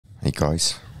Hey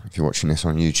guys, if you're watching this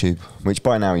on YouTube, which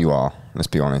by now you are, let's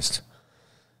be honest,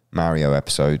 Mario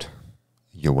episode,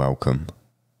 you're welcome,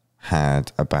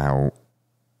 had about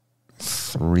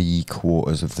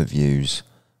 3/4 of the views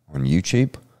on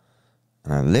YouTube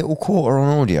and a little quarter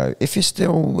on audio. If you're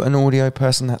still an audio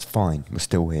person, that's fine, we're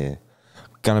still here.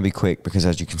 Gonna be quick because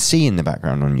as you can see in the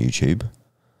background on YouTube,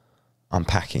 I'm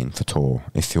packing for tour.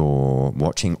 If you're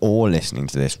watching or listening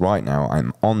to this right now,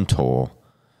 I'm on tour,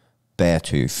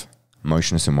 Beartooth,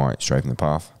 Motionless in White, Straight from the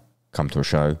Path. Come to a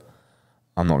show.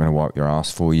 I'm not going to wipe your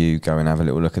ass for you. Go and have a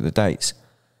little look at the dates.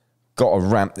 Got to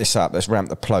ramp this up. Let's ramp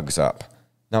the plugs up.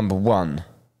 Number one,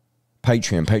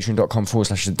 Patreon.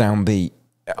 Patreon.com/the Downbeat.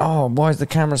 Oh, why is the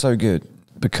camera so good?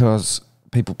 Because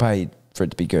people paid for it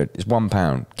to be good. It's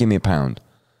 £1. Give me £1.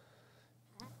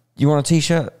 You want a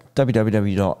t-shirt?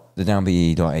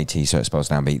 www.thedownbeat.at, so it spells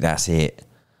Downbeat. That's it.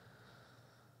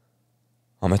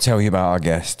 I'm going to tell you about our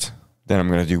guest. Then I'm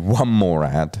going to do one more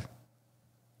ad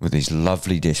with these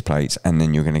lovely disc plates, and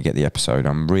then you're going to get the episode.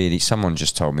 Someone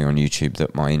just told me on YouTube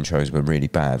that my intros were really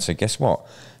bad. So guess what?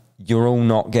 You're all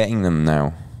not getting them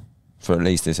now for at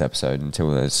least this episode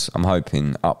until there's, I'm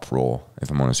hoping, uproar,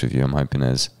 if I'm honest with you. I'm hoping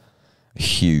there's a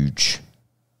huge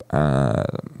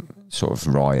sort of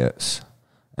riots,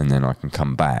 and then I can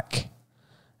come back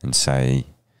and say,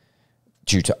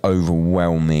 due to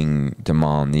overwhelming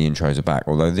demand, the intros are back.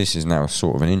 Although this is now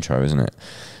sort of an intro, isn't it?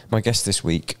 My guests this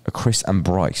week are Chris and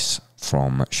Bryce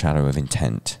from Shadow of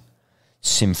Intent.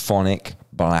 Symphonic,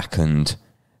 blackened,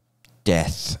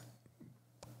 death,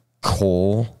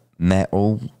 core,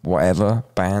 metal, whatever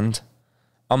band.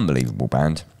 Unbelievable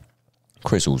band.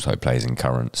 Chris also plays in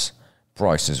Currents.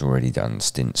 Bryce has already done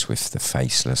stints with the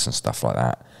Faceless and stuff like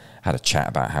that. Had a chat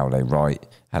about how they write.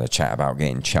 Had a chat about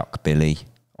getting Chuck Billy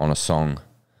on a song.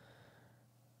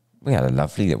 We had a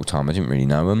lovely little time. I didn't really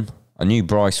know him. I knew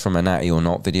Bryce from a Natty or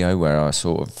Not video where I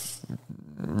sort of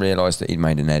realised that he'd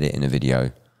made an edit in a video.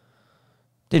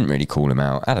 Didn't really call him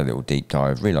out. Had a little deep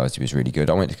dive. Realised he was really good.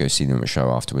 I went to go see them at a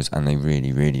show afterwards and they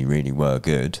really, really, really were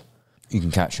good. You can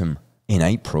catch them in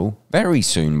April. Very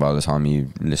soon by the time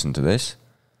you listen to this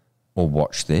or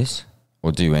watch this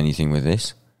or do anything with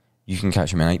this. You can catch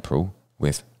them in April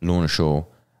with Lorna Shore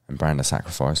and Brand of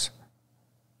Sacrifice.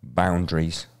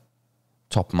 Boundaries,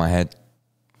 top of my head,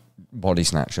 Body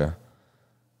Snatcher,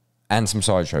 and some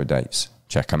sideshow dates.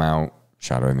 Check them out.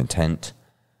 Shadow of Intent.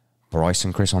 Bryce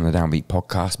and Chris on the Downbeat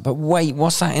podcast. But wait,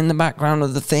 what's that in the background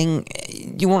of the thing?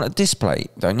 You want a Display,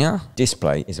 don't you?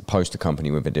 Display is a poster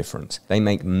company with a difference. They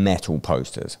make metal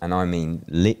posters, and I mean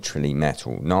literally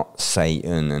metal, not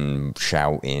Satan and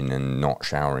shouting and not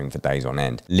showering for days on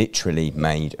end. Literally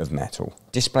made of metal.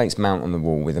 Displays mount on the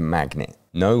wall with a magnet.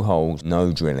 No holes,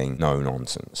 no drilling, no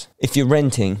nonsense. If you're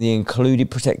renting, the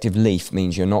included protective leaf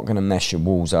means you're not going to mess your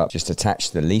walls up. Just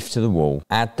attach the leaf to the wall,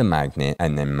 add the magnet,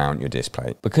 and then mount your disc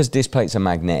plate. Because disc plates are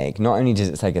magnetic, not only does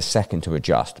it take a second to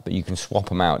adjust, but you can swap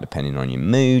them out depending on your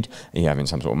mood. Are you having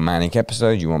some sort of manic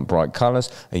episode? You want bright colours?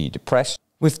 Are you depressed?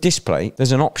 With Display,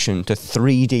 there's an option to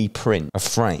 3D print a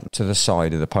frame to the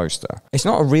side of the poster. It's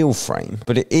not a real frame,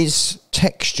 but it is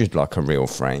textured like a real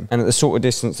frame. And at the sort of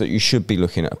distance that you should be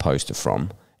looking at a poster from,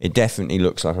 it definitely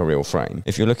looks like a real frame.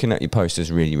 If you're looking at your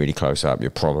posters really, really close up, you're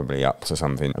probably up to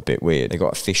something a bit weird. They've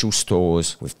got official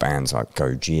stores with bands like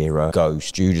Gojira,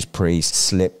 Ghost, Judas Priest,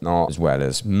 Slipknot, as well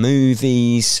as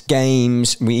movies,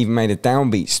 games. We even made a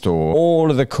Downbeat store.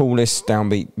 All of the coolest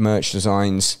Downbeat merch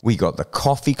designs. We got the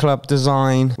Coffee Club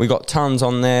design. We got tons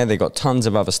on there. They got tons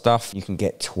of other stuff. You can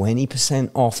get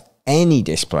 20% off any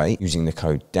display using the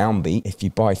code DOWNBEAT. If you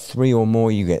buy 3 or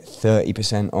more, you get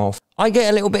 30% off. I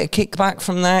get a little bit of kickback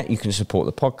from that. You can support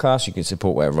the podcast, you can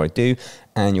support whatever I do,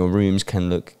 and your rooms can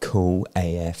look cool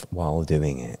AF while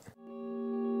doing it.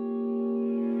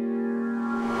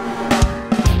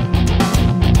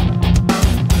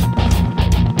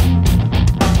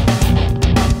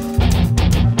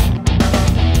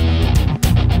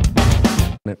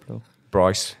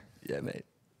 Bryce. Yeah, mate.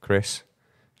 Chris.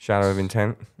 Shadow of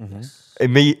Intent. Mm-hmm.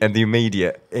 And the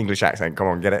immediate English accent. Come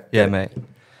on, get it. Yeah, mate.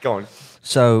 Go on.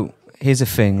 So, here's the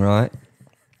thing, right?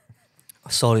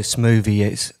 I saw this movie,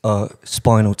 it's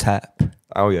Spinal Tap.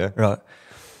 Oh, yeah. Right.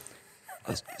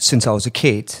 Since I was a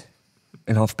kid,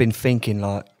 and I've been thinking,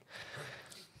 like,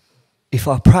 if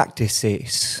I practice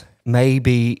this,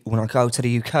 maybe when I go to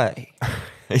the UK,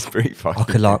 It's pretty funny. I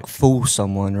could, like, fool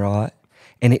someone, right?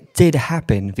 And it did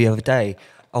happen the other day.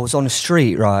 I was on the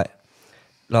street, right?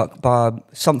 Like, by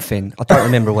something. I don't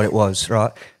remember what it was,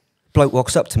 right? Bloke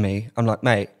walks up to me. I'm like,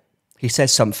 mate. He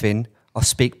says something. I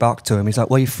speak back to him. He's like,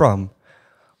 where you from?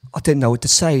 I didn't know what to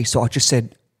say, so I just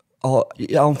said, oh,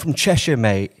 yeah, I'm from Cheshire,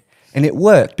 mate. And it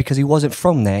worked because he wasn't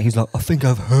from there. He's like, I think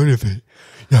I've heard of it.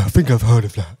 Yeah, I think I've heard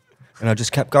of that. And I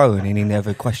just kept going, and he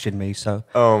never questioned me. So,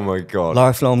 oh my God,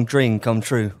 lifelong dream come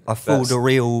true. I fooled a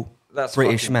real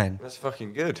British man. That's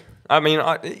fucking good. I mean,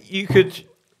 you could.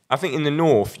 I think in the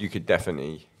north you could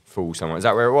definitely fool someone. Is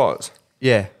that where it was?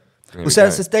 Yeah. There Well, so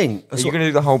that's the thing. Are you going to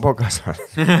do the whole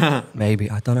podcast? Maybe,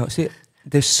 I don't know. See,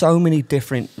 there's so many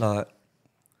different like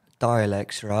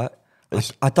dialects, right?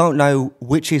 I don't know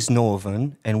which is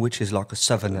northern and which is like a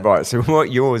southerner. Right. So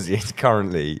what yours is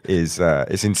currently is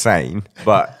it's insane,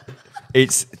 but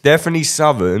it's definitely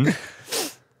southern.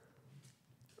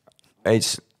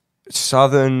 It's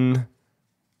southern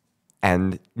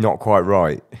and not quite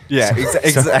right. Yeah,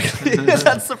 exactly.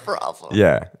 That's the problem.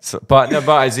 Yeah, so, but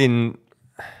as in,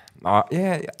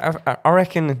 yeah, I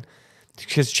reckon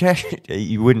because Cheshire,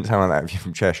 you wouldn't sound like that if you're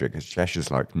from Cheshire, because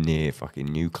Cheshire's like near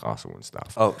fucking Newcastle and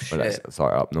stuff. Oh but shit! It's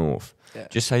like up north. Yeah.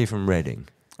 Just say you're from Reading.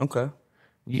 Okay.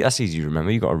 That's easy to remember.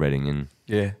 You got a Reading in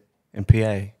in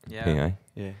PA. Yeah. PA.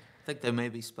 Yeah. I think they may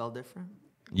be spelled different.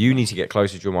 You need to get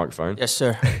closer to your microphone. Yes,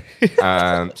 sir.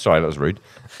 Sorry, that was rude.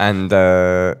 And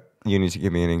you need to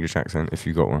give me an English accent if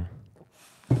you got one.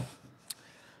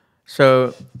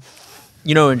 So,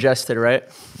 you know Ingested, right?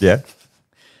 Yeah.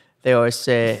 They always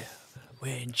say,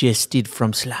 we're ingested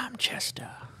from Slamchester.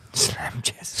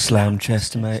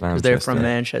 Slamchester, mate. Slamchester. They're from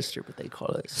Manchester, but they call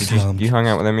it. You hung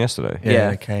out with them yesterday? Yeah,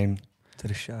 they came to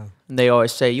the show. And they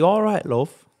always say, you all right,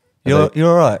 love? You're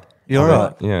all right. You're all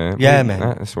right. Yeah. Yeah, man.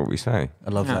 That's what we say. I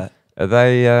love that. Are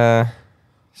they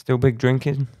still big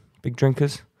drinkers?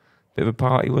 Bit of a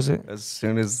party, was it? As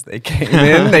soon as they came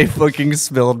in, they fucking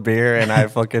spilled beer, and I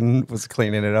fucking was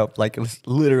cleaning it up like it was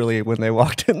literally when they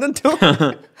walked in the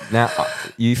door. Now,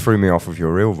 you threw me off with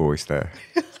your real voice there.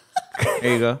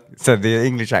 There you go. So the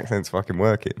English accent's fucking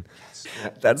working.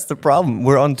 That's the problem.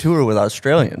 We're on tour with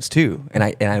Australians too, and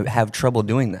I have trouble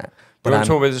doing that. But I'm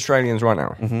talking with Australians right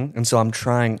now. Mm-hmm. And so I'm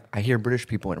trying. I hear British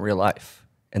people in real life,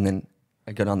 and then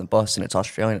I get on the bus and it's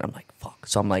Australian. I'm like, fuck.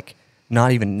 So I'm like,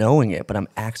 not even knowing it, but I'm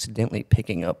accidentally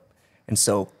picking up, and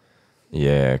so.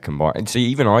 Yeah, combine. And see,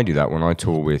 even I do that when I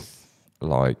tour with,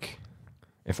 like,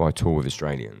 if I tour with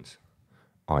Australians,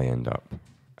 I end up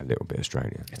a little bit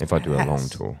Australian. If I do a long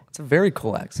tour. It's a very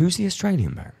cool accent. Who's the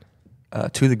Australian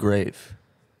band? To the Grave.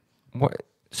 What?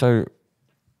 So,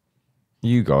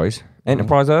 you guys,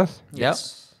 Enterprise Earth? Yep.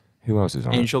 Who else is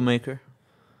on Angel Maker.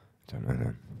 Don't know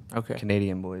them. Okay.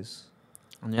 Canadian boys.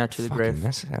 And yeah, To the Fucking, Grave.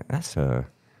 that's a...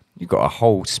 You got a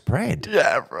whole spread.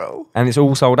 Yeah, bro. And it's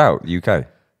all sold out, UK.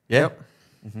 Yep.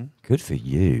 Mm-hmm. Good for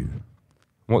you.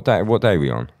 What day are we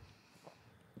on?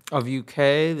 Of UK,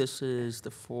 this is the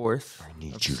 4th. I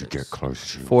need you to get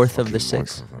closer to your 4th of the fucking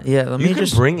 6th. microphone. Yeah, let You me can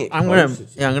just bring it I'm closer.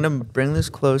 gonna bring this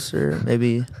closer,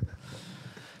 maybe.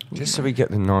 Just so we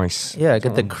get the nice... Yeah,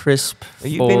 get the crisp.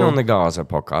 You've been on the Gaza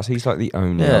podcast. He's like the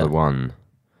only Yeah. other one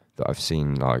that I've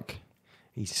seen, like,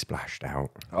 he's splashed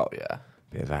out. Oh yeah.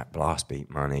 Bit of that blast beat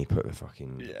money, put the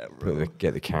fucking... Yeah, bro.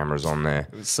 Get the cameras on there.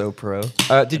 It was so pro. Did you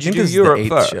think do this is the Europe 8th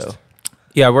first? show.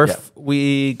 Yeah, Yeah.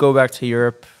 we go back to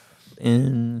Europe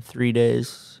in 3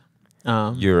 days.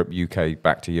 Europe, UK,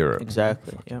 back to Europe.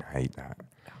 Exactly. Fucking Yep. hate that.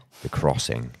 The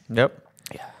crossing. Yep.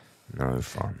 No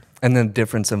fun. And then the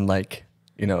difference in like,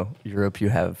 you know, Europe, you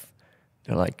have,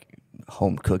 they're like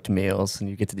home cooked meals, and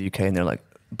you get to the UK and they're like,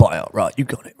 buy out, right? You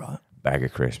got it, right? Bag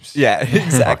of crisps. Yeah,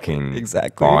 exactly. Fucking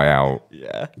Exactly. buyout.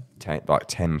 Yeah. Like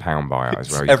 £10 buyout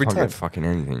as well. You Every can't time. get fucking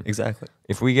anything. Exactly.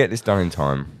 If we get this done in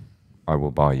time, I will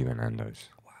buy you a Nando's.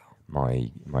 Wow.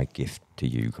 My gift to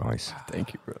you guys.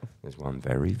 Thank you, bro. There's one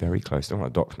very, very close. I don't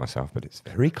want to dox myself, but it's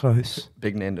very close.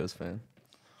 Big Nando's fan.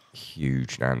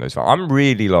 Huge Nando's fan. I'm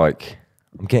really like,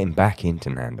 I'm getting back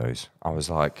into Nando's. I was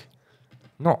like,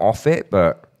 not off it,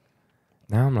 but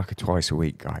now I'm like a twice a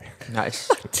week guy.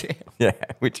 Nice. Damn. Yeah,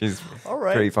 which is All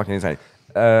right. pretty fucking insane.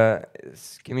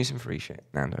 Give me some free shit,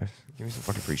 Nando's. Give me some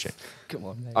fucking free shit. Come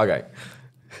on, man. Okay.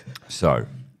 So,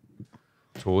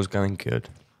 tour's going good.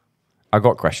 I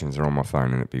got questions that are on my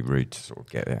phone, and it'd be rude to sort of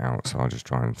get it out, so I'll just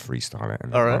try and freestyle it,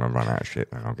 and All right. when I run out of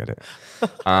shit, then I'll get it.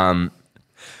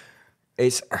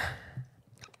 It's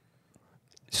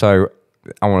so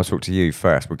I want to talk to you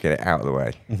first. We'll get it out of the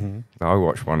way. Mm-hmm. I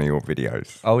watched one of your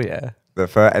videos. Oh, yeah.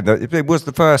 It was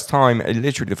the first time,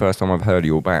 literally the first time I've heard of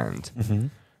your band. Mm-hmm.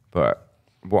 But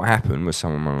what happened was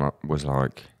someone was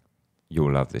like,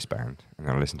 "You'll love this band," and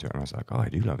then I listened to it and I was like, "Oh, I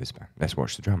do love this band. Let's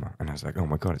watch the drummer." And I was like, "Oh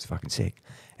my god, it's fucking sick."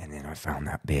 And then I found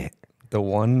that bit. The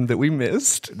one that we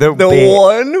missed. The The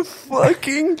one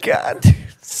fucking goddamn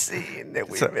scene that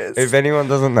we missed. If anyone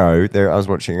doesn't know, I was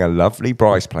watching a lovely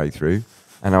Bryce playthrough,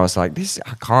 and I was like, "This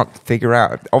I can't figure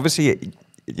out." Obviously,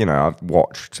 you know, I've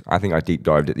watched. I think I deep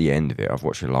dived at the end of it. I've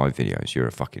watched your live videos. You're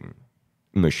a fucking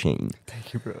machine.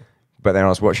 Thank you, bro. But then I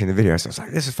was watching the videos. I was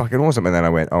like, this is fucking awesome. And then I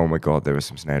went, oh my god, there were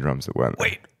some snare drums that weren't.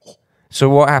 Wait. So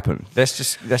what happened?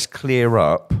 Let's clear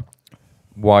up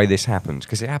why this happens,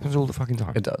 because it happens all the fucking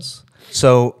time. It does.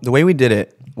 So the way we did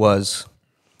it was,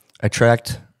 I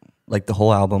tracked like the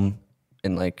whole album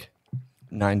in like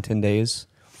 9-10 days,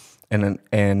 and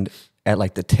at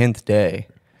like the 10th day,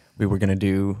 we were gonna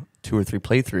do 2 or 3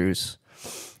 playthroughs,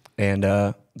 and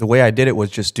the way I did it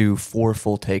was just do 4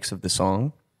 full takes of the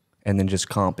song, and then just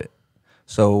comp it.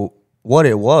 So what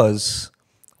it was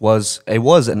it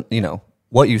wasn't, you know,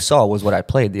 what you saw was what I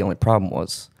played. The only problem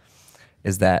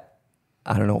is that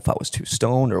I don't know if I was too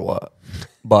stoned or what,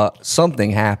 but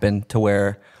something happened to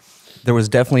where there was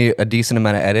definitely a decent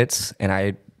amount of edits, and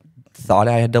I thought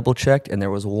I had double checked, and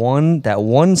there was that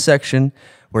one section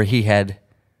where he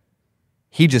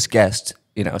just guessed,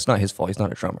 you know, it's not his fault, he's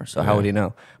not a drummer, so how would he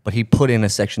know? But he put in a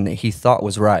section that he thought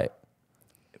was right.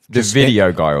 The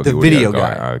video guy or the video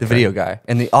guy? Okay. The video guy.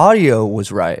 And the audio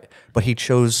was right, but he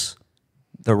chose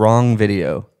the wrong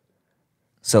video.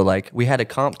 So like we had a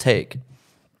comp take,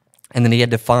 and then he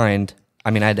had to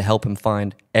I had to help him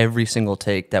find every single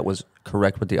take that was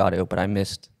correct with the audio, but I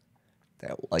missed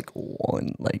that like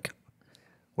one, like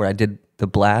where I did the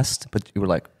blast, but you were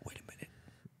like, wait a minute.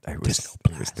 It was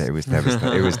devastating.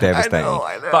 It was devastating.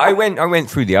 I know. But I went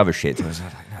through the other shit. I was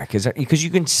like, because you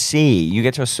can see, you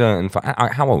get to a certain.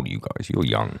 How old are you guys? You're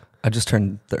young. I just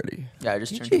turned 30. Yeah, I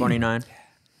just turned 29.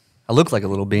 I look like a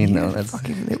little bean though. That's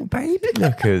fucking little baby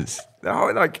lookers.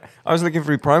 Like I was looking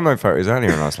through promo photos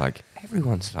earlier, and I was like,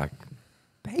 everyone's like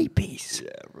babies.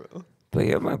 Yeah, bro. But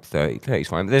yeah, I'm 30. 30's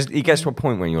fine. But it gets to a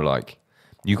point when you're like,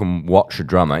 you can watch a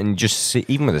drummer and just see,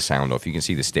 even with the sound off, you can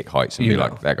see the stick heights and you're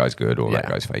like, that guy's good or that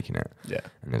guy's faking it. Yeah.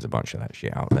 And there's a bunch of that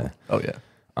shit out there. Oh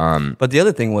yeah. But the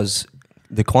other thing was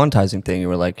the quantizing thing. You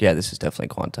were like, yeah, this is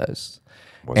definitely quantized,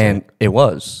 and it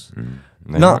was.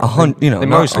 Not 100, you know,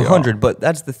 not 100, but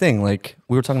that's the thing. Like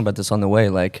we were talking about this on the way.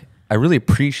 Like I really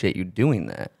appreciate you doing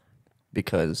that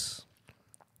because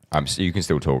you can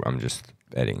still talk. I'm just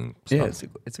editing stuff. Yeah,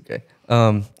 it's okay.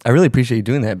 I really appreciate you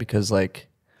doing that because like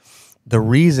the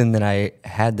reason that I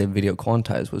had the video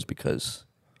quantized was because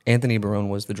Anthony Barone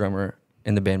was the drummer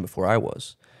in the band before I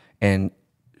was, and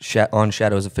on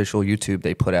Shadow's official YouTube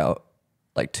they put out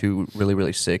like 2 really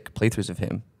really sick playthroughs of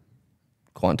him.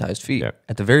 Quantized feet. Yep.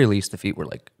 At the very least, the feet were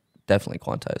like definitely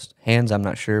quantized. Hands, I'm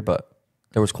not sure, but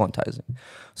there was quantizing.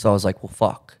 So I was like, well,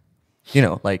 fuck. You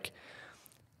know, like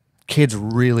kids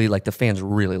really, like the fans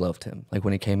really loved him. Like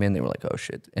when he came in, they were like, oh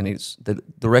shit. And he's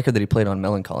the record that he played on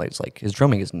Melancholy, it's like his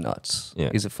drumming is nuts. Yeah.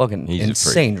 He's a fucking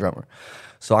insane drummer.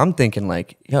 So I'm thinking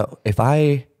like, yo, if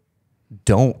I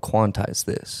don't quantize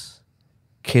this,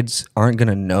 kids aren't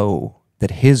gonna know that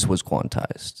his was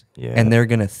quantized, and they're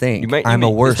gonna think I'm a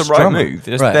worse drummer. It's the right move.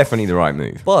 It's definitely the right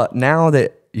move. But now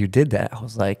that you did that, I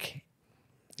was like,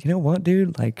 you know what,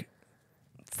 dude? Like,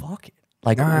 fuck it.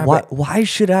 Like,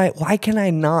 why can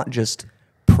I not just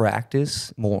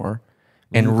practice more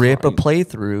and rip a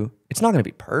playthrough? It's not gonna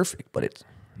be perfect, but it's.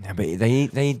 Yeah, but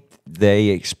they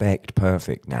expect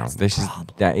perfect now.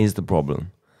 That is the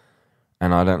problem.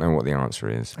 And I don't know what the answer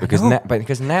is because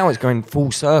now it's going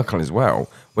full circle as well,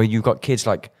 where you've got kids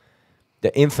like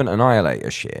the Infant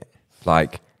Annihilator shit.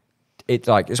 Like it's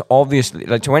obviously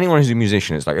like to anyone who's a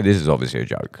musician, it's like this is obviously a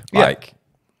joke. Like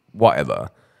whatever.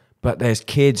 But there's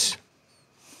kids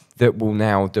that will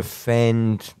now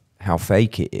defend how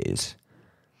fake it is,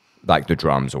 like the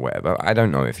drums or whatever. I don't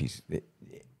know if he's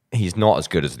not as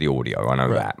good as the audio. I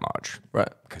know that much,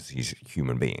 right? Because he's a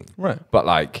human being, right? But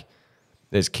like.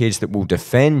 There's kids that will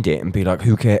defend it and be like,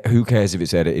 who cares if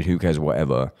it's edited? Who cares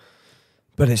whatever?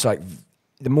 But it's like,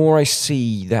 the more I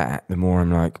see that, the more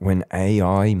I'm like, when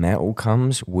AI metal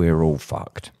comes, we're all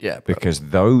fucked. Yeah. Because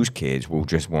those kids will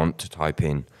just want to type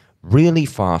in really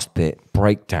fast bit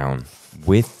breakdown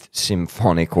with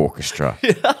symphonic orchestra.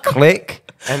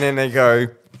 Click. And then they go,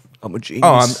 I'm a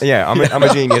genius. I'm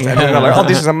a genius. And then they're like, oh,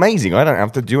 this is amazing. I don't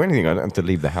have to do anything. I don't have to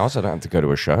leave the house. I don't have to go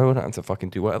to a show. I don't have to fucking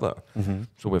do whatever. Mm-hmm.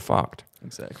 So we're fucked.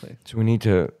 Exactly. So we need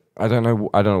to. I don't know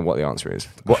what the answer is.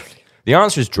 What the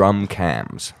answer is? Drum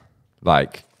cams,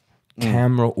 like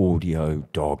camera audio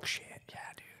dog shit. Yeah,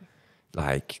 dude.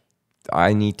 Like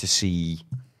I need to see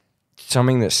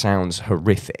something that sounds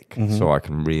horrific, so I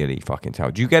can really fucking tell.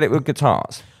 Do you get it with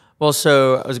guitars? Well,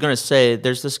 so I was gonna say,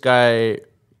 there's this guy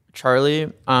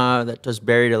Charlie that does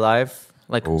Buried Alive,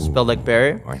 like spelled like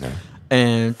Barry. I know.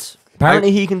 And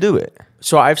apparently he can do it.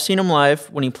 So I've seen him live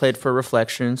when he played for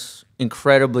Reflections.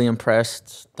 Incredibly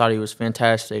impressed. Thought he was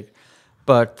fantastic.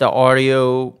 But the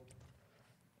audio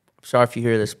sorry if you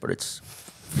hear this, but it's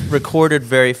recorded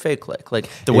very fake like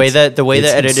the way that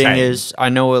editing insane. is. I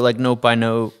know what like note by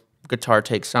note guitar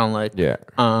takes sound like. Yeah.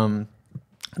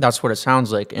 That's what it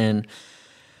sounds like. And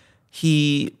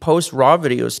he posts raw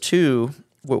videos too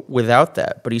without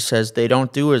that, but he says they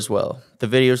don't do as well. The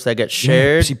videos that get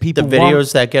shared, see, the people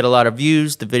videos that get a lot of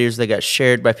views, the videos that get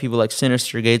shared by people like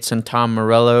Sinister Gates and Tom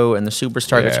Morello and the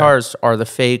Superstar Guitars are the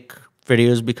fake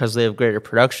videos because they have greater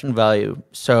production value.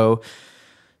 So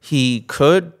he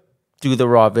could do the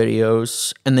raw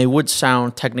videos and they would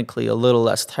sound technically a little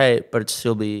less tight, but it'd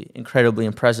still be incredibly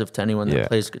impressive to anyone that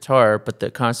plays guitar. But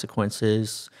the consequence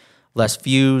is less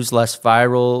views, less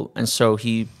viral. And so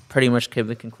he pretty much came to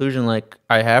the conclusion, like,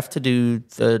 I have to do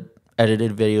the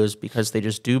edited videos because they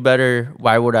just do better.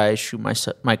 Why would I shoot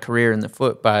my career in the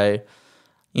foot by,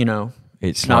 you know,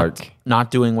 It's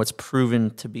not doing what's proven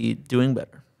to be doing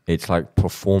better? It's like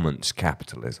performance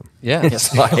capitalism. Yeah.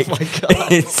 It's like,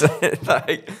 it's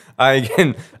like I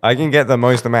can get the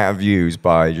most amount of views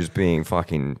by just being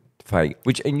fucking fake.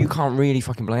 And you can't really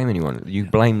fucking blame anyone. You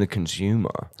blame the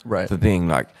consumer for being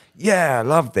like, yeah, I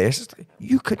love this. It's like,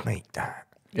 you could make that.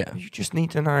 Yeah. You just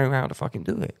need to know how to fucking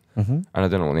do it. And I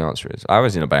don't know what the answer is. I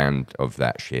was in a band of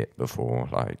that shit before,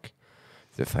 like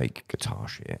the fake guitar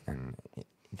shit, and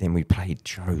then we played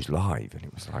shows live, and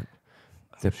it was like,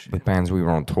 the bands we were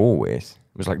on tour with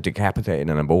was like Decapitated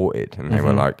and Aborted, and they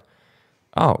were like,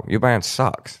 "Oh, your band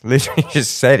sucks." Literally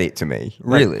just said it to me.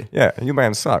 Really? Like, yeah, your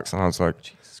band sucks, and I was like,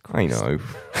 "I know,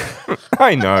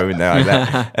 I know."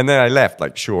 And then I left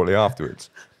like shortly afterwards.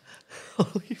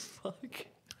 Holy fuck.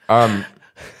 While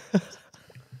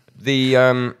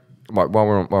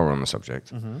we're on the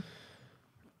subject,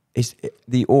 is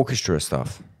the orchestra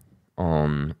stuff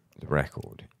on the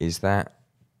record? That's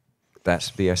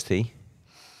VST?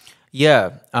 Yeah.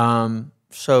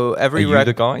 So every Are you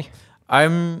the guy?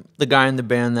 I'm the guy in the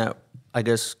band that I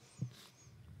guess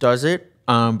does it,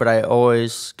 but I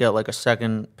always get like a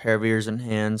second pair of ears and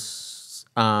hands.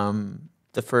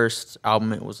 The first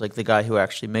album, it was like the guy who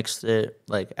actually mixed it,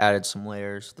 like added some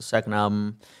layers. The second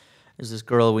album is this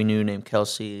girl we knew named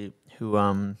Kelsey who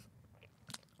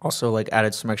also like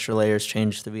added some extra layers,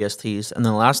 changed the VSTs. And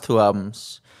then the last two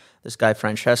albums, this guy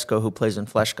Francesco who plays in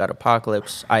Flesh God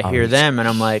Apocalypse, I hear them and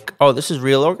I'm like, oh, this is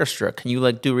real orchestra. Can you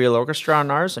like do real orchestra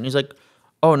on ours? And he's like,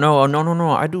 oh no,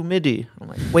 I do MIDI. I'm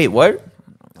like, wait, what?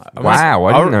 Wow,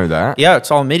 I didn't know that. Yeah,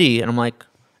 it's all MIDI. And I'm like,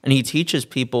 and he teaches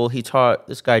people. He taught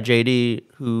this guy JD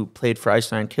who played for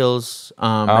Ice Nine Kills.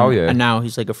 And now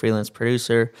he's like a freelance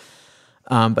producer.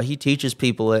 But he teaches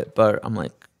people it. But I'm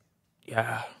like,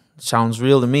 yeah, it sounds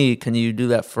real to me. Can you do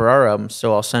that for our album?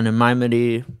 So I'll send him my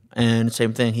MIDI. And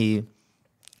same thing, he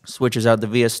switches out the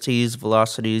VSTs,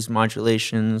 velocities,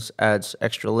 modulations, adds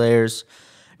extra layers,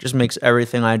 just makes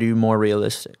everything I do more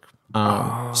realistic.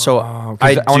 So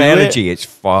on Energy, it's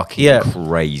fucking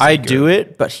crazy. I do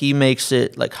it, but he makes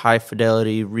it like high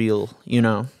fidelity, real. You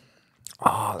know,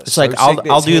 it's like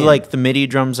I'll do like the MIDI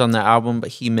drums on the album, but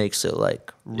he makes it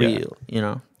like real. You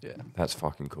know, that's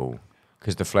fucking cool.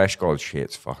 Because the Flesh God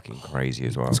shit's fucking crazy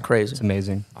as well. It's crazy. It's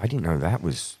amazing. I didn't know that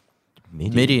was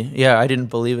MIDI. Yeah, I didn't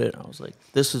believe it. I was like,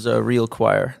 this is a real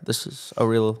choir. This is a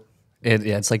real.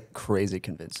 It's like crazy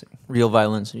convincing. Real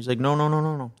violence. And he's like,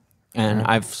 no. And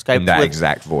I've Skyped in that with,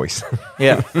 exact voice.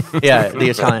 yeah, the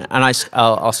Italian. And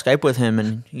I'll Skype with him,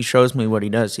 and he shows me what he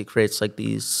does. He creates like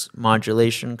these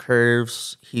modulation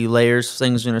curves. He layers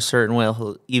things in a certain way.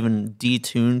 He'll even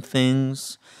detune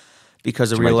things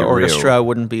because a real orchestra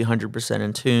wouldn't be 100%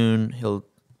 in tune. He'll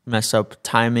mess up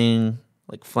timing,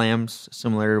 like flams,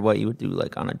 similar to what you would do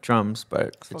like on a drums.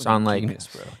 But it's on like,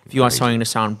 if you want something to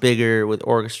sound bigger with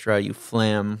orchestra, you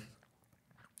flam,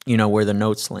 you know, where the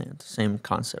notes land. Same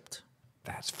concept.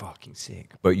 That's fucking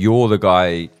sick. But you're the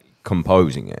guy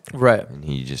composing it. Right. And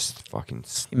he just fucking...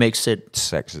 He makes it...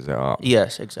 Sexes it up.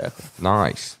 Yes, exactly.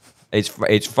 Nice. It's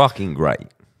fucking great.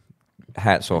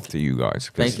 Hats off to you guys.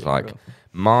 Thank you. Like,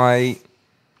 my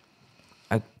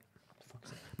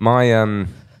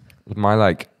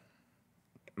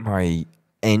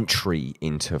entry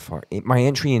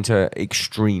into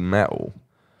extreme metal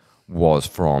was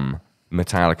from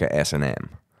Metallica S&M.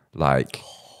 Like,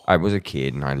 I was a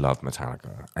kid and I loved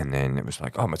Metallica, and then it was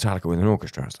like, oh, Metallica with an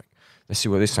orchestra. I was like, let's see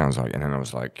what this sounds like. And then I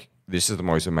was like, this is the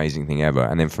most amazing thing ever.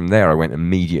 And then from there, I went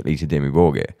immediately to Dimmu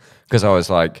Borgir because I was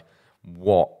like,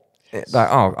 what? Like,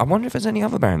 oh, I wonder if there's any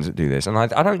other bands that do this. And I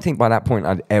don't think by that point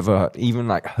I'd ever even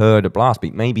like heard a blast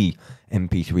beat. Maybe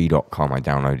mp3.com I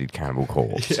downloaded Cannibal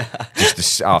Corpse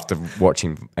just after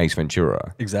watching Ace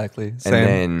Ventura. Exactly. Same. And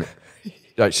then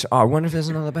like, oh, I wonder if there's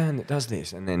another band that does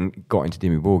this. And then got into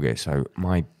Dimmu Borgir. So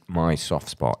my soft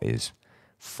spot is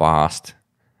fast,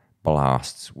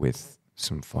 blasts with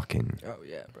some fucking. Oh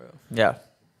yeah, bro. Yeah.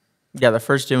 Yeah, the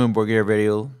first Demon Borgir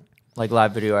video, like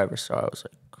live video I ever saw, I was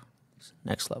like,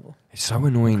 next level. It's so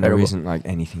annoying Incredible. there isn't like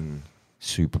anything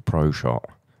super pro shot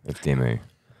of Dimmu.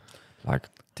 Like,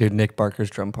 Dude, Nick Barker's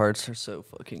drum parts are so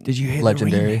fucking did you hear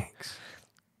legendary. the remix?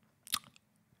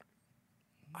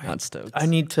 Not stoked. I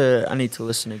need to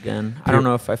listen again. I don't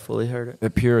know if I fully heard it. The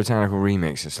Puritanical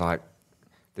remix. It's like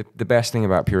the best thing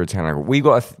about Puritanical. We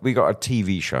got a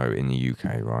TV show in the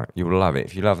UK, right? You'll love it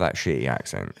if you love that shitty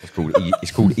accent. It's called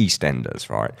it's called EastEnders,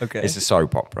 right? Okay. It's a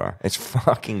soap opera. It's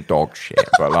fucking dog shit,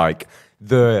 but like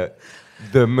the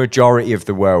majority of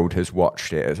the world has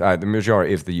watched it. The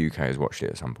majority of the UK has watched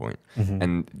it at some point.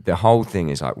 And the whole thing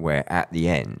is like where at the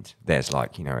end there's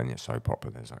like, you know, in the soap opera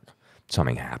there's like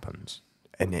something happens.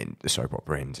 And then the soap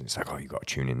opera ends and it's like, oh, you got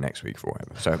to tune in next week for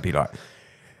whatever. So it'd be like,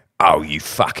 oh, you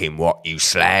fucking what, you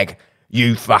slag?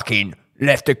 You fucking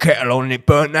left the kettle on and it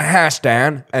burnt the house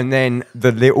down. And then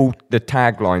the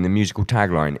tagline, the musical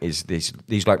tagline is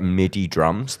these like MIDI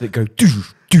drums that go do,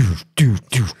 do, do,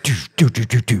 do, do, do, do,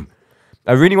 do, do.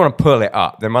 I really want to pull it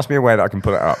up. There must be a way that I can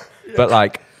pull it up. But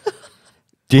like,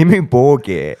 Dimmu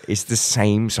Borgir is the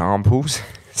same samples.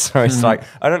 So it's like,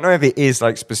 I don't know if it is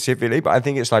like specifically, but I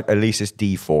think it's like at least it's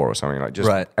D4 or something, like just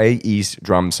 80s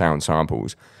drum sound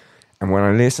samples. And when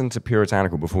I listened to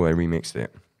Puritanical before they remixed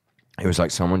it, it was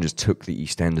like someone just took the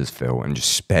EastEnders fill and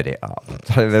just sped it up.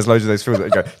 So there's loads of those fills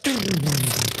that go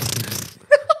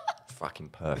fucking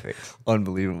perfect.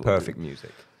 Unbelievable. Perfect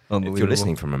music. Unbelievable. If you're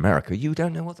listening from America, you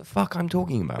don't know what the fuck I'm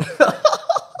talking about.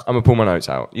 I'm gonna pull my notes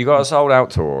out. You got a sold out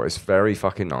tour. It's very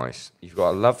fucking nice. You've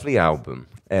got a lovely album,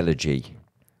 Elegy.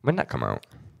 When did that come out?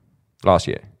 Last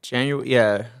year. January,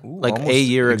 yeah, Ooh, like almost a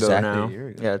year ago exactly now. a year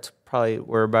ago. Yeah, it's probably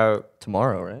we're about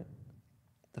Tomorrow, right?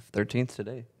 The 13th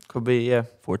today. could be A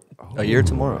year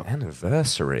tomorrow.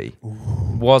 Anniversary.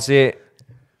 Was it?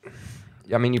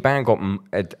 I mean, your band got.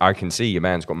 I can see your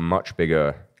band's got much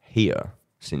bigger here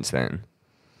since then.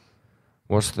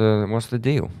 What's the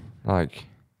deal? Like,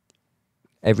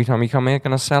 every time you come here,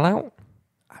 gonna sell out?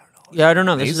 Yeah, I don't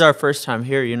know. This is our first time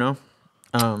here, you know.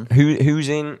 Who's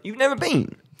in? You've never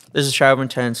been. This is Shadow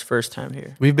Intense first time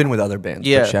here. We've been with other bands,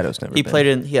 Yeah, but Shadow's never he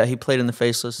been. played in the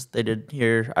Faceless. They did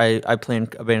here. I play in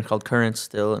a band called Currents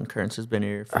still, and Currents has been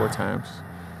here 4 times.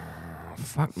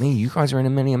 Fuck me, you guys are in a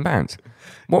million bands.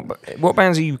 What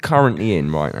bands are you currently in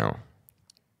right now?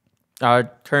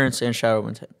 Currents and Shadow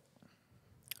Intent.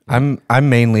 I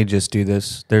mainly just do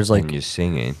this. There's like, And you're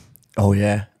singing. oh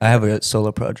yeah, I have a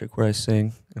solo project where I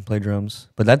sing and play drums.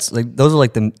 But that's like, those are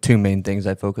like the 2 main things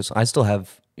I focus on. I still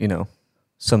have, you know,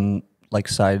 some like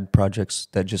side projects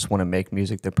that just want to make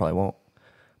music that probably won't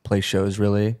play shows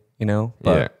really, you know.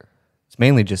 But Yeah. it's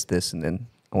mainly just this, and then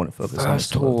I want to focus on First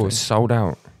solo tour thing. sold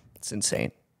out. It's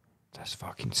insane. That's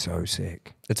fucking so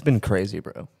sick. It's been crazy,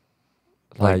 bro.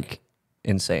 Like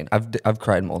Insane. I've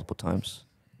cried multiple times,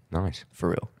 nice. for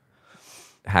real.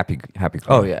 Happy.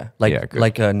 Oh yeah, like Yeah, good.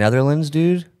 like Netherlands,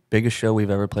 dude. Biggest show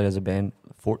we've ever played as a band.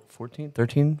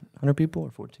 1,300 people or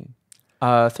 14?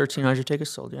 1,300 tickets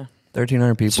sold. Yeah.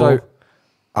 1,300 people. So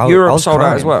I Europe was sold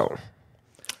out as crying.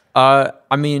 well.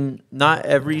 I mean, not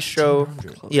every show.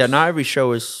 Yeah, not every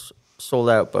show is sold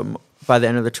out, but by the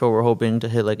end of the tour, we're hoping to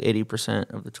hit like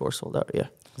 80% of the tour sold out. Yeah.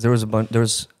 There was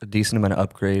a decent amount of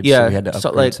upgrades. Yeah, so we had to so,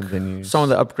 upgrade like, some venues. Some of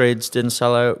the upgrades didn't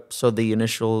sell out, so the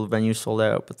initial venue sold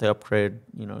out, but the upgrade,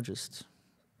 you know, just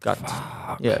got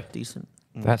decent.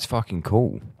 That's fucking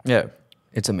cool. Yeah.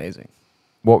 It's amazing.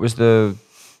 What was the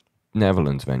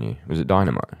Netherlands venue? Was it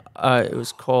Dynamo? It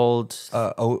was called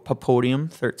Podium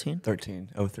 13. 13.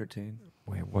 13.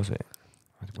 Where was it?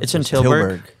 It's in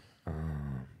Tilburg.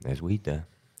 There's weed there.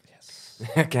 Yes.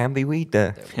 There can be weed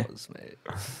there. There was, mate.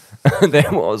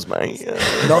 There was, mate.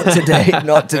 Not today.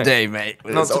 Not today, mate.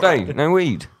 Not today. No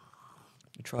weed.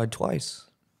 You tried twice.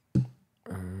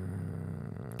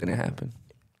 Didn't happen.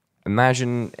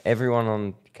 Imagine everyone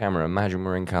on camera. Imagine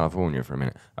we're in California for a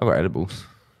minute. I've got edibles.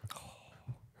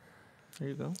 There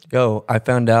you go. Yo, I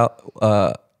found out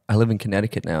I live in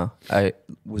Connecticut now. I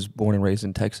was born and raised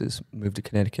in Texas, moved to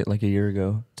Connecticut like a year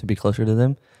ago to be closer to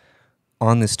them.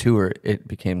 On this tour, it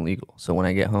became legal. So when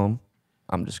I get home,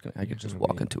 I could just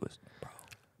walk into it.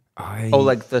 Oh,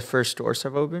 like the first stores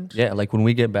have opened? Yeah, like when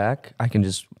we get back, I can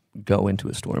just go into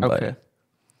a store and buy it.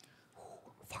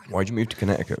 Why'd you move to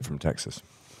Connecticut from Texas?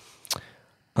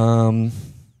 I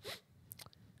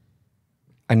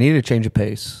needed a change of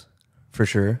pace, for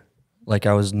sure. Like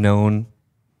I was known,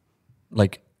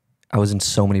 like I was in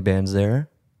so many bands there,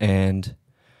 and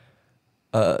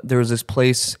there was this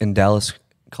place in Dallas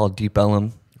called Deep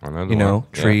Ellum. I know the You know, one.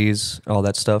 Yeah. trees, all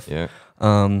that stuff. Yeah.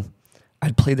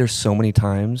 I'd played there so many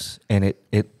times, and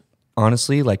it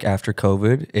honestly, like after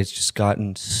COVID, it's just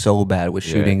gotten so bad with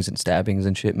shootings and stabbings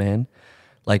and shit, man.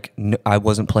 Like I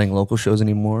wasn't playing local shows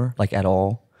anymore, like at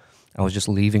all. I was just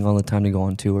leaving all the time to go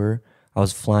on tour. I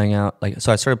was flying out, like,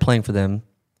 so I started playing for them.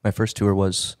 My first tour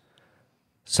was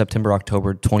September,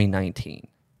 October 2019.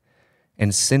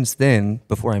 And since then,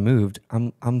 before I moved,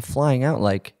 I'm flying out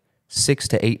like 6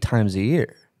 to 8 times a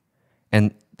year.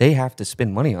 And they have to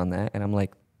spend money on that. And I'm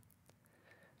like,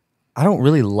 I don't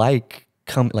really like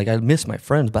like I miss my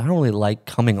friends, but I don't really like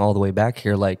coming all the way back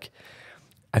here. Like,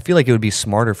 I feel like it would be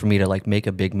smarter for me to like make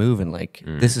a big move and like,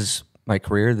 this is my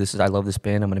career. I love this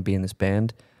band. I'm going to be in this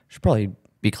band. Should probably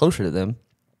be closer to them.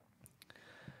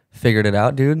 Figured it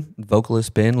out, dude.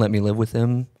 Vocalist Ben let me live with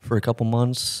him for a couple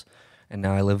months. And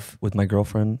now I live with my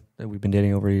girlfriend that we've been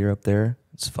dating over a year up there.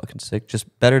 It's fucking sick.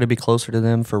 Just better to be closer to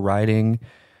them for writing.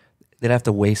 They'd have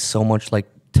to waste so much, like,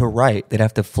 to write. They'd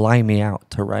have to fly me out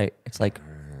to write. It's like,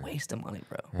 waste of money,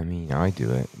 bro. I mean, I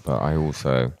do it, but I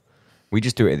also... We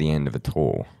just do it at the end of a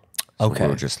tour. So Okay.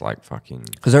 we're just like fucking...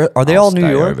 Because are they I'll all New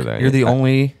stay York? over there. You're the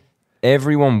only...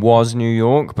 Everyone was New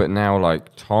York, but now,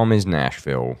 like, Tom is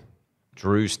Nashville,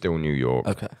 Drew's still New York,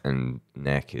 Okay. and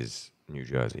Neck is New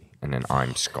Jersey, and then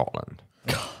I'm Scotland.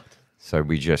 God. So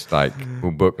we just, like,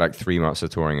 we'll book, like, 3 months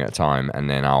of touring at a time, and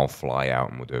then I'll fly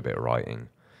out and we'll do a bit of writing.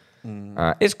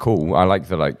 It's cool. I like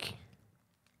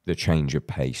the change of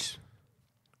pace.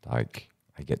 Like,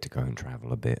 I get to go and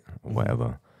travel a bit or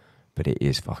whatever, but it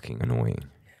is fucking annoying.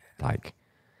 Like,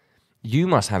 you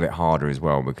must have it harder as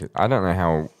well, because I don't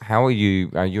know how are you?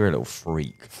 You're a little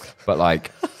freak, but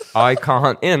like, I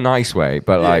can't in a nice way.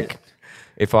 But like,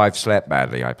 if I've slept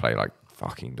badly, I play like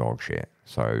fucking dog shit.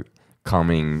 So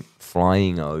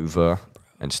flying over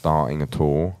and starting a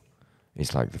tour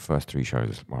is like the first 3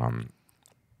 shows where I'm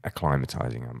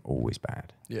acclimatizing. I'm always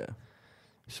bad. Yeah.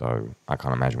 So I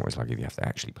can't imagine what it's like if you have to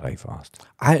actually play fast.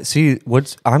 I see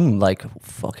I'm like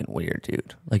fucking weird,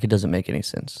 dude. Like, it doesn't make any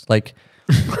sense. Like,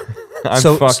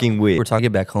 I'm fucking weird. We're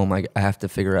talking back home. I have to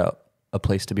figure out a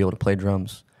place to be able to play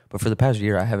drums. But for the past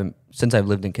year, since I've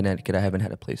lived in Connecticut, I haven't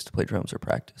had a place to play drums or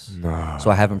practice. No. So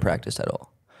I haven't practiced at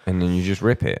all. And then you just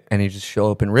rip it. And you just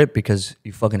show up and rip because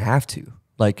you fucking have to.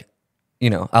 Like, you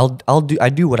know, I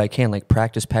do what I can, like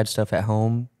practice pad stuff at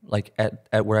home, like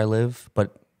at where I live,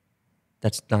 but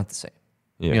that's not the same.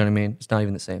 Yeah. You know what I mean? It's not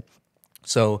even the same.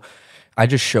 So I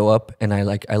just show up and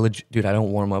dude, I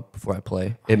don't warm up before I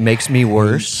play. It makes me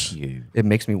worse. It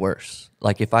makes me worse.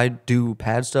 Like, if I do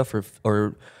pad stuff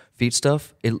or feet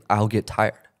stuff, I'll get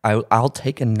tired. I'll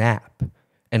take a nap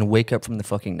and wake up from the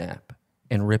fucking nap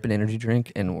and rip an energy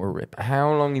drink and we're ripping.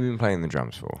 How long have you been playing the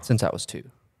drums for? Since I was 2.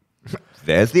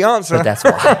 There's the answer. But that's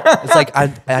why. It's like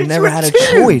I never had a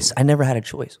choice. I never had a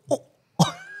choice. Oh.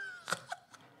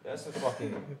 That's the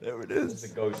fucking... There it is. That's the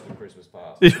ghost of Christmas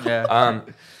past. Yeah.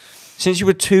 Since you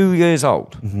were 2 years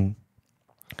old. Mm-hmm.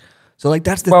 So, like,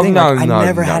 that's the Well, thing. no, Like, no, I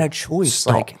never no. had a choice.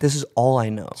 Stop. Like, this is all I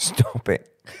know. Stop it.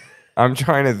 I'm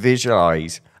trying to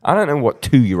visualize. I don't know what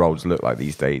 2-year-olds look like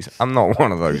these days. I'm not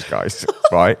one of those guys,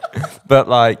 right? But,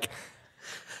 like,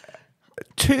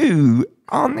 2,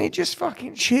 aren't they just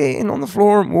fucking shitting on the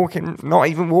floor and walking, not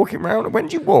even walking around? When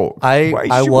did you walk? I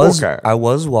was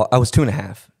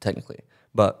 2.5 technically,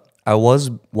 but I was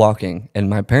walking, and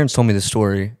my parents told me this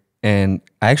story, and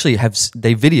I actually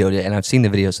they videoed it, and I've seen the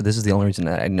video, so this is the only reason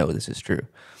that I know this is true.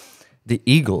 The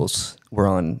Eagles were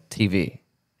on TV.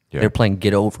 Yeah. They're playing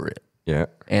 "Get Over It." Yeah.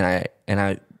 And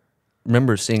I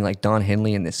remember seeing like Don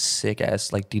Henley in this sick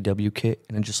ass like DW kit,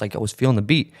 and just like I was feeling the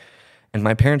beat. And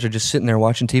my parents are just sitting there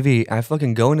watching TV. I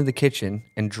fucking go into the kitchen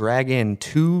and drag in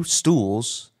 2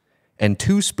 stools and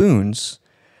 2 spoons,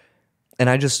 and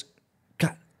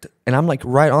and I'm like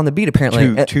right on the beat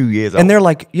apparently. 2 years old. And they're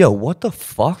like, "Yo, what the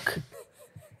fuck?"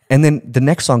 And then the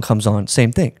next song comes on,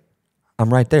 same thing.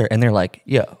 I'm right there, and they're like,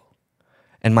 "Yo."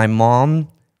 And my mom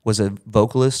was a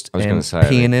vocalist and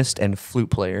pianist and flute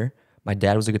player. My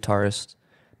dad was a guitarist.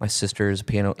 My sister is a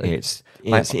piano.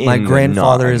 My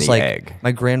grandfather is like egg.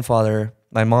 My grandfather.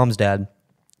 My mom's dad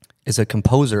is a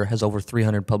composer. Has over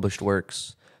 300 published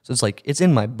works. So it's like it's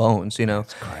in my bones, you know.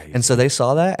 That's crazy. And so they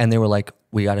saw that and they were like,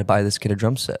 "We got to buy this kid a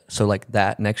drum set." So like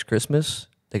that next Christmas,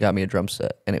 they got me a drum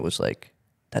set, and it was like,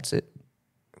 "That's it.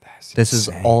 This is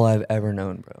all I've ever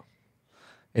known, bro."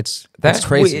 That's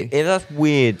crazy. That's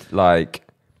weird. Like,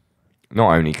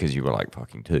 not only because you were like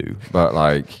fucking 2, but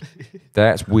like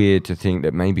that's weird to think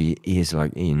that maybe it is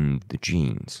like in the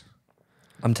genes.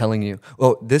 I'm telling you.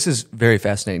 Well, this is very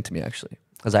fascinating to me actually,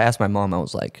 because I asked my mom. I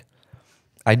was like,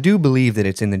 I do believe that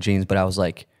it's in the genes, but I was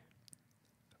like,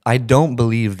 I don't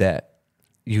believe that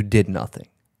you did nothing.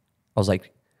 I was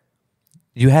like,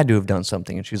 you had to have done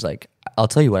something. And she's like, I'll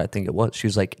tell you what I think it was. She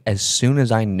was like, as soon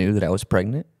as I knew that I was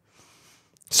pregnant,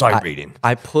 Sight reading.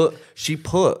 She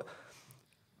put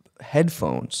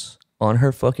headphones on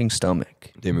her fucking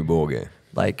stomach. Demi Borgir.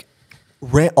 Like,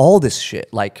 all this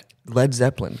shit, like Led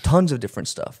Zeppelin, tons of different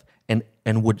stuff,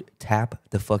 and would tap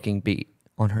the fucking beat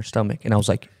on her stomach. And I was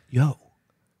like, yo,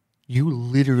 you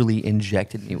literally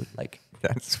injected me with like...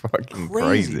 That's fucking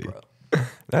crazy. Bro.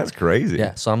 That's crazy.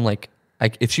 Yeah, so I'm like,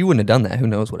 if she wouldn't have done that, who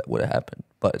knows what would have happened.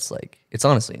 But it's like, it's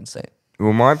honestly insane.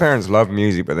 Well, my parents love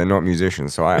music, but they're not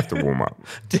musicians, so I have to warm up.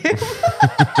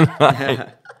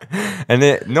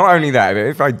 And not only that, but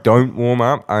if I don't warm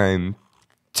up, I'm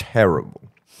terrible.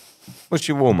 What's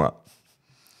your warm up?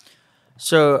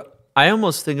 So I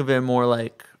almost think of it more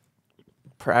like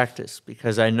practice,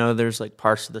 because I know there's like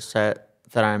parts of the set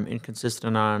that I'm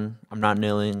inconsistent on. I'm not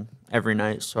nailing every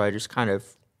night, so I just kind of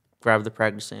grab the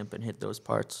practice amp and hit those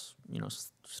parts.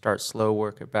 Start slow,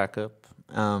 work it back up.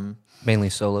 Mainly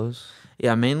solos?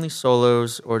 Yeah, mainly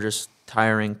solos or just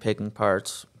tiring picking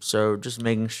parts. So just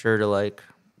making sure to like,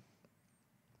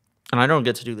 and I don't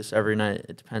get to do this every night.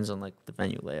 It depends on like the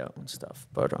venue layout and stuff.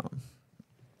 But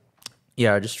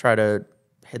yeah, I just try to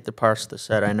hit the parts of the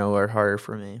set I know are harder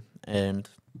for me and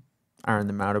iron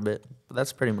them out a bit. But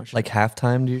that's pretty much like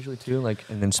halftime usually too, like,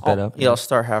 and then sped up. Yeah, I'll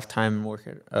start halftime and work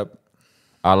it up.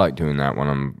 I like doing that when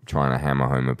I'm trying to hammer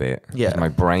home a bit. Yeah. My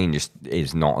brain just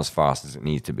is not as fast as it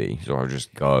needs to be. So I'll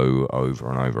just go over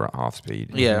and over at half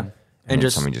speed. Yeah. And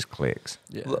just something just clicks.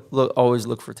 Yeah. Always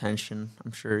look for tension.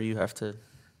 I'm sure you have to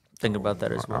think about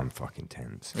that as well. I'm fucking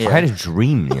tense. Yeah. I had a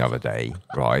dream the other day,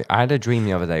 right? I had a dream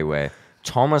the other day where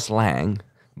Thomas Lang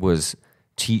was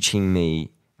teaching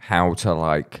me how to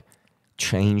like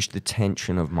change the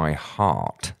tension of my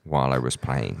heart while I was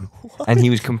playing. What? And he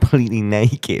was completely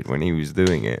naked when he was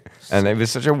doing it. And it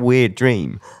was such a weird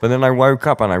dream. But then I woke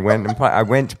up and I went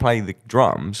to play the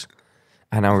drums,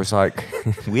 and I was like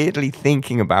weirdly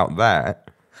thinking about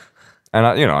that. And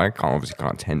I obviously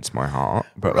can't tense my heart,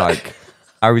 but like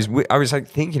I was like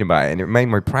thinking about it, and it made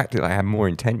my practice. I had more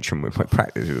intention with my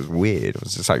practice. It was weird. I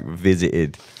was just like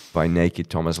visited by naked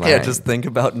Thomas Lang. Yeah, just think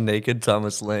about naked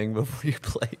Thomas Lang before you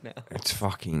play now. It's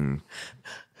fucking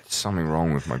something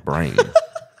wrong with my brain.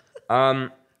 It's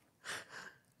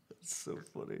so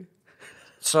funny.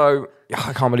 So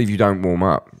I can't believe you don't warm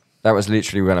up. That was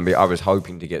literally going to be. I was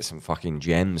hoping to get some fucking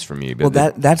gems from you. But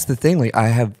well, that's the thing. Like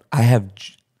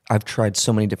I've tried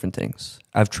so many different things.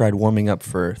 I've tried warming up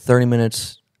for 30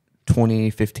 minutes,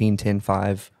 20, 15, 10,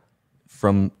 5,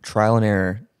 from trial and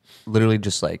error, literally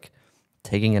just like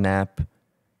taking a nap,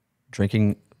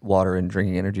 drinking water, and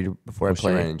drinking energy before what's I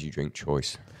play. your energy drink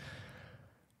choice?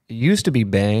 It used to be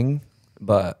Bang,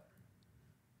 but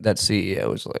that CEO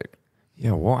was like...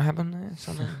 Yeah, what happened there?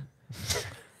 Something?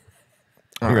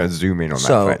 I'm going to zoom in on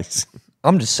So, that face.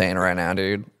 I'm just saying right now,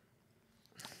 dude.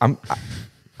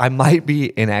 I might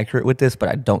be inaccurate with this, but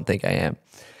I don't think I am.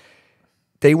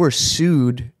 They were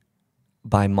sued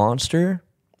by Monster.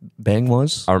 Bang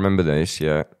was. I remember this,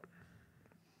 yeah.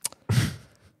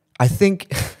 I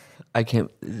think I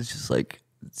can't. It's just like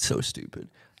it's so stupid.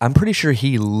 I'm pretty sure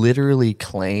he literally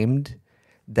claimed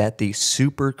that the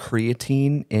super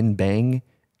creatine in Bang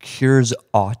cures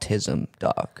autism,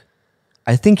 dog.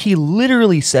 I think he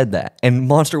literally said that, and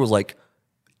Monster was like,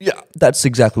 "Yeah, that's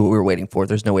exactly what we were waiting for.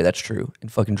 There's no way that's true,"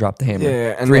 and fucking dropped the hammer.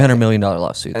 Yeah, and $300 million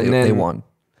lawsuit. They won.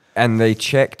 And they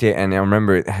checked it, and I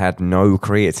remember it had no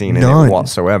creatine in None. it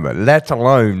whatsoever, let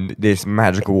alone this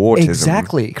magical autism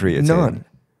Exactly. creatine. None.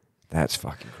 That's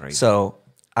fucking crazy. So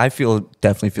I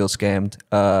definitely feel scammed.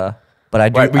 But I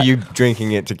do. Wait, were you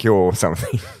drinking it to cure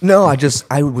something? No, I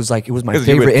was like, it was my 'Cause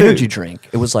you were favorite two. energy drink.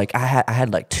 It was like I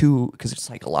had like 2, because it's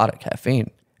like a lot of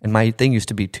caffeine, and my thing used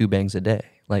to be 2 bangs a day.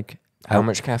 Like How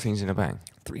much caffeine's in a bang?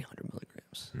 300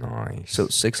 milligrams. Nice. So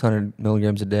 600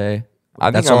 milligrams a day. I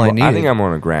think That's all I need. I think I'm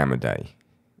on a gram a day.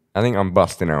 I think I'm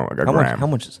busting out like a gram. How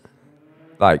much is it?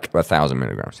 Like 1,000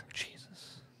 milligrams.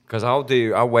 Jesus. Because I'll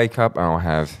wake up and I'll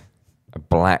have a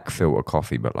black filter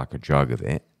coffee, but like a jug of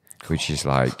it, which is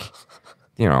like,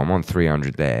 I'm on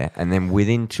 300 there. And then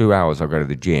within 2 hours, I'll go to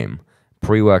the gym.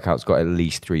 Pre-workout's got at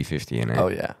least 350 in it. Oh,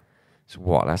 yeah. So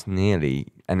what? That's nearly...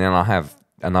 And then I'll have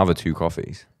another 2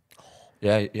 coffees.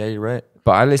 Yeah, you're right.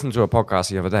 But I listened to a podcast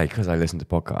the other day, because I listen to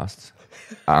podcasts,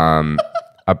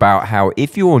 about how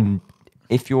if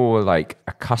you're like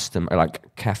accustomed,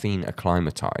 like caffeine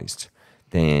acclimatized,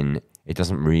 then it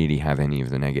doesn't really have any of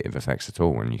the negative effects at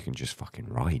all, and you can just fucking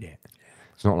ride it.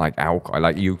 It's not like alcohol.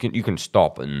 Like you can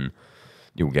stop and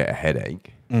you'll get a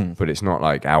headache, but it's not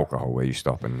like alcohol where you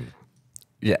stop and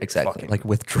Yeah, exactly. Like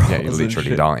withdrawals. you're and literally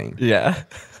shit. dying. Yeah.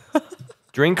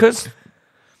 Drinkers?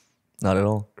 Not at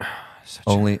all.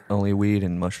 Only weed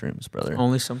and mushrooms, brother.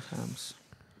 Only sometimes.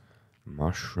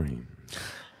 Mushroom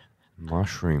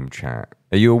chat.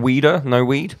 Are you a weeder? No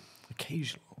weed?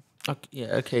 Occasional. Yeah,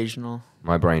 occasional.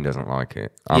 My brain doesn't like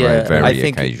it. I'm a very I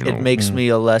think occasional. it makes me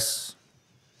a less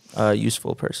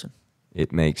useful person.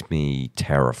 It makes me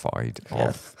terrified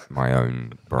of my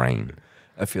own brain.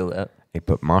 I feel that.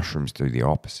 But mushrooms do the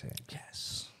opposite.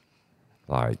 Yes.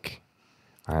 Like,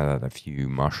 I had a few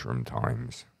mushroom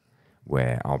times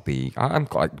where I'm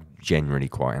generally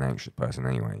quite an anxious person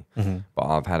anyway. Mm-hmm. But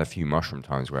I've had a few mushroom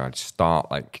times where I'd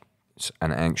start like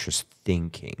an anxious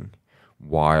thinking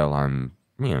while I'm,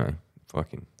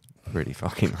 pretty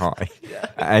fucking high.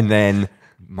 And then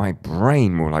my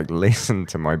brain will like listen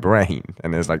to my brain.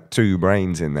 And there's like two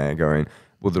brains in there going,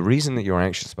 well, the reason that you're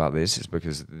anxious about this is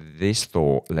because this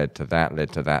thought led to that,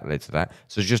 led to that, led to that.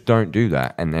 So just don't do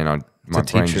that. And then my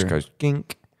brain just goes,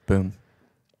 gink. Boom.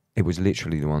 It was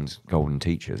literally the ones golden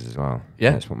teachers as well.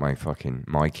 Yeah. That's what my fucking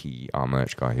Mikey, our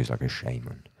merch guy, who's like a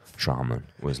shaman,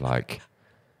 was like,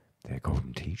 they're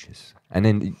golden teachers. And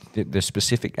then the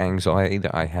specific anxiety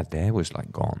that I had there was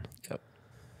like gone. Yep.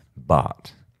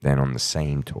 But then on the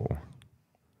same tour,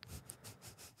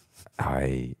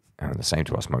 I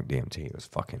smoked DMT. It was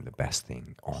fucking the best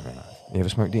thing on earth. You ever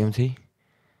smoked DMT?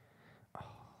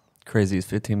 Craziest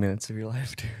 15 minutes of your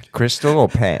life, dude. Crystal or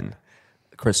pen?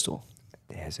 Crystal.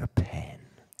 There's a pen.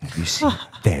 You see,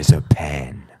 there's a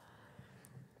pen.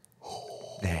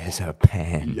 There's a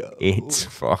pen. Yo. It's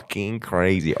fucking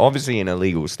crazy. Obviously in a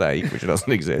legal state, which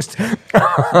doesn't exist.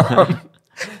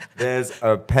 There's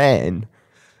a pen.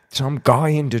 Some guy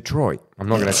in Detroit. I'm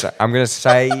gonna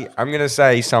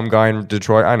say some guy in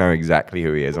Detroit. I know exactly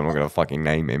who he is. I'm not gonna fucking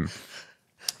name him.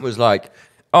 Was like,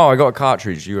 oh, I got a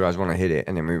cartridge. You guys want to hit it?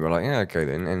 And then we were like, yeah, okay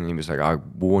then. And he was like, I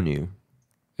warn you,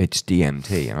 it's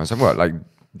DMT. And I was like, what, like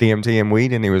DMT and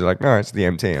weed? And he was like, no, it's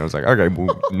DMT. And I was like, okay,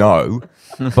 well, no,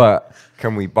 but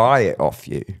can we buy it off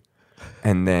you?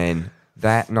 And then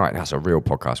that night, that's a real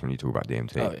podcast when you talk about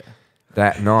DMT. Oh, yeah.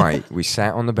 That night, we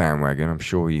sat on the bandwagon. I'm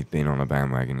sure you've been on a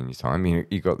bandwagon in your time.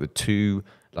 You got the two,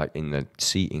 like in the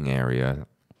seating area,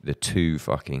 the two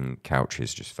fucking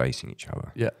couches just facing each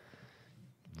other. Yeah.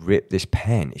 Rip this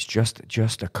pen. It's just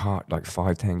a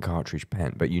 510 cartridge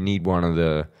pen, but you need one of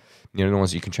the, the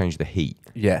ones that you can change the heat.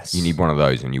 Yes. You need one of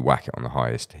those, and you whack it on the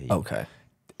highest heat. Okay.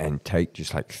 And take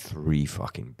just like 3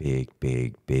 fucking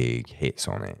big hits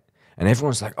on it. And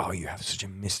everyone's like, "Oh, you have such a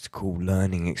mystical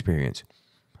learning experience."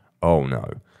 Oh no,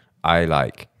 I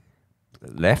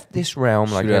left this realm.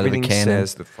 Shoot like out of a everything cannon.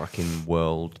 says the fucking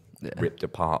world ripped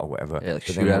apart or whatever. Yeah, like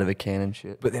But shoot then out of a cannon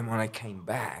shit. But then when I came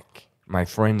back, my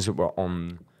friends that were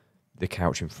on the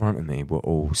couch in front of me were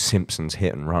all Simpsons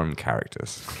hit and run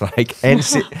characters, like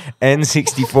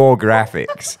N64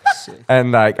 graphics.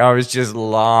 And like I was just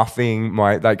laughing,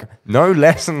 no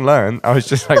lesson learned. I was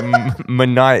just like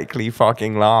maniacally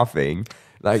fucking laughing.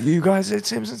 Like, you guys are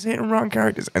Simpsons hit and run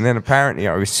characters. And then apparently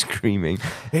I was screaming,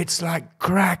 it's like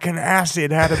crack and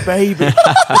acid had a baby.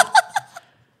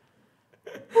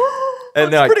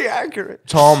 And that's pretty accurate.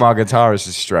 Tom, our guitarist,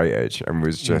 is straight edge and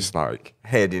was just like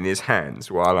head in his hands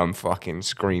while I'm fucking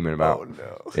screaming about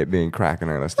it being crack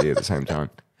and LSD at the same time.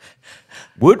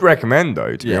 Would recommend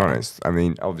though, to be honest. I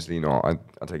mean, obviously not.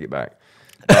 I'll take it back.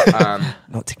 But,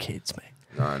 not to kids, mate.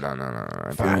 No.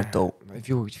 For an adult. If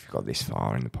you've got this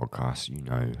far in the podcast,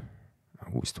 I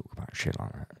always talk about shit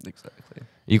like that. Exactly.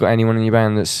 You got anyone in your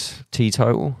band that's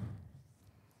teetotal?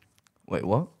 Wait,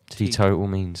 what? Teetotal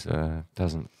means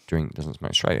doesn't drink, doesn't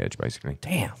smoke, straight edge, basically.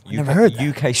 Damn, I never heard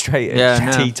that. UK straight edge. Yeah,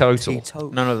 no.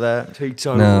 Teetotal. None of that.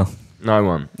 Teetotal. No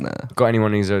one. No. Got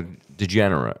anyone who's a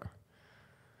degenerate?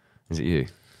 Is it you?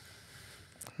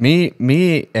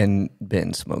 Me and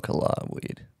Ben smoke a lot of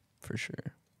weed, for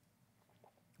sure.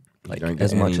 Like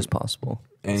as much as possible.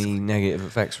 Any negative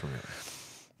effects from it?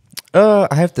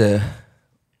 I have to.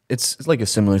 It's like a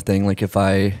similar thing. Like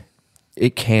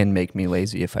it can make me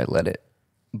lazy if I let it,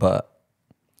 but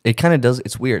it kind of does.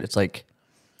 It's weird. It's like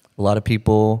a lot of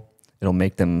people, it'll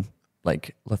make them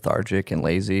like lethargic and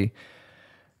lazy.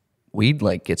 Weed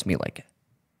like gets me like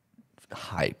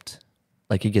hyped.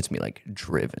 Like it gets me like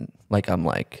driven. Like I'm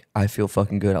like, I feel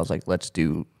fucking good. I was like, let's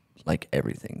do like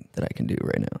everything that I can do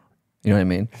right now. You know what I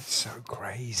mean? It's so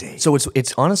crazy. So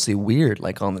it's honestly weird,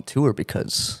 like on the tour,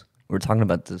 because we were talking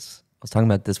about this. I was talking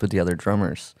about this with the other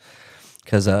drummers,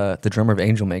 because the drummer of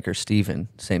Angel Maker, Steven,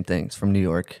 same thing. He's from New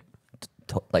York,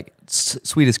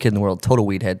 sweetest kid in the world, total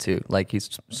weed head too. Like he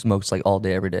smokes like all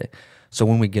day, every day. So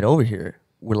when we get over here,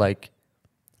 I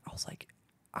was like,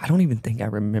 I don't even think I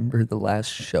remember the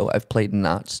last show I've played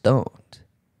not stoned.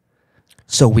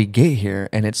 So we get here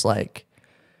and it's like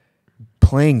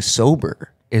playing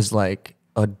sober is like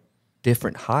a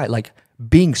different high. Like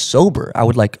being sober, I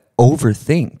would like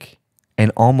overthink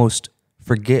and almost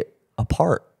forget a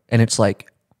part. And it's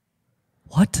like,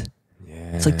 what?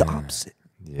 Yeah. It's like the opposite.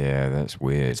 Yeah, that's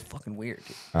weird. It's fucking weird.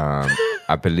 Dude.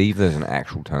 I believe there's an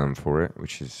actual term for it,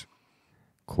 which is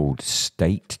called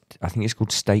state. I think it's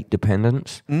called state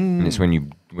dependence, and it's when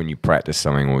you practice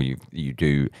something or you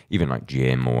do even like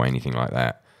gym or anything like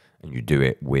that, and you do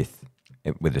it with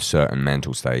a certain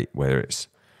mental state, whether it's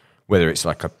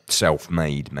like a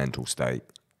self-made mental state.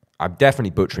 I'm definitely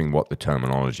butchering what the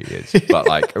terminology is, but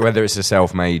like whether it's a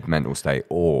self-made mental state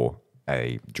or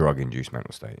a drug-induced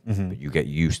mental state, but you get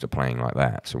used to playing like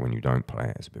that. So when you don't play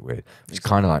it, it's a bit weird. It's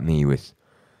kind of like me with.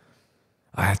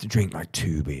 I have to drink like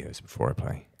 2 beers before I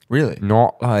play. Really?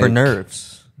 Not like for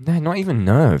nerves. No, not even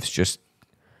nerves. Just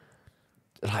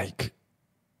like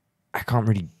I can't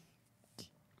really.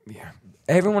 Yeah,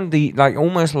 everyone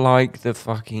almost like the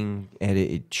fucking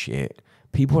edited shit.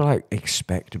 People like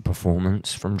expect a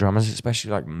performance from drummers,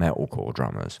 especially like metalcore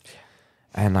drummers,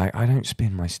 and like I don't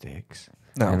spin my sticks.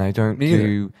 No, and I don't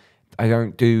do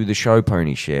the show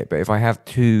pony shit. But if I have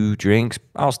 2 drinks,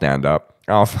 I'll stand up.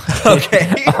 I'll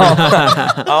stand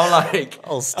up.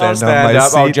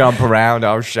 I'll jump around.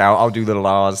 I'll shout. I'll do the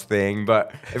Lars thing.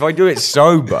 But if I do it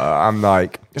sober, I'm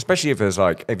like, especially if it's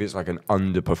like an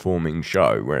underperforming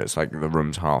show where it's like the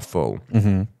room's half full,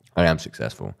 I am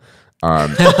successful.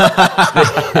 But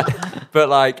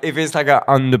like if it's like an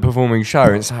underperforming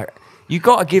show, it's like you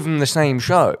got to give them the same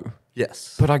show.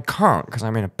 Yes. But I can't because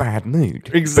I'm in a bad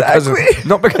mood. Exactly.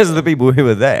 Not because of the people who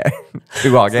are there,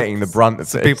 who are getting the brunt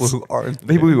of this. People who aren't. The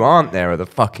people who aren't there are the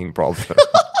fucking problem.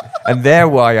 And they're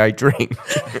why I drink.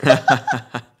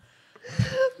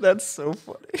 That's so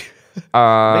funny.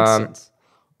 Makes sense.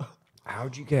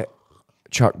 How'd you get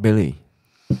Chuck Billy?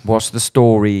 What's the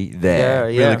story there?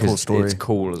 Yeah. Really cool story. It's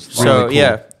cool as fuck. So Really cool.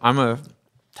 yeah, I'm a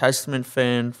Testament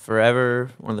fan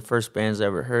forever. One of the first bands I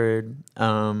ever heard.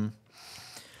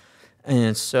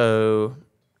 And so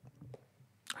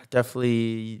I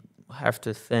definitely have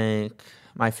to thank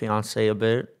my fiance a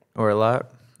lot,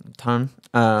 a ton.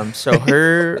 So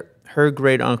her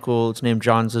great uncle is named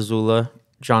John Zazula.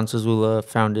 John Zazula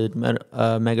founded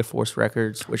Megaforce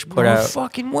Records, which put out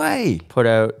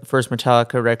first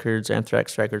Metallica records,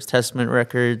 Anthrax records, Testament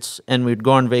records, and we'd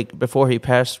go on before he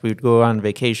passed. We'd go on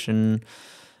vacation,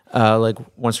 like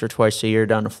once or twice a year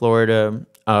down to Florida.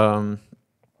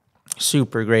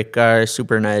 Super great guy,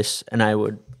 super nice,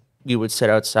 and we would sit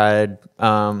outside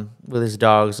with his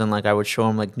dogs, and like I would show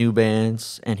him like new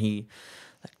bands, and he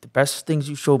like the best things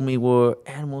you showed me were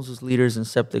Animals as Leaders and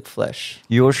Septic Flesh.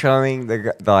 You're showing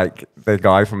the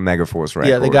guy from Megaforce Records.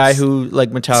 Yeah, the guy who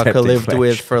like Metallica Septic lived Flesh.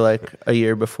 with for like a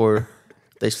year before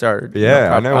they started.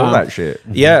 Yeah, I know all that shit.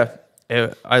 Yeah,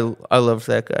 I loved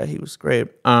that guy. He was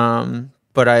great. But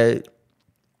I,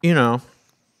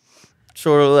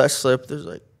 sort of let slip. There's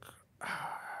like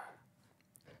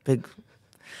big.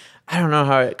 I don't know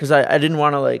how, because I didn't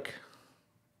want to like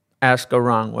ask a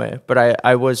wrong way, but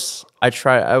I was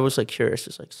like curious.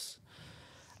 It's like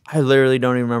I literally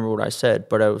don't even remember what I said,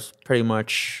 but I was pretty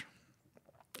much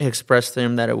expressed to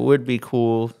him that it would be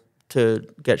cool to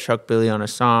get Chuck Billy on a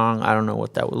song. I don't know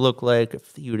what that would look like,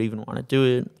 if he would even want to do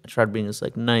it. I tried being as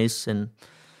like nice and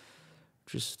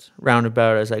just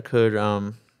roundabout as I could.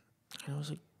 I was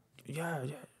like, yeah.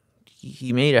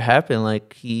 He made it happen.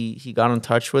 Like he got in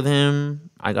touch with him.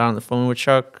 I got on the phone with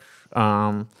Chuck,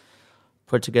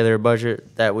 put together a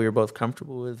budget that we were both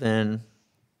comfortable with, and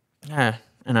I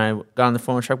got on the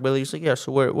phone with Chuck Billy. He's like, yeah,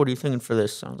 so what are you thinking for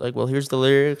this? I was like, well, here's the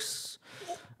lyrics.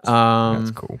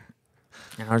 That's cool.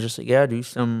 And I was just like, yeah, do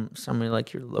some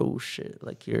like your low shit,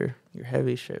 like your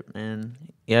heavy shit, man.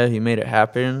 Yeah, he made it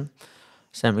happen.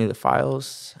 Sent me the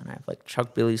files, and I have like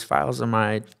Chuck Billy's files on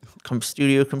my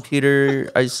studio computer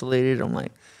isolated. I'm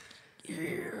like,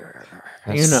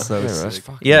 That's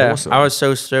fucking yeah, awesome. I was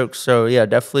so stoked. So yeah,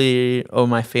 definitely owe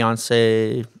my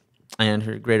fiance and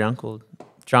her great uncle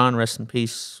John, rest in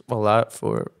peace, a lot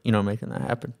for making that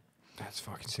happen. That's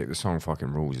fucking sick. The song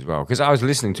fucking rules as well. Because I was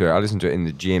listening to it. I listened to it in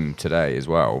the gym today as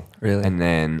well. Really? And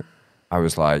then I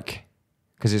was like,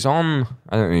 because it's on.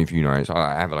 I don't know if you know.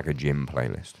 I have like a gym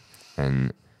playlist.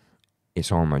 And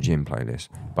it's on my gym playlist,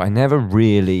 but I never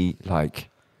really like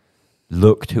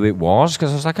looked who it was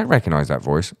because I was like, I recognize that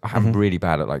voice. I'm really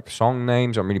bad at like song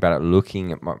names. I'm really bad at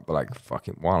looking at my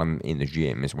fucking while I'm in the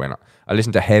gym is when I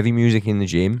listen to heavy music in the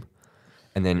gym,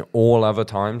 and then all other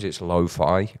times it's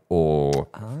lo-fi or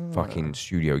fucking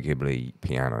Studio Ghibli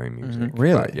piano music.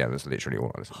 Really? Like, yeah, that's literally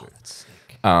all I listen to. That's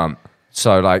sick.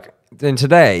 So like then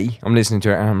today I'm listening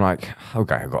to it and I'm like,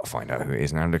 okay, I've got to find out who it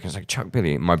is. And I'm looking, it's like Chuck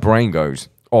Billy. My brain goes,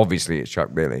 obviously it's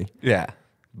Chuck Billy. Yeah.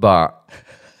 But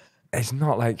it's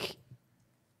not like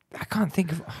I can't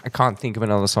think of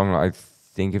another song that I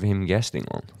think of him guesting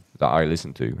on that I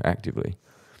listen to actively.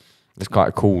 It's quite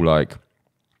a cool, like,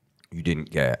 you didn't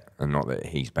get, and not that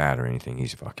he's bad or anything,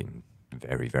 he's fucking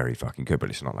very, very fucking good, but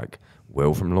it's not like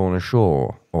Will from Lorna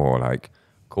Shore or like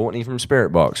Courtney from Spirit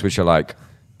Box, which are like,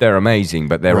 they're amazing,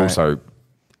 but they're also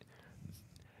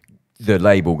the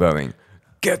label going,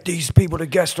 get these people to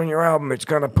guest on your album, it's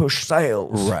going to push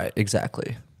sales. Right,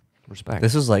 exactly. Respect.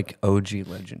 This is like OG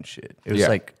legend shit. It was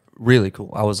like really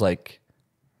cool. I was like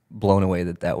blown away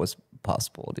that was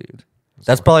possible, dude.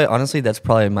 That's probably, honestly,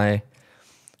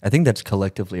 I think that's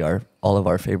collectively all of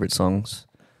our favorite songs.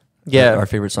 Yeah. Our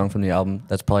favorite song from the album.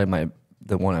 That's probably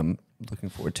the one I'm looking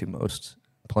forward to most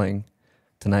playing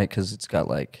tonight because it's got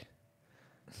like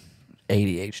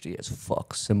ADHD as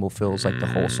fuck. Cymbal fills like the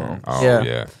whole song. Oh, Yeah.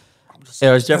 yeah. Yeah, it was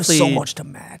There's definitely so much to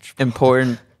match.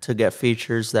 important to get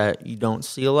features that you don't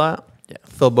see a lot. Yeah.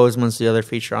 Phil Bozeman's the other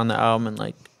feature on the album, and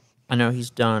like I know he's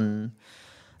done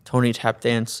Tony Tap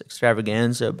Dance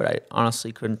Extravaganza, but I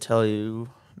honestly couldn't tell you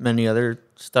many other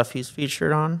stuff he's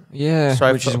featured on. Yeah,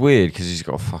 So which is weird because he's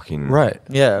got a fucking... Right.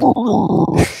 Yeah.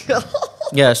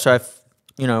 Yeah, so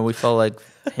we felt like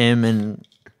him and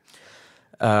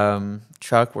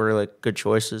Chuck were like good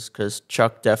choices because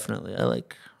Chuck definitely,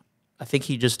 I think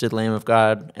he just did Lamb of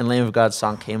God, and Lamb of God's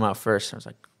song came out first. I was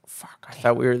like, fuck, I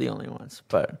thought we were the only ones,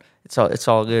 but it's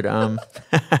all good.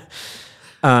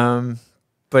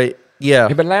 But yeah.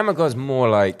 Yeah, but Lamb of God's more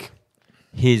like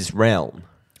his realm.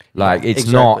 Like, it's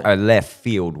exactly. not a left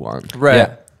field one. Right.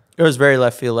 Yeah. It was very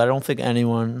left field. I don't think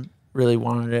anyone really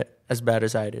wanted it as bad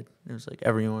as I did. It was like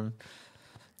everyone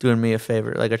doing me a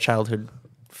favor, like a childhood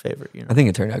favorite, I think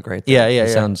it turned out great. Though. Yeah, yeah, It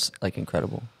yeah. sounds like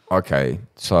incredible. Okay,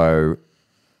 so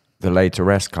the Laid to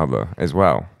Rest cover as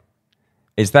well.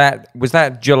 Was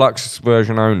that deluxe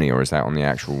version only, or is that on the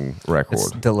actual record?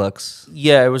 It's deluxe.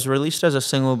 Yeah, it was released as a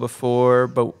single before,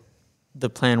 but the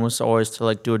plan was always to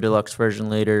like do a deluxe version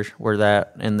later, where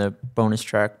that and the bonus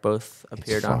track both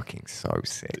appeared It's on. fucking so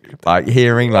sick. Like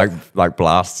hearing like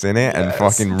blasts in it and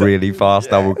fucking really fast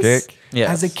double kick.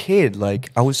 Yeah, As a kid,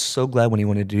 like I was so glad when he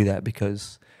wanted to do that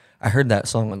because I heard that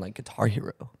song on like Guitar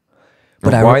Hero.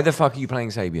 But I- why the fuck are you playing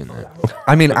Sabian then?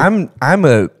 I mean,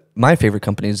 my favorite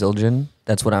company is Zildjian.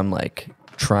 That's what I'm like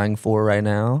trying for right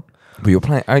now.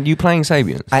 But are you playing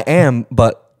Sabians? I am,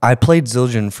 but I played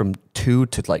Zildjian from 2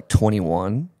 to like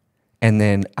 21, and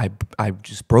then I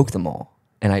just broke them all,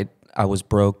 and I was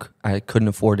broke. I couldn't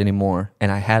afford anymore,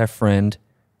 and I had a friend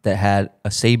that had a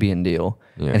Sabian deal,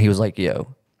 and he was like,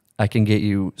 "Yo, I can get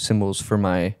you cymbals for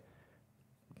my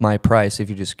price if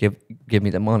you just give me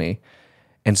the money."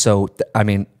 And so,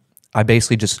 I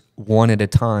basically just one at a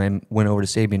time went over to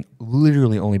Sabian,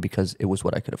 literally only because it was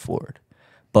what I could afford.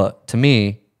 But to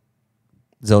me,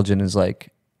 Zildjian is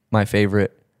like my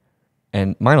favorite,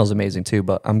 and Meinl's amazing too.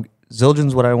 But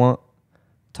Zildjian's what I want.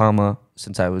 Tama,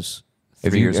 since I was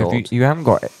 3 years old. You haven't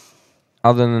got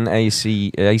other than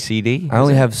ACD? I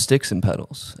only have sticks and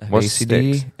pedals. I have What's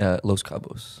ACD, sticks? Los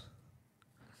Cabos.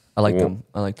 I like them.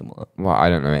 I like them a lot. Well, I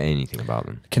don't know anything about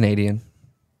them. Canadian,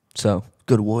 so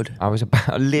good wood. I was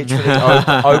about literally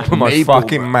open my Maple,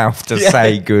 fucking mouth to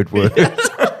say good words.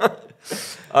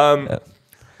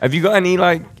 Have you got any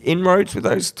like inroads with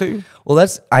those two? Well,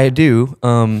 I do.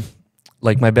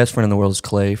 Like my best friend in the world is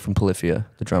Clay from Polyphia,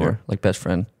 the drummer. Like best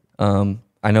friend.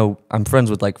 I know I'm friends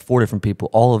with like 4 different people.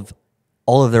 All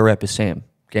of their rep is Sam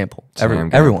Gamble.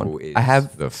 Everyone. Is I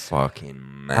have the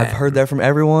fucking man. I've heard that from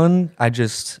everyone.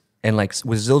 And like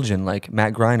with Zildjian, like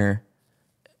Matt Greiner,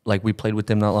 like we played with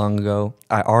them not long ago.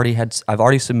 I've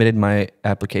already submitted my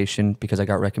application because I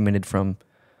got recommended from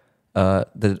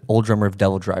the old drummer of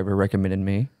Devil Driver recommended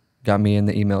me, got me in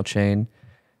the email chain.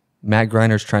 Matt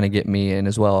Greiner's trying to get me in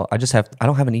as well. I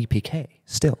don't have an EPK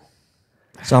still.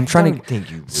 So I'm trying I don't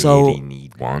think you really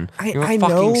need one. You're I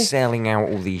fucking know. selling out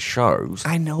all these shows.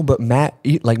 I know, but Matt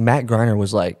Greiner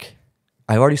was like,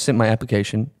 I already sent my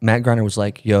application. Matt Greiner was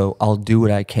like, yo, I'll do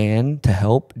what I can to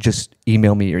help. Just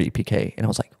email me your EPK. And I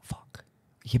was like, fuck.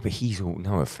 Yeah, but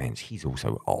no offense, he's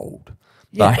also old.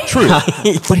 Yeah, Like, true.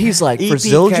 But he's like, for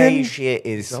EPK Zildjian, shit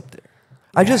is up there.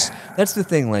 That's the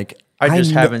thing. Like, I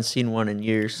just know- haven't seen one in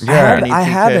years. I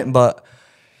haven't, but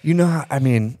you know,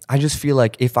 I just feel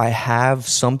like if I have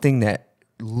something that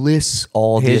lists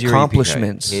all Here's the your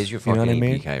accomplishments, EPK. Here's your you fucking know what I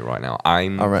mean? EPK right now.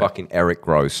 I'm All right. fucking Eric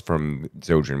Gross from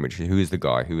Zildjian, who is the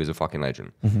guy who is a fucking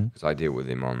legend. Mm-hmm. Because I deal with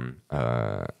him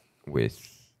with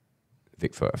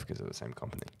Vic Firth because they're the same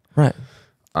company. Right.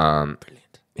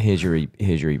 Brilliant. Here's your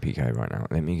EPK right now.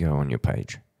 Let me go on your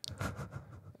page.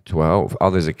 12. Oh,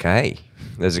 there's a K.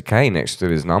 There's a K next to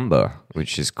his number,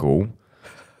 which is cool.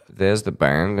 There's the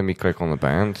band. Let me click on the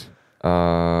band.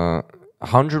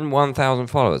 101,000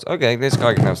 followers. Okay, this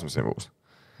guy can have some symbols.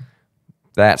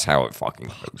 That's how it fucking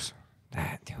goes.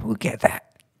 We'll get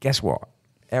that. Guess what?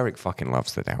 Eric fucking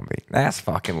loves the Downbeat. That's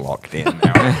fucking locked in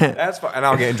now. And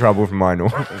I'll get in trouble from mine. You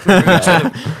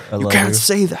can't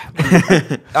say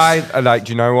that. I like.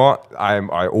 Do you know what?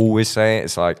 I always say it.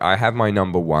 It's like I have my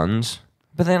number ones,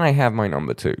 but then I have my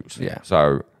number twos. Yeah.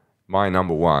 So my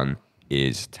number one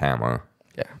is Tama.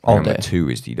 Yeah. All number day. 2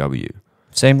 is DW.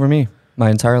 Same for me. My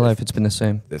entire life, it's been the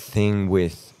same. The thing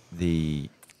with the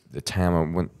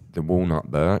Tama, the walnut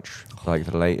birch, like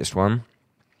the latest one.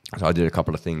 So I did a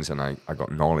couple of things, and I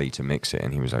got Nolly to mix it,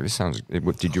 and he was like, "This sounds.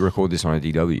 Did you record this on a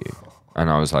DW?" And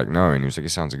I was like, "No," and he was like,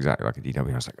 "It sounds exactly like a DW."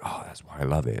 And I was like, "Oh, that's why I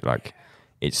love it. Like,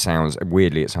 it sounds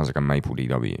weirdly, it sounds like a maple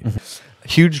DW."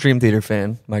 Huge Dream Theater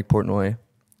fan. Mike Portnoy,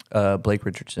 Blake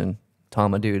Richardson,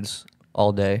 Tama dudes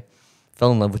all day.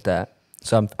 Fell in love with that.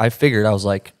 So I figured, I was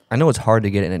like, I know it's hard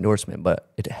to get an endorsement, but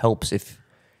it helps if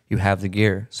you have the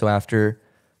gear. So after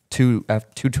two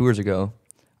tours ago,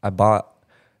 I bought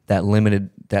that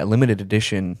limited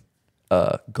edition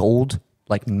gold,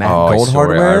 like matte gold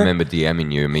hardware. I remember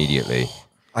DMing you immediately.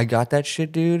 I got that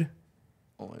shit, dude.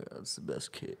 Oh my god, it's the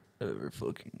best kit I've ever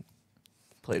fucking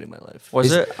played in my life.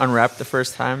 Was it unwrapped the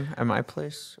first time at my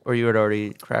place, or you had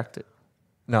already cracked it?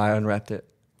 No, I unwrapped it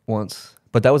once,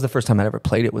 but that was the first time I'd ever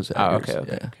played it. Was at yours.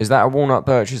 Okay. Yeah. Is that a walnut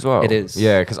birch as well? It is.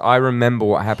 Yeah, because I remember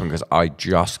what happened because I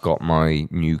just got my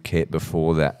new kit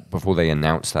before they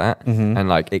announced that, and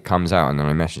like it comes out, and then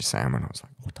I messaged Sam, and I was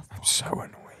like, "What the fuck?" I'm so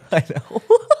annoyed. I know.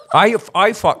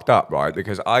 I fucked up, right?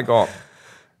 Because I got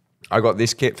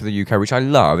this kit for the UK, which I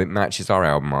love. It matches our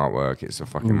album artwork. It's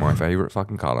my favorite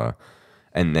fucking color.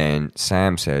 And then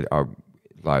Sam said, "Oh,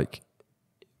 like,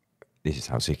 this is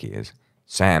how sick he is."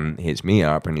 Sam hits me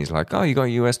up and he's like, "Oh, you got a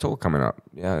US tour coming up.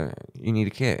 Yeah, you need a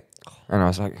kit." And I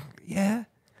was like, "Yeah."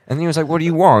 And he was like, "What do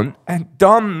you want?" And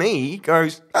dumb me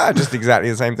goes, just exactly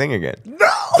the same thing again. No!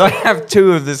 So I have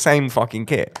 2 of the same fucking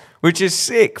kit, which is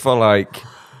sick for like,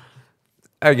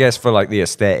 I guess for like the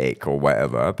aesthetic or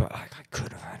whatever, but like, I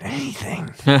could have had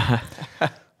anything.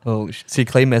 Oh, see,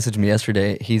 Clay messaged me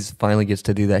yesterday. He's finally gets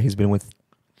to do that. He's been with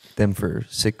them for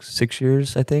six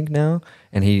years, I think now,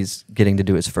 and he's getting to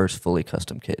do his first fully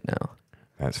custom kit now.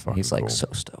 That's fucking He's like cool. so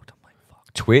stoked. I'm like,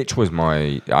 fuck. Twitch was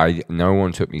no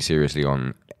one took me seriously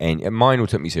on, and mine all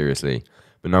took me seriously,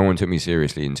 but no one took me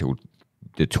seriously until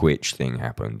the Twitch thing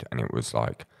happened, and it was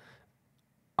like,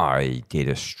 I did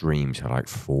a stream to like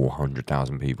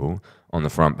 400,000 people on the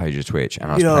front page of Twitch, and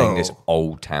I was playing this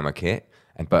old Tama kit,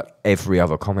 but every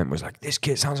other comment was like, "This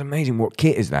kit sounds amazing. What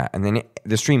kit is that?" And then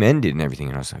the stream ended and everything,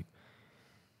 and I was like,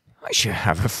 I should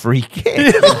have a free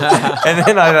kit. And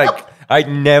then I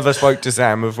never spoke to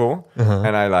Sam before,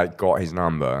 and I like got his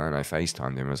number and I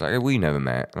FaceTimed him. I was like, "Hey, we never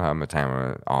met. I'm a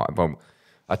Tama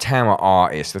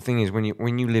artist." The thing is,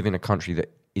 when you live in a country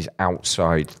that is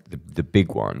outside the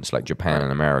big ones like Japan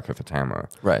and America for Tama,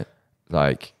 Right.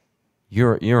 like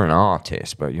you're an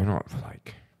artist, but you're not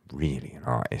like really an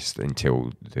artist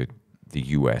until the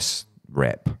US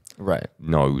rep Right.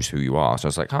 knows who you are. So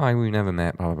it's like, "Hi, we never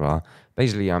met, blah, blah, blah."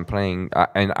 Basically, I'm playing,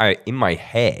 and in my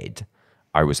head,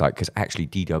 I was like, because actually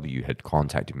DW had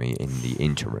contacted me in the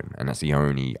interim, and that's the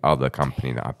only other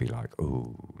company that I'd be like,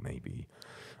 "Oh, maybe."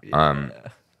 Yeah.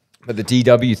 But the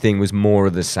DW thing was more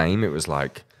of the same. It was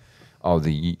like, "Oh,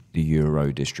 the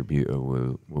Euro distributor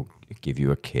will give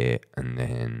you a kit, and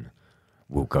then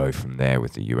we'll go from there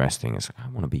with the US thing." It's like, I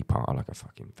want to be part of like a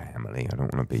fucking family. I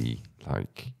don't want to be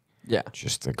like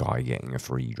just a guy getting a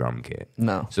free drum kit.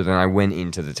 No. So then I went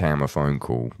into the Tama phone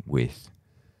call with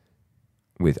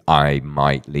I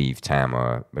might leave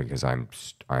Tama because I'm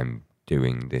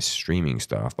doing this streaming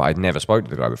stuff, but I'd never spoken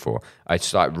to the guy before. I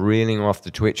started reeling off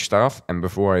the Twitch stuff, and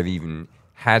before I've even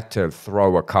had to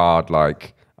throw a card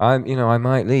like, I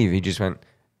might leave, he just went,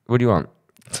 "What do you want?"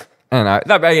 And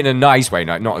that in a nice way,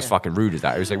 not as fucking rude as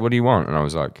that. It was like, "What do you want?" And I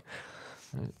was like,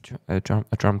 a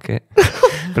drum kit,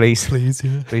 please,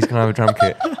 yeah. please, can I have a drum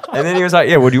kit? And then he was like,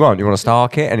 "Yeah, what do you want? You want a star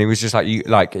kit?" And it was just like,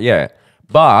 yeah.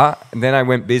 But then I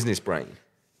went business brain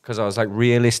because I was like,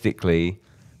 realistically,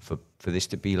 for this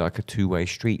to be like a two-way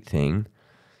street thing,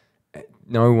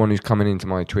 no one who's coming into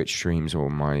my Twitch streams or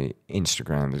my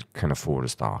Instagram can afford a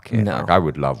star kit. No. Like, I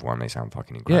would love one; they sound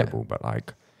fucking incredible. But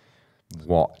like,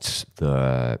 what's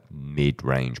the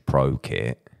mid-range pro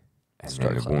kit? And Star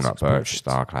then the Classic's Walnut Birch perfect.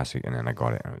 Star Classic, and then I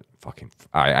got it. And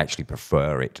I actually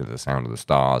prefer it to the sound of the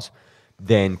stars.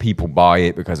 then people buy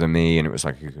it because of me, and it was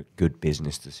like a good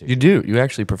business decision. You do. You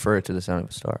actually prefer it to the sound of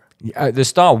a star. The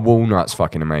Star Walnut's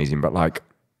fucking amazing, but like,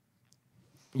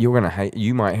 you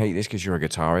might hate this because you're a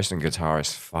guitarist, and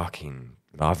guitarists fucking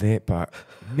love it, but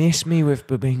miss me with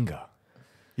Babinga.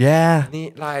 Yeah.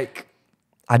 Like,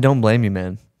 I don't blame you,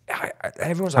 man.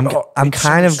 everyone's like, I'm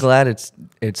kind of glad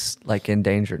it's like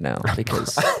endangered now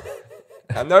because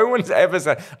no one's ever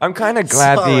said. I'm kind of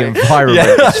glad Sorry. the environment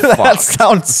is that fucked.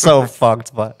 sounds so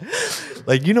fucked, but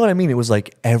like you know what I mean. It was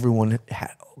like everyone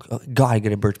had gotta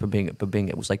get a Birch Babinga.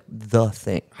 It was like the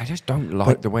thing. I just don't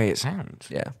like the way it sounds.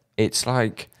 Yeah, It's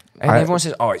like, and everyone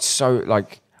says, oh, it's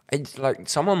like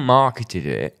someone marketed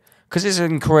it because it's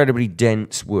an incredibly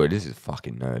dense wood. This is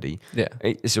fucking nerdy. Yeah.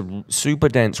 It's a super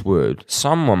dense wood.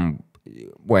 Someone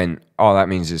went, oh, that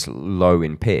means it's low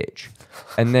in pitch.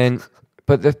 And then,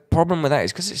 but the problem with that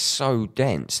is because it's so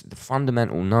dense, the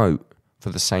fundamental note for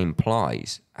the same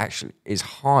plies actually is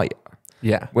higher.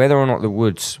 yeah, Whether or not the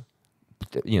wood's,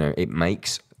 it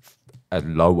makes a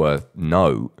lower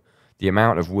note, the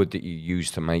amount of wood that you use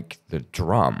to make the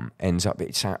drum ends up,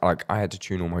 it's like I had to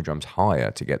tune all my drums higher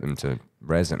to get them to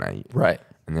resonate. right.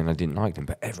 And then I didn't like them,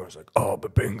 but everyone's like, oh,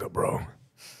 Babinga, bro.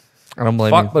 I don't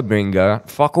blame you. Fuck Babinga.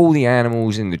 Fuck all the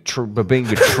animals in the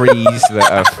Babinga trees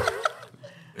that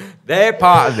are... They're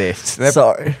part of this.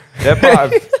 Sorry. They're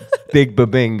part of Big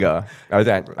Babinga.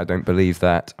 I don't believe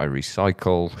that. I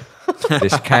recycle.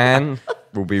 This can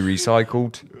will be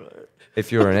recycled.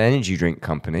 If you're an energy drink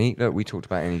company, look, we talked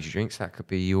about energy drinks. That could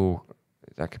be your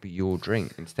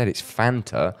drink. Instead, it's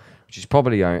Fanta, which is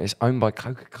probably owned by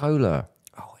Coca-Cola.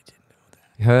 Oh, I didn't know that.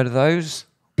 You heard of those?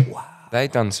 Wow.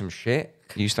 They've done some shit.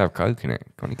 You used to have Coke in it.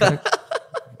 Got any Coke?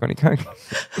 Got any Coke?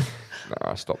 No,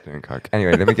 I stopped doing Coke.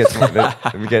 Anyway, let me get to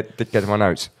my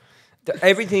notes.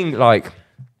 Everything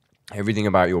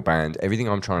about your band, everything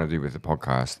I'm trying to do with the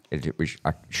podcast, which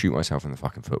I shoot myself in the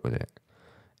fucking foot with it,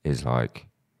 is like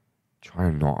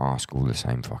trying to not ask all the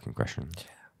same fucking questions.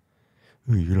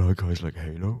 Yeah. You like guys like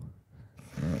Halo?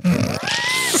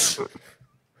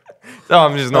 So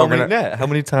I'm just not gonna. How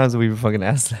many times have we fucking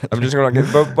asked that? I'm just gonna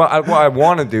get. But what I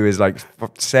want to do is like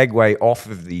segue off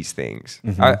of these things.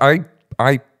 Mm-hmm.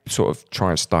 I sort of try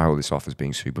and style this off as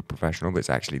being super professional, but it's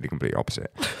actually the complete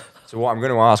opposite. So what I'm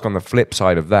going to ask on the flip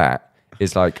side of that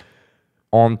is like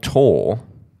on tour,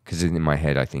 because in my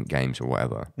head I think games or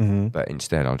whatever, but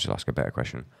instead I'll just ask a better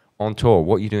question. On tour,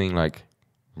 what are you doing like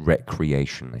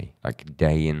recreationally, like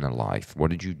day in the life? What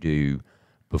did you do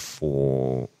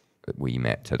before we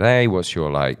met today? What's your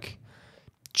like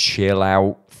chill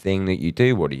out thing that you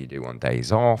do? What do you do on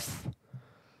days off?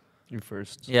 You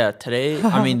first. Yeah, today,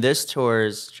 I mean, this tour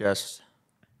is just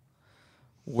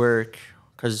work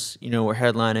because, we're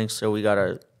headlining, so we got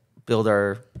to build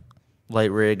our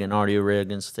light rig and audio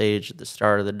rig and stage at the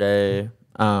start of the day.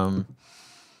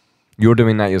 You're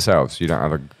doing that yourselves? You don't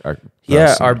have a Yeah,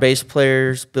 person? our bass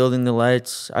player's building the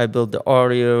lights. I build the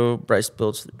audio. Bryce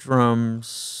builds the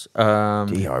drums.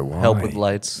 DIY. Help with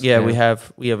lights. Yeah, we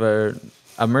have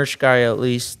a merch guy at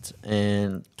least,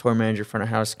 and tour manager, front of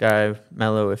house guy,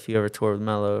 Mello. If you ever tour with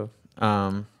Mello,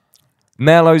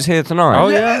 Mello's here tonight. oh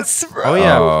Yes, yeah, oh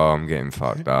yeah, Oh, I'm getting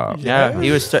fucked up. yeah. He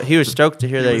was stoked to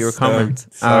hear that you were coming.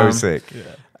 So sick.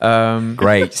 Um,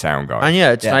 Great sound guy. and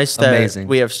yeah, it's Yeah, nice that amazing.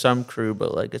 we have some crew,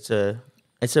 but like it's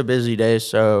a busy day,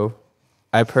 so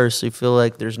I personally feel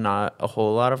like there's not a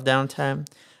whole lot of downtime.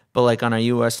 But like on a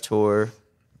U.S. tour,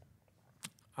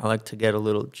 I like to get a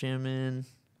little gym in.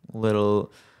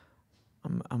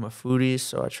 I'm a foodie,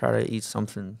 so I try to eat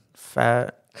something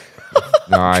fat.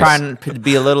 Nice. Trying to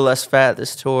be a little less fat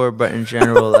this tour, but in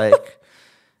general, like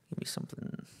give me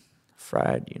something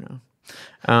fried,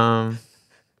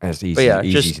 That's easy, but yeah,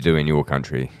 easy just- to do in your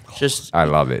country. Just I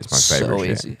love it. It's my favorite So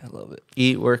shit. easy. I love it.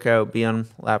 eat, work out, be on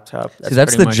laptop. See,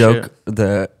 that's pretty the much joke. it.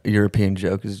 The European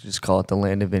joke is just call it the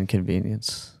land of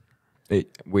inconvenience.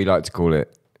 We like to call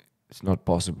it, it's not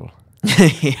possible.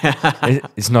 Yeah.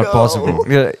 It's not possible.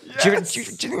 Yeah. Do you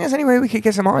think there's any way we could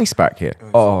get some ice back here?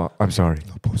 Oh, I'm sorry.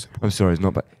 Not possible. I'm sorry, it's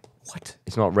not bad. What?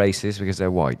 It's not racist because they're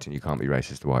white and you can't be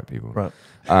racist to white people. Right.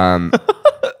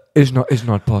 It's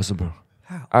not possible.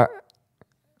 How?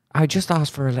 I just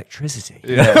asked for electricity.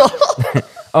 Yeah.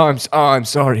 I'm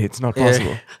sorry, it's not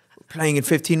possible. We're playing in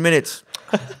 15 minutes.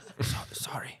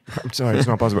 Sorry. I'm sorry, it's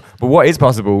not possible. But what is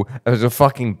possible is a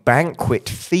fucking banquet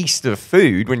feast of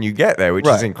food when you get there, which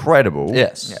is Right. incredible.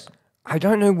 Yes. Yeah. I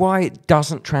don't know why it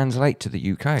doesn't translate to the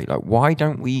UK. Like, why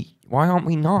aren't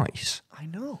we nice? I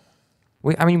know.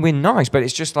 We're nice, but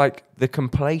it's just like the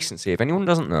complacency. If anyone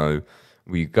doesn't know,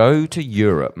 we go to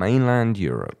Europe, mainland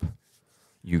Europe,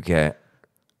 you get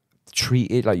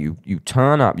treated like you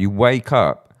turn up, you wake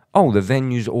up, Oh, the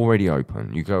venue's already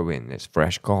open. You go in. There's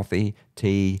fresh coffee,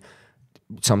 tea,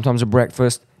 sometimes a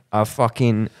breakfast, a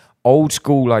fucking old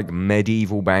school like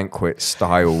medieval banquet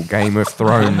style Game of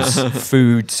Thrones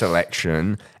food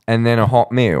selection, and then a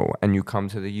hot meal. And you come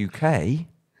to the UK,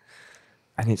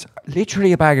 and it's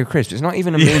literally a bag of crisps. It's not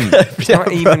even a meat. It's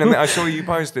not even a meat. I saw you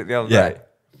post it the other day.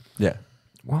 Yeah.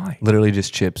 Why? Literally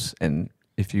just chips, and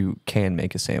if you can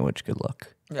make a sandwich, good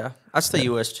luck. Yeah, that's the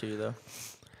US too, though.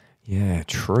 Yeah,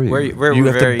 true. We're You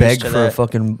have to very beg used to for that.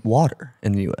 fucking water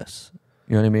in the US.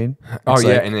 You know what I mean? Oh It's yeah,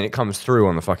 like- and then it comes through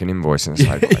on the fucking invoice, and it's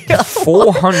like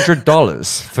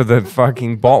 $400 for the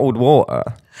fucking bottled water.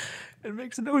 It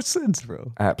makes no sense,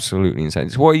 bro. Absolutely insane.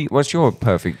 So what's your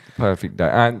perfect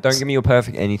day? Don't give me your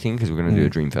perfect anything, because we're going to do a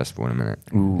dream festival in a minute.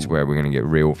 Ooh. It's where we're going to get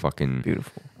real fucking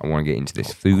Beautiful. I want to get into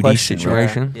this foodie Question,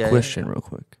 situation. Yeah. Question real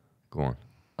quick. Go on.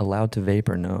 Allowed to vape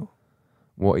or no?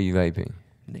 What are you vaping?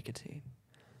 Nicotine.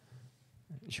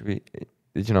 Should we?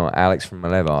 Did you know what Alex from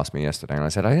Malev asked me yesterday, and I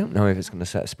said I don't know if it's going to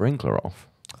set a sprinkler off.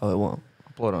 Oh, it won't.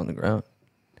 I'll blow it on the ground.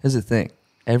 Here's the thing.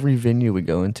 Every venue we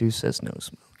go into says no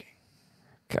smoking.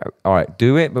 Okay. All right,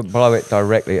 do it, but blow it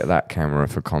directly at that camera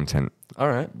for content All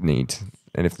right. needs.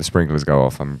 And if the sprinklers go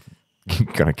off, I'm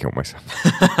gonna kill myself.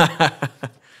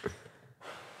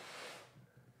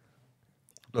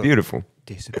 Beautiful.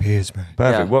 Disappears, man.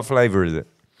 Perfect. Yeah. What flavor is it?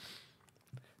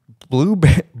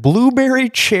 Blueberry,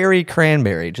 cherry,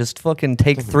 cranberry. Just fucking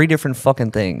take 3 different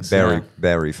fucking things.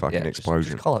 Very fucking Yeah,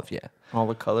 explosion. Just call it, yeah. All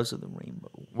the colors of the rainbow.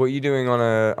 What are you doing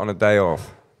on a day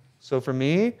off? So for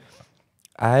me,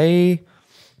 I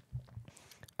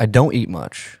don't eat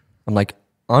much. I'm like,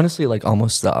 honestly, like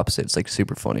almost the opposite. It's like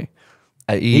super funny.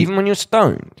 I eat. Even when you're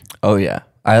stoned? Oh yeah.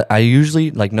 I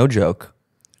usually, like, no joke,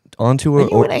 on tour Are you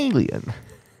or an alien?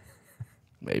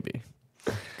 maybe.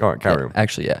 Go on, carry on.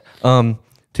 Actually, yeah.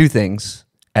 2 things.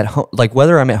 At home, like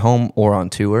whether I'm at home or on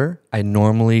tour, I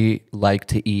normally like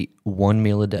to eat 1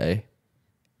 meal a day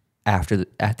at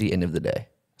the end of the day.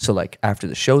 So like after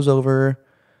the show's over,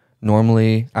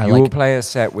 normally I You will like play a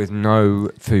set with no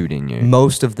food in you.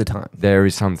 most of the time. There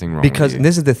is something wrong Because with and you.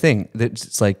 this is the thing, that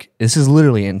it's like this is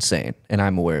literally insane, and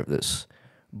I'm aware of this.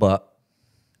 But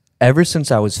ever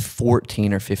since I was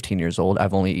 14 or 15 years old,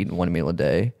 I've only eaten 1 meal a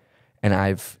day, and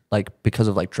I've like because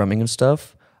of like drumming and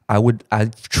stuff,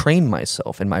 I've trained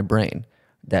myself in my brain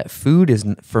that food is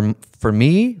for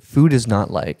me. Food is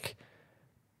not like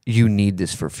you need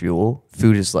this for fuel.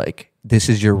 Food is like this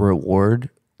is your reward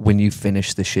when you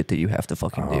finish the shit that you have to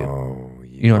fucking do. Oh,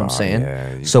 You know what I'm saying?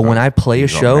 Yeah, So when I play a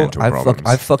you've got show, mental problems.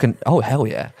 I fucking oh hell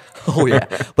yeah, oh yeah.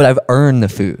 But I've earned the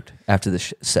food after the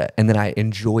set, and then I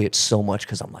enjoy it so much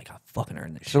because I'm like I fucking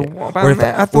earned this So shit. what Or about if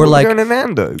that? I thought or we were like going to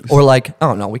Nando's. or like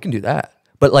oh no, we can do that.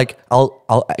 But like I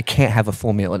can't have a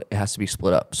full meal. It has to be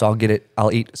split up. So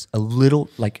I'll eat a little,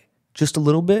 like just a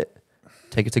little bit,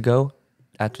 take it to go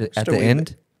at the Still eat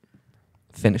end,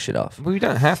 finish it off. Well, you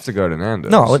don't have to go to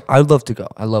Nando's. No, I'd love to go.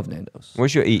 I love Nando's.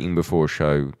 What's your eating before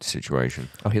show situation?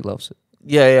 Oh, he loves it.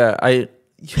 Yeah.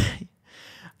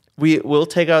 We'll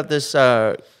take out this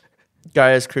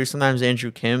guy as crew sometimes,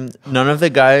 Andrew Kim. None of the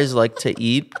guys like to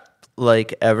eat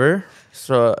like ever.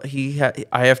 So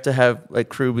I have to have like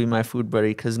crew be my food buddy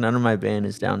because none of my band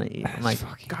is down to eat. I'm like,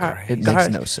 fucking God, great. It God. makes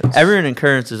no sense. Everyone in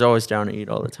Currents is always down to eat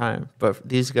all the time, but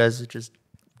these guys are just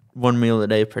 1 meal a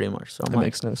day pretty much. So I'm It like,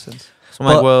 makes no sense. so I'm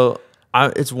like, But- well,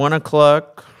 it's 1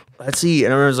 o'clock. Let's eat.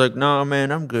 And everyone's like, no,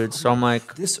 man, I'm good. So I'm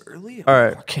like, This early? all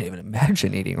right. I can't even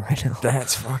imagine eating right now.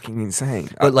 That's fucking insane.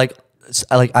 But like,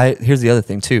 here's the other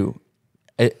thing too.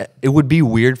 It would be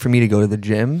weird for me to go to the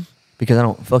gym because I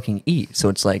don't fucking eat. So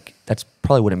it's like that's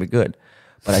probably wouldn't be good.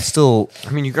 But I still I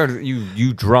mean, you go to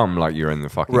you drum like you're in the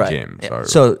fucking gym. Yeah. So,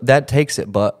 So that takes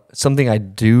it. But something I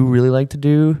do really like to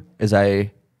do is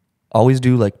I always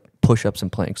do like push-ups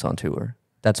and planks on tour.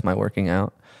 That's my working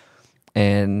out.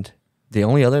 And the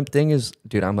only other thing is,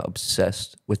 dude, I'm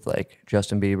obsessed with like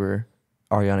Justin Bieber,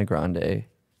 Ariana Grande.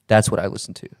 That's what I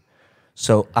listen to.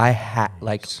 So I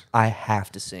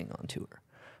have to sing on tour.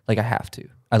 Like I have to.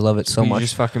 I love it so you much.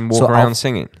 just fucking walk So around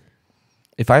singing.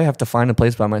 if I have to find a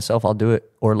place by myself, I'll do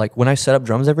it. Or like when I set up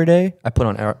drums every day, I put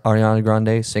on Ariana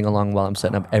Grande, sing along while I'm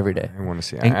setting up every day. I want to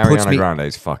see it. And puts Ariana me- Grande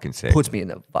is fucking sick. Puts me in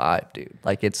the vibe, dude.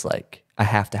 Like it's like I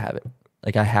have to have it.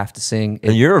 Like I have to sing.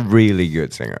 And you're a really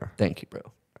good singer. Thank you, bro.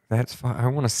 That's fine. I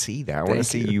want to see that. I want to Thank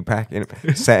see you. you packing,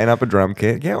 setting up a drum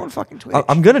kit. Get on fucking Twitch.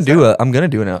 I'm gonna do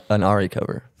an Ari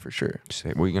cover for sure.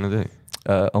 Sick. What are you gonna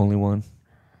do? Only one.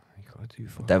 You gotta do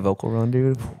fucking That vocal run,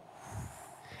 dude.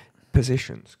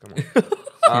 positions. Come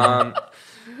on.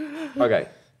 Okay.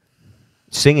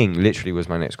 Singing literally was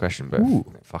my next question, but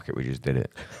fuck it, we just did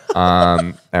it.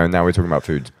 And now we're talking about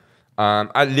foods.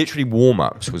 I literally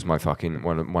warm-ups was my fucking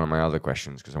one of my other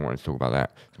questions because I wanted to talk about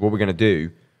that. So what we're gonna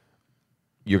do?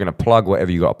 You're gonna plug whatever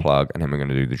you got to plug, and then we're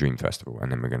gonna do the Dream Festival,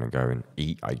 and then we're gonna go and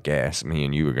eat. I guess me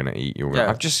and you are gonna eat.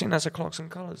 I've just seen that's a Clocks and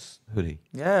Colours hoodie.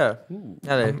 Yeah.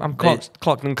 I'm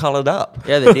clocked and coloured up.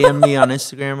 Yeah, they DM'd me on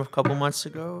Instagram a couple months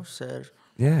ago. Said,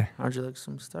 Yeah, how'd you like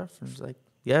some stuff? And I was like,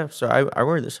 yeah. So I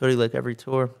wear this hoodie like every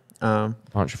tour.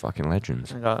 bunch of fucking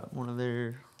legends. I got one of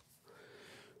their,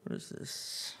 what is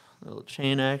this? Little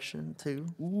chain action too.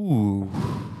 Ooh.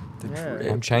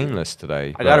 Yeah. I'm chainless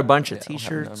today. I got a bunch of I don't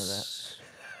have none of t-shirts.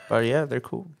 But yeah, they're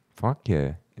cool. Fuck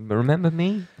yeah! But remember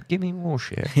me? Give me more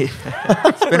shit.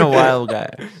 It's been a while,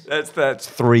 guys. That's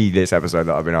 3 this episode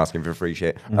that I've been asking for free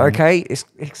shit. Okay, it's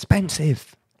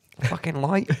expensive. Fucking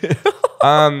light.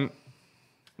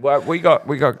 Well, we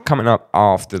got coming up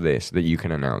after this that you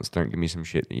can announce. Don't give me some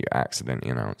shit that you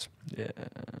accidentally announce. Yeah.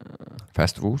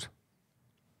 Festivals.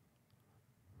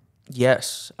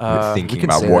 Yes. You're we thinking can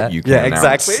about say what that. you can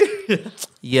announce.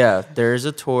 Yeah, there's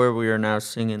a tour we are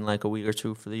announcing in like a week or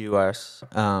two for the U.S.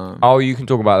 Oh, you can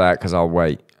talk about that because I'll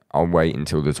wait. I'll wait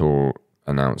until the tour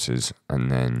announces, and It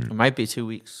then might be 2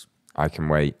 weeks. I can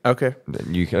wait. Okay.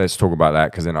 Let's talk about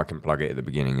that because then I can plug it at the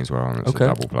beginning as well, and it's Okay. a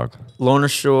double plug. Loner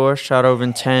Shore, Shadow of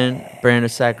Intent, Brand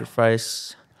of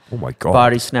Sacrifice, Oh my god!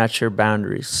 Body Snatcher,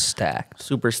 Boundaries. Stacked.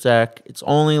 Super stack. It's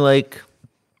only like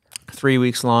 3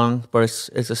 weeks long, but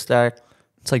it's a stack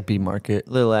It's like B Market.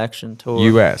 little action tour.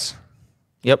 US.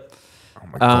 Yep. Oh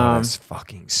my god, that's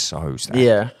fucking so sad.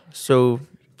 Yeah. So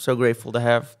grateful to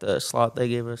have the slot they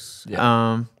gave us.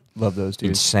 Yeah. Love those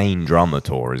dudes. Insane drummer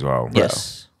tour as well.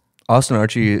 Yes. Austin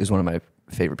Archie is one of my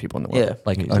favorite people in the world. Yeah.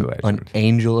 Like He's a an legend.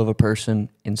 angel of a person,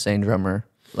 insane drummer.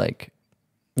 Like,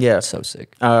 Yeah. so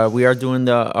sick. We are doing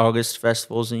the August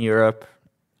festivals in Europe.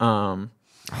 Oh,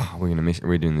 we're gonna miss.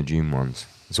 We're doing the June ones.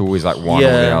 It's always like one or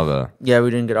the Yeah. other. Yeah,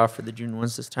 we didn't get offered the June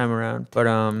ones this time around, but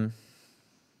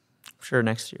sure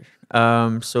next year.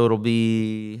 So it'll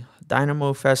be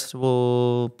Dynamo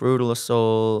Festival, Brutal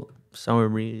Assault, Summer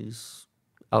Breeze,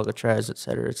 Alcatraz,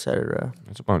 etc., etc.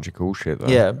 It's a bunch of cool shit though.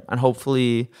 Yeah, and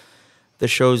hopefully the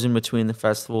shows in between the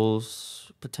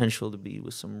festivals potential to be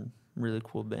with some really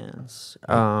cool bands.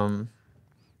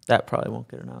 That probably won't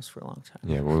get announced for a long time.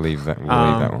 Yeah, we'll leave that. We'll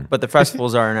leave that one. But the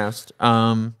festivals are announced.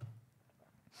 And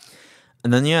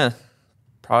then yeah,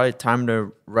 probably time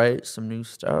to write some new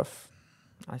stuff.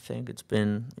 I think it's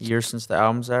been a year since the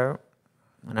album's out,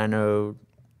 and I know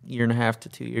 1.5 to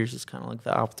 2 years is kind of like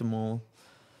the optimal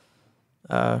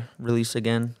release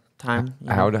again time. you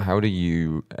know? How do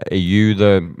you? Are you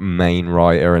the main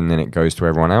writer and then it goes to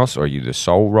everyone else, or are you the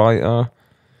sole writer?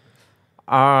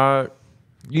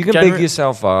 You can big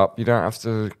yourself up. You don't have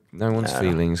to. No one's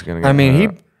feelings gonna. Get I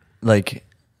mean, hurt.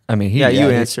 Yeah, you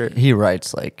answer it. He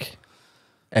writes like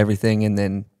everything, and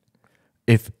then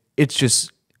if it's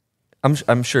just,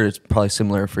 I'm sure it's probably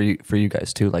similar for you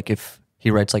guys too. Like if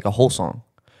he writes like a whole song,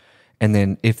 and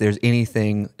then if there's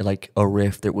anything like a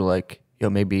riff that will like,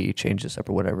 maybe change this up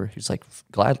or whatever, he's like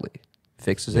gladly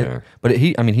fixes it. Yeah. But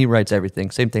he writes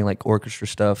everything. Same thing like orchestra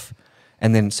stuff,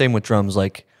 and then same with drums.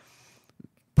 Like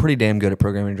pretty damn good at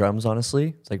programming drums.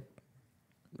 Honestly, it's like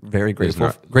very grateful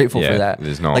yeah, for that.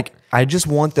 there's not like I just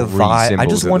want the three vibe. I cymbals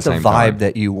just at want the the same vibe time.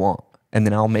 that you want, and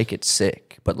then I'll make it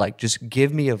sick. But like, just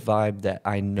give me a vibe that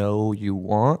I know you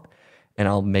want, and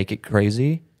I'll make it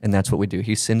crazy. And that's what we do.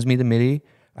 He sends me the MIDI.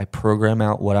 I program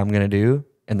out what I'm gonna do,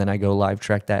 and then I go live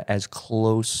track that as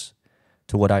close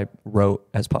to what I wrote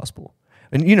as possible.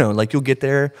 And like you'll get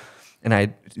there, and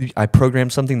I program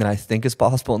something that I think is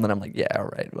possible, and then I'm like, yeah, all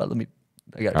right. Well,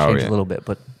 I got to change yeah. a little bit,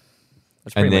 but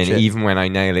that's And pretty then much it. even when I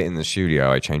nail it in the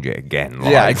studio, I change it again.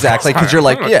 Live. Yeah, exactly. Because you're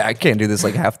like, yeah, I can't do this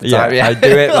like half the Yeah, time. Yeah,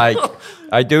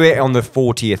 I do it on the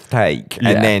 40th take, Yeah.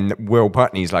 and then Will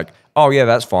Putney's like, "Oh yeah,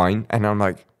 that's fine," and I'm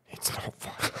like, "It's not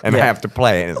fine," and I have to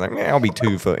play it. And it's like, yeah, I'll be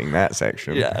 2-footing that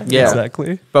section. Yeah.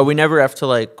 exactly. But we never have to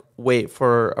like wait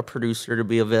for a producer to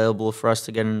be available for us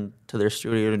to get into their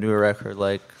studio to do a record.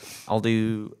 Like I'll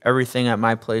do everything at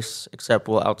my place except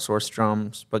we'll outsource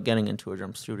drums. But getting into a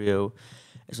drum studio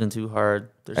isn't too hard.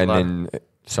 There's And a lot. then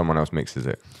someone else mixes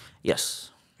it. Yes,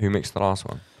 Who mixed the last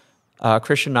one?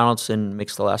 Christian Donaldson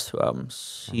mixed the last 2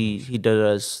 albums. He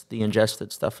does the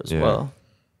ingested stuff as Yeah. well.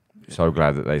 So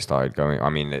glad that they started going. I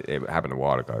mean, it happened a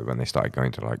while ago when they started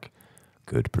going to like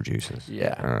good producers.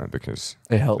 Yeah. Because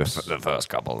It helps. The first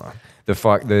couple,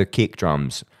 the kick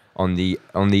drums on the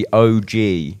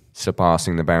OG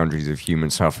surpassing the boundaries of human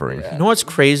suffering. You know what's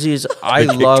crazy is The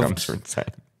kick drums are insane.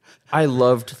 I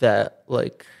loved that.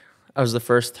 Like, that was the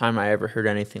first time I ever heard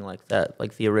anything like that.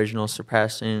 Like the original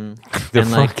surpassing. The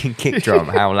and like, fucking kick drum,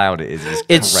 how loud it is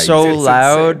it's crazy. so It's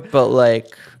loud, insane. but like,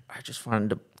 I just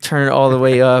wanted to turn it all the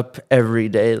way up every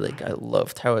day. Like, I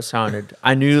loved how it sounded.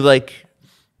 I knew, like,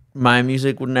 my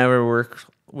music would never work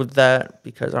with that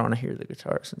because I want to hear the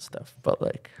guitars and stuff. But,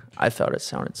 like, I thought it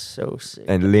sounded so sick.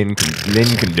 And Lynn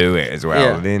can do it as well.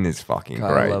 Yeah. Lynn is fucking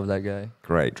God, great. I love that guy.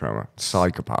 Great drummer.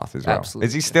 Psychopath as well. Absolutely.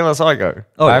 Is he still a psycho?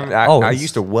 Oh, I, yeah. I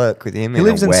used to work with him He in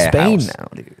lives a in warehouse. Spain now,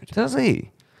 dude. Does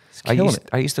he? He's killing it.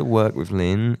 I used to work with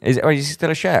Lynn. Is he still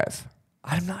a chef?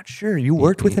 I'm not sure. You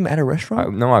worked with him at a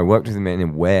restaurant? No, I worked with him in a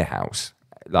warehouse,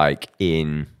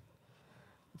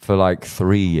 for like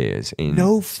 3 years in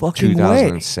No fucking way.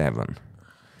 2007.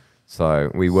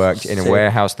 So we worked in a Sick.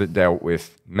 warehouse that dealt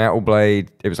with Metal Blade.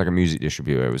 It was like a music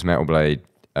distributor. It was Metal Blade,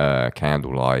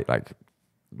 Candlelight, like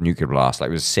Nuclear Blast. Like,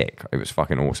 it was sick. It was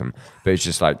fucking awesome. But it's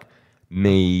just like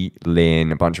me,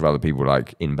 Lynn, a bunch of other people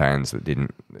like in bands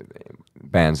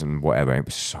bands and whatever. It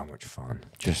was so much fun.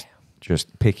 Just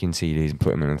picking CDs and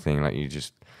putting them in a thing. Like,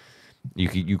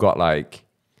 you got like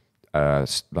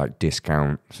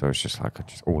discount. So it's just like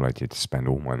all I did to spend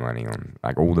all my money on,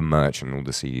 like, all the merch and all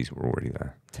the CDs were already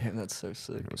there. Damn, that's so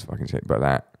sick. It was fucking sick.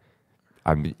 But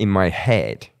I'm in my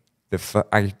head.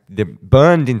 The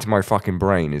burned into my fucking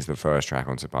brain is the first track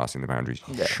on Surpassing the Boundaries.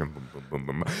 Yeah.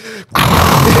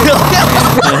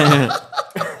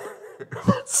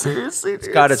 Seriously, It's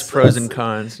got its pros and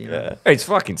cons, you know. It's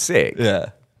fucking sick. Yeah.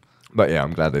 But yeah,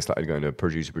 I'm glad they started going to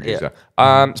producer.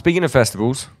 Speaking of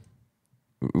festivals,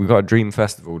 we've got a dream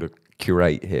festival to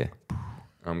curate here.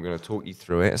 I'm going to talk you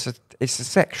through it. It's a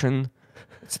section.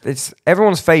 It's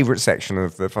everyone's favorite section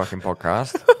of the fucking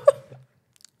podcast.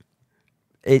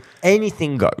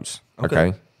 Anything goes.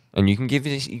 Okay. And you can give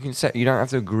this. You don't have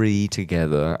to agree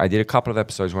together. I did a couple of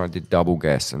episodes where I did double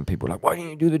guests, and people were like, "Why didn't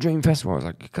you do the dream festival?" I was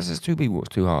like, "Because there's two people.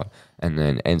 It's too hard." And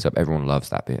then ends up everyone loves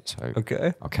that bit. So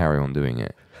I'll carry on doing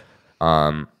it.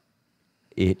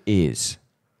 It is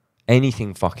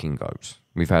anything fucking goes.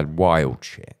 We've had wild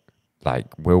shit. Like,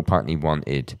 Will Putney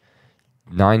wanted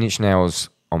 9 Inch Nails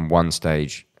on one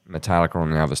stage, Metallica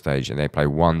on the other stage, and they play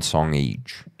one song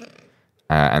each.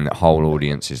 And the whole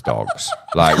audience is dogs.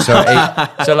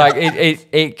 It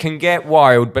can get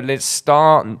wild, but let's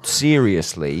start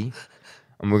seriously.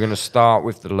 And we're going to start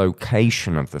with the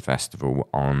location of the festival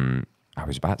on, I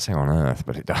was about to say on Earth,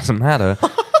 but it doesn't matter.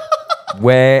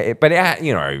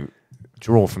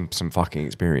 Draw from some fucking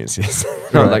experiences.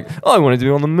 Not like, I want to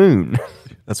do it on the moon.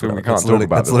 That's what what we can't talk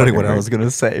about. That's literally what I was gonna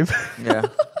say. Yeah.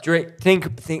 Think,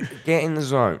 get in the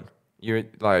zone.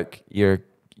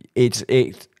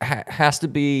 It has to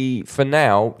be, for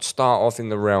now, start off in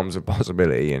the realms of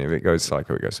possibility, and if it goes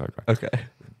psycho, it goes psycho. Okay.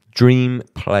 Dream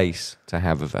place to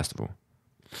have a festival.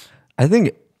 I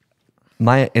think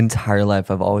my entire life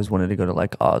I've always wanted to go to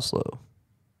like Oslo.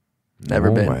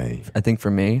 Never been. Norway. I think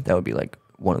for me that would be like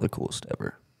one of the coolest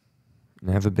ever.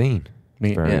 Never been.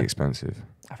 Me, Very yeah. expensive.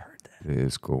 I've heard that. It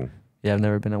is cool. Yeah, I've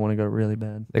never been. I want to go really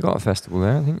bad. They got a festival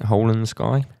there, I think. Hole in the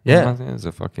Sky. Yeah. I think there's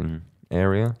a fucking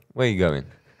area. Where are you going?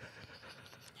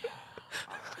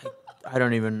 I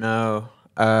don't even know.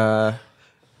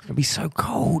 It'll be so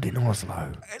cold in Oslo. I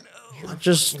know. I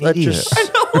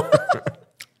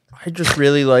just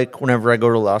really like whenever I go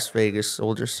to Las Vegas,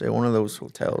 we'll just say one of those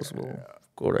hotels will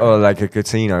go to. Oh, like a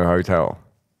casino hotel.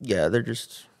 Yeah, they're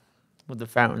just with the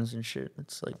fountains and shit.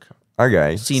 It's like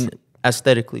Okay.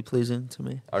 aesthetically pleasing to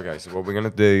me. Okay, so what we're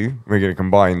going to do, we're going to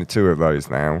combine the two of those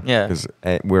now. Yeah. Because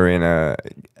we're in a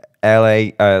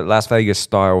Las Vegas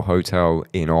style hotel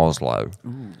in Oslo.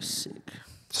 Ooh, sick.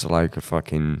 It's like a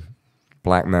fucking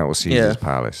black metal Caesar's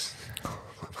Palace.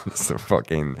 That's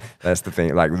the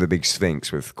thing, like with the big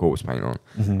Sphinx with corpse paint on.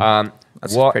 Mm-hmm.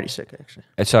 That's what- pretty sick, actually.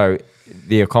 So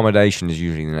the accommodation is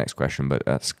usually the next question, but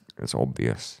that's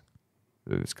obvious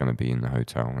that it's going to be in the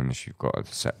hotel unless you've got a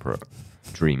separate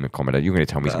dream accommodation. You're going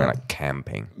to tell me something like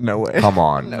camping. No way. Come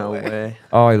on. No way.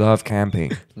 Oh, I love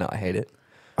camping. No, I hate it.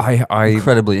 I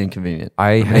Incredibly inconvenient.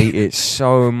 I hate it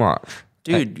so much.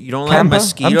 Dude, you don't like Camper?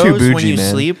 mosquitoes I'm too when bougie, you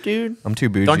man. sleep, dude? I'm too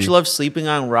bougie. Don't you love sleeping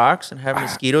on rocks and have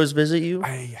mosquitoes visit you?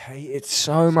 I hate it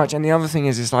so much. And the other thing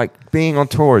is, it's like being on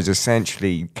tour is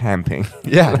essentially camping.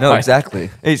 Yeah, no, Like, exactly.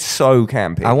 It's so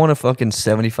camping. I want a fucking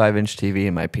 75-inch TV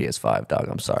in my PS5, dog.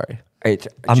 I'm sorry.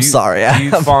 I'm sorry, Do you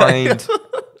Adam. find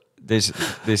this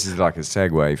is like a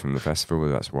segue from the festival?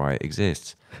 That's why it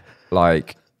exists.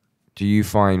 Like, do you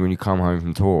find when you come home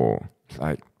from tour,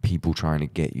 like people trying to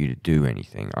get you to do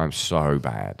anything? I'm so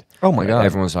bad. Oh my God.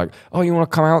 Everyone's like, "Oh, you want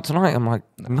to come out tonight?" I'm like,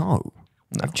 "No,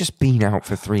 I've just been out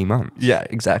for 3 months. Yeah,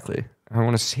 exactly. I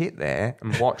want to sit there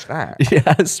and watch that."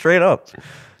 Yeah, straight up.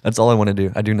 That's all I want to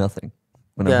do. I do nothing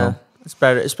when I'm Yeah, home. it's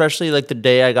better, especially like the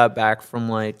day I got back from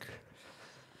like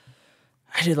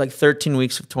I did like 13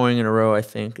 weeks of touring in a row, I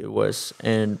think it was.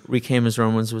 And Reclaim His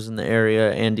Romans was in the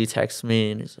area. Andy texts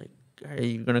me and he's like, "Are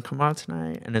you gonna come out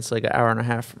tonight?" And it's like an hour and a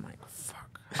half. I'm like,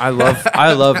 fuck. I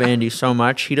love Andy so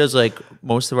much. He does like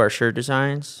most of our shirt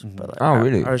designs. But like,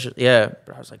 really? I was just, yeah.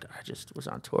 But I was like, I just was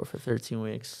on tour for 13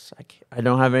 weeks. I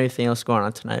don't have anything else going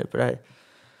on tonight. But I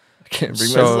can't bring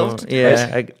myself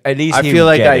to At least I he feel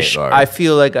would like get I it, though. I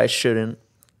feel like I shouldn't.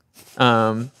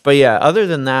 But yeah, other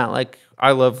than that, like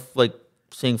I love like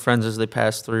seeing friends as they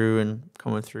pass through and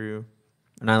coming through,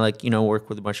 and I like work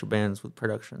with a bunch of bands with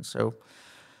production. So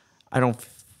I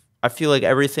feel like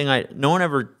no one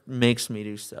ever makes me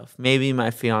do stuff. Maybe my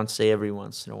fiance every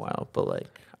once in a while, but like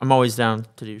I'm always down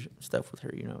to do stuff with her.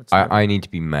 It's I need to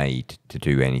be made to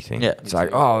do anything. Yeah, it's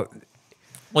like, oh,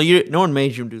 well, no one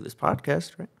made you do this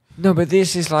podcast, right? no, but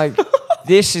this is like,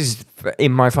 this is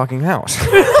in my fucking house.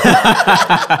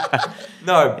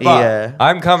 No, but Yeah.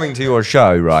 I'm coming to your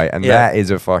show, right? And Yeah. that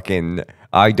is a fucking,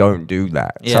 I don't do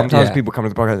that. Yeah. Sometimes Yeah. people come to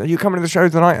the podcast, "Are you coming to the show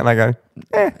tonight?" And I go,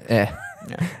 Yeah.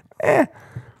 Yeah.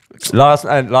 Last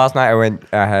night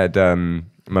I had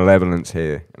Malevolence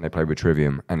here, and they played with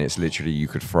Trivium, and it's literally, you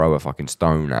could throw a fucking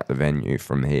stone at the venue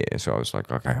from here. So I was like,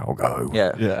 okay, I'll go.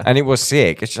 Yeah. Yeah. And it was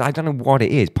sick. It's just, I don't know what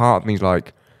it is. Part of me's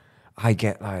like, I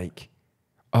get like,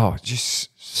 oh, just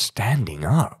standing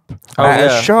up at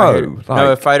a show.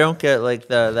 No, if I don't get like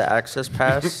the access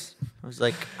pass, I was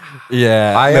like,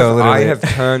 Yeah. I have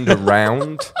turned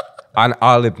around, and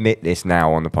I'll admit this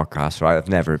now on the podcast, right? I've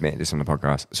never admitted this on the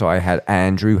podcast. So I had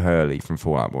Andrew Hurley from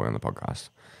Fall Out Boy on the podcast,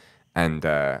 and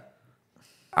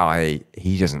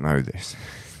he doesn't know this.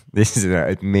 This is an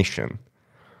admission.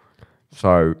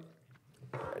 So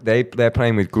they're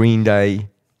playing with Green Day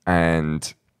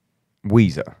and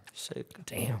Weezer. sick.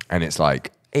 Damn. And it's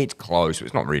like, it's close.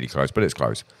 It's not really close, but it's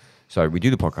close. So we do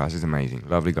the podcast. It's amazing.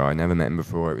 Lovely guy. Never met him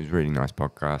before. It was a really nice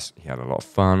podcast. He had a lot of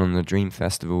fun on the Dream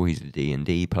Festival. He's a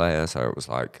D&D player. So it was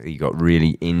like, he got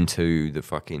really into the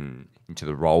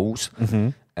roles. Mm-hmm.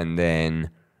 And then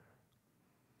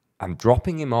I'm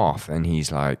dropping him off, and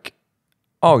he's like,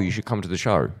 "Oh, you should come to the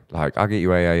show. Like, I'll get you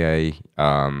AAA,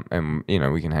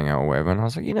 and we can hang out or whatever." And I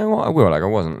was like, "You know what? I will." Like, I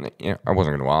wasn't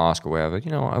going to ask or whatever. You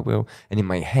know what? I will. And in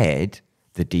my head,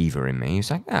 the diva in me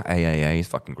is like, AAA is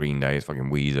fucking Green Day, is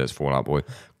fucking Weezer, is Fall Out Boy.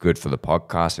 Good for the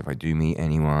podcast. If I do meet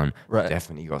anyone, Right.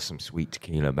 definitely got some sweet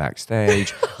tequila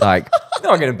backstage. Like,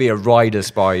 not going to be a rider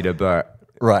spider, but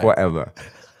Right. whatever.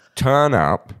 Turn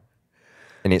up.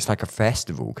 And it's like a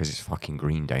festival because it's fucking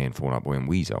Green Day and Fall Out Boy and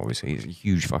Weezer, obviously. It's a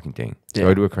huge fucking thing. So Yeah.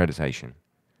 I do accreditation.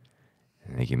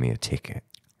 And they give me a ticket.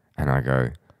 And I go,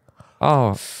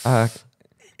 "Oh,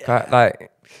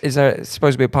 is there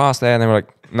supposed to be a pass there?" And they were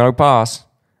like, "No pass."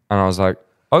 And I was like,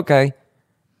 "Okay."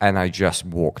 And I just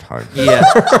walked home. Yeah,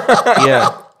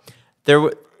 yeah.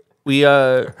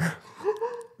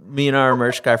 Me and our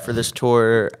merch guy for this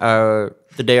tour.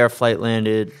 The day our flight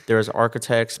landed, there was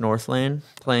Architects North Lane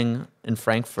playing in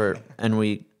Frankfurt, and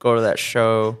we go to that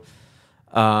show.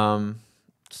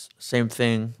 Same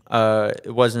thing.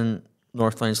 It wasn't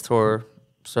North Lane's tour,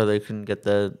 so they couldn't get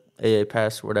the AA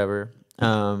pass or whatever.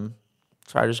 So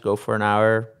I just go for an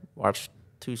hour, watch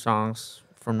 2 songs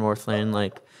from North Lane,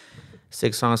 like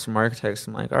 6 songs from Architects.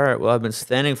 I'm like, all right, well, I've been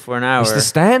standing for an hour. It's the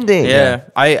standing. Yeah,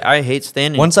 I hate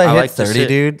standing. Once I hit like to 30, sit.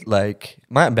 dude, like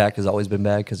my back has always been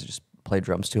bad because I just played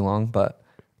drums too long. But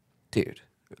dude,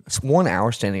 it's 1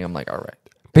 hour standing. I'm like, all right.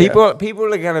 People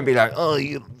are going to be like,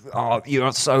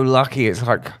 you're so lucky. It's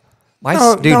like, My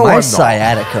No, dude, no, my I'm not.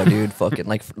 sciatica, dude, fucking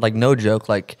like no joke,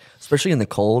 like especially in the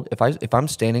cold. If I'm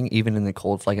standing even in the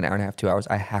cold for like an hour and a half, 2 hours,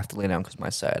 I have to lay down because my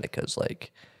sciatica is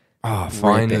like, oh,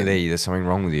 finally, there's something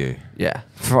wrong with you. yeah,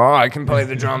 Oh, I can play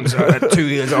the drums at 2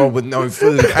 years old with no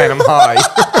food and I'm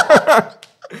high.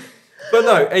 But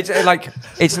no,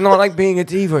 it's not like being a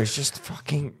diva. It's just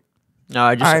fucking. No,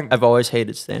 I've always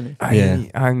hated standing.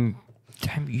 I'm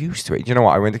used to it. Do you know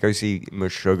what? I went to go see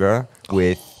Meshuggah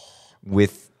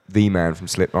with the man from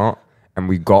Slipknot, and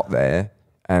we got there,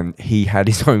 and he had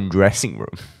his own dressing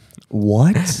room.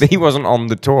 what? He wasn't on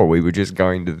the tour. We were just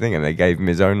going to the thing, and they gave him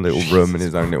his own little room and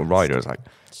his own little rider. I was like,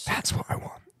 that's what I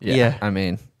want. Yeah. I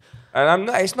mean, And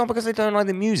it's not because I don't like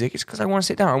the music. It's because I want to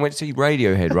sit down. I went to see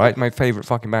Radiohead, right? My favorite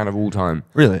fucking band of all time.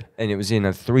 really? And it was in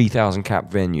a 3,000 cap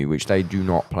venue, which they do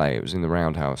not play. It was in the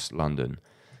Roundhouse, London.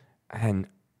 And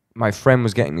my friend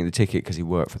was getting me the ticket because he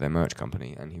worked for their merch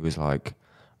company. And he was like,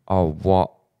 "Oh,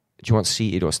 what? Do you want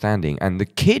seated or standing?" And the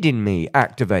kid in me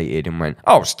activated and went,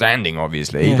 "Oh, standing,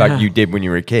 obviously, like you did when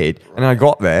you were a kid." And I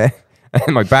got there,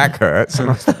 and my back hurts. And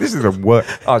I was like, this is the worst.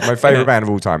 Oh, it's my favorite band of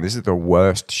all time. This is the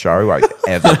worst show I've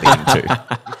ever been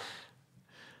to.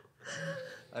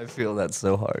 I feel that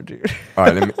so hard, dude. All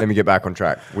right, let me get back on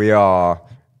track. We are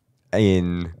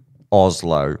in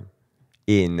Oslo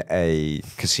in a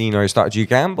casino style. Do you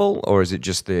gamble, or is it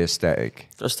just the aesthetic?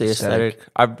 Just the aesthetic.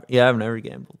 I've never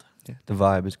gambled. Yeah, the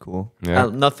vibe is cool.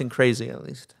 Yeah. Nothing crazy, at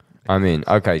least. I mean,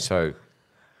 okay, so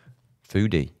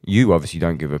foodie, you obviously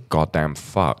don't give a goddamn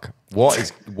fuck.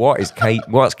 What's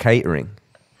catering?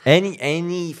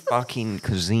 Any fucking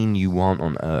cuisine you want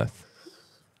on earth.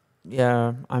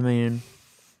 Yeah, I mean,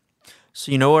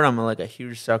 so you know what I'm like a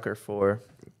huge sucker for?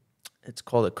 It's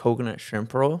called a coconut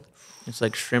shrimp roll. It's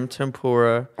like shrimp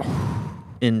tempura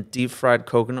in deep fried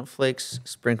coconut flakes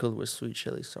sprinkled with sweet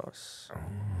chili sauce.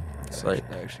 It's like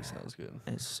That actually sounds good.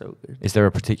 it's so good. Is there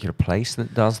a particular place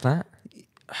that does that?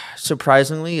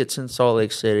 Surprisingly, it's in Salt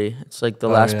Lake City. It's like the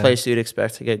last place you'd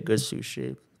expect to get good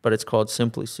sushi, but it's called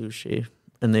Simply Sushi,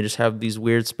 and they just have these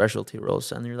weird specialty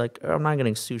rolls. And you're like, oh, I'm not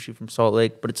getting sushi from Salt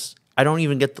Lake, but I don't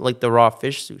even get the raw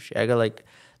fish sushi. I got like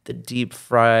the deep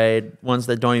fried ones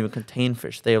that don't even contain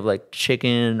fish. They have like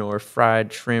chicken or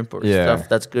fried shrimp or stuff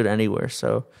that's good anywhere.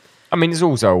 So, I mean, it's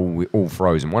also all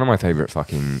frozen. One of my favorite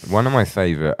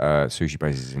sushi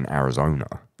places is in Arizona.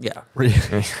 yeah.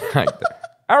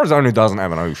 Arizona doesn't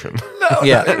have an ocean.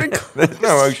 Yeah. There's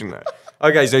no ocean there.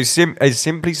 Okay, so is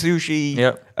Simply Sushi?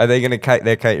 Yep. Are they going to?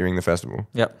 They're catering the festival.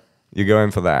 Yep. You're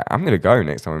going for that. I'm going to go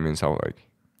next time I'm in Salt Lake.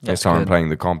 Next time I'm good. playing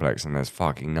the complex and there's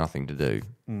fucking nothing to do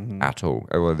at all.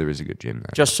 Oh, well, there is a good gym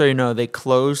there. Just so you know, they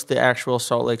closed the actual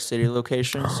Salt Lake City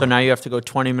location. So now you have to go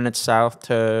 20 minutes south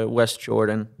to West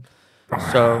Jordan.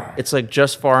 So it's like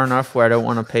just far enough where I don't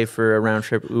want to pay for a round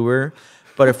trip Uber.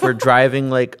 But if we're driving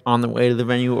like on the way to the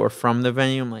venue or from the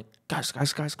venue, I'm like, guys,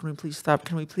 can we please stop?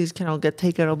 Can I get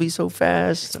takeout? I'll be so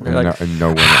fast. And they're like, no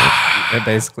one else. It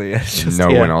basically, it's just No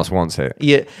one else wants it.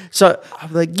 yeah. So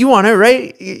I'm like, you want it,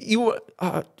 right?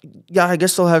 Yeah, I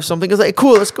guess they'll have something. It's like,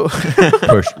 cool, let's go.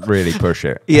 Really push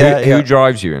it. Yeah, Who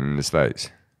drives you in the States?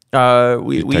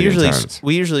 We taking turns.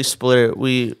 usually split it.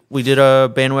 We did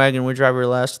a bandwagon. We drive our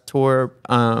last tour,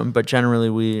 but generally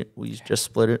we just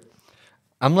split it.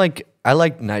 I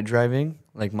like night driving.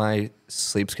 Like my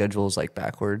sleep schedule is like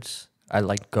backwards. I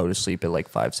like go to sleep at like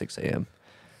 5, 6 a.m.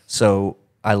 So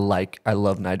I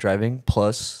love night driving.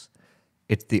 Plus,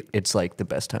 it's like the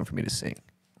best time for me to sing.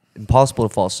 Impossible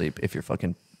to fall asleep if you're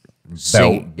fucking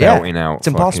singing. Belting out it's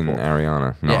impossible. fucking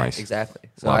Ariana. Nice. Yeah, exactly.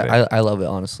 So Love it. I love it,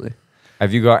 honestly.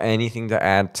 Have you got anything to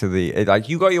add to the... Like,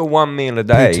 you got your one meal a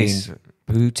day.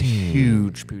 Poutine.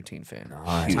 Huge poutine fan.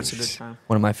 Nice. That's a good time.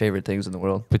 One of my favorite things in the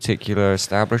world. Particular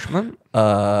establishment?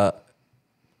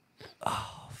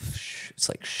 It's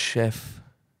like Chef.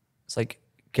 It's like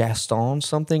Gaston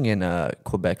something in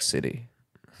Quebec City.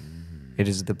 It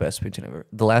is the best poutine ever.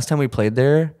 The last time we played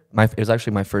there, it was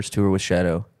actually my first tour with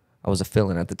Shadow. I was a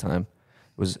fill-in at the time.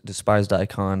 It was Despised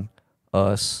Icon,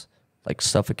 us, like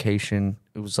Suffocation.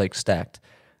 It was like stacked.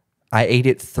 I ate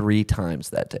it 3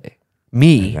 times that day.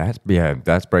 Me.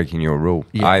 That's breaking your rule.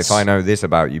 Yes. If I know this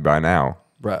about you by now.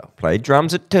 Bro. Played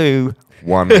drums at 2,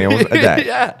 1 meal a day.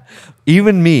 Yeah.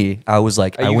 Even me, I was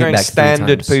like, Are I you went going back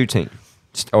standard 3 times.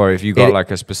 poutine? Or if you got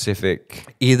like a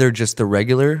specific... Either just the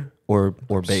regular or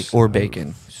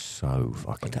bacon. So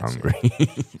fucking hungry.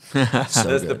 So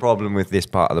That's the problem with this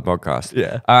part of the podcast.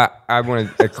 Yeah. I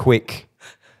wanted a quick,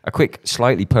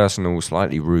 slightly personal,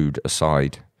 slightly rude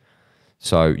aside.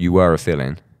 So you were a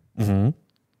fill-in. Mm-hmm.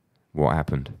 What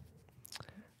happened?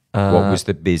 What was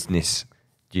the business?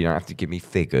 You don't have to give me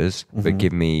figures, but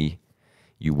give me...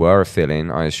 You were a fill-in.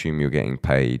 I assume you're getting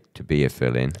paid to be a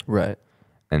fill-in. Right.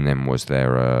 And then was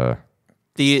there a...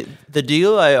 The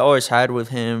deal I always had with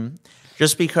him,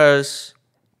 just because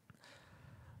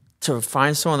to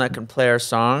find someone that can play our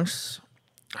songs,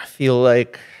 I feel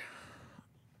like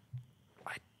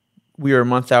we were a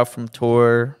month out from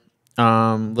tour,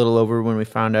 little over when we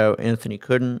found out Anthony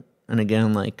couldn't. And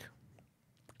again, like,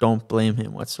 don't blame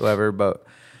him whatsoever, but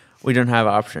we didn't have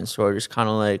options. So I just kind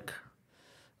of like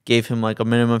gave him like a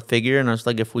minimum figure. And I was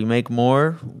like, if we make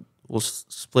more, we'll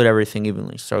split everything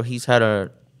evenly. So he's had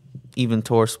a even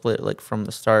tour split like from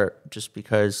the start, just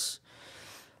because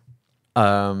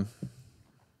I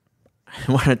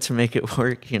wanted to make it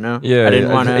work, you know? Yeah, I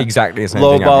didn't want to exactly the same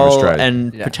thing happened with lowball Stray.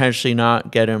 and Yeah. potentially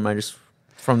not get him. I just,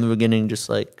 from the beginning, just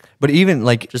like, But even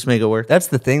like just make it work. that's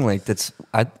the thing. Like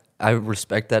I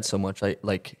respect that so much.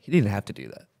 Like he didn't have to do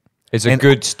that. It's a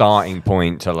good starting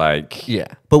point to like... Yeah.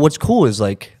 But what's cool is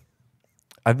like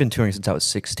I've been touring since I was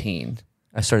 16.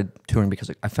 I started touring because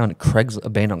like, I found a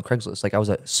band on Craigslist. Like I was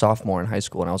a sophomore in high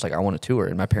school and I was like, I want to tour.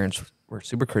 And my parents were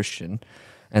super Christian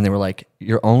and they were like,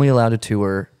 you're only allowed to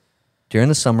tour during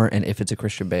the summer and if it's a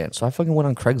Christian band. So I fucking went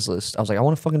on Craigslist. I was like, I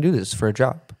want to fucking do this for a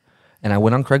job. And I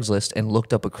went on Craigslist and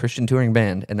looked up a Christian touring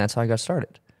band, and that's how I got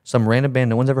started. Some random band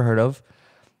no one's ever heard of.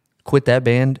 Quit that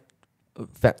band,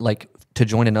 like to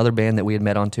join another band that we had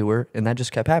met on tour, and that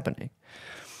just kept happening.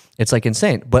 It's like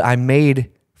insane. But I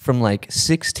made from like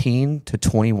 16 to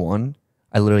 21,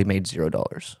 I literally made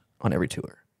 $0 on every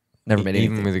tour. Never made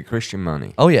anything. Even with the Christian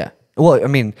money. Oh yeah. Well, I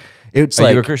mean, it's Are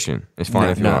like you a Christian? It's fine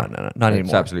if you are. No, not anymore.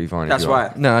 It's absolutely fine. That's if you are.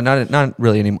 why. No, not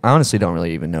really anymore. I honestly don't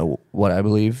really even know what I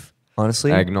believe.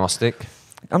 Honestly, Agnostic.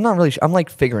 I'm not really. I'm like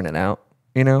figuring it out,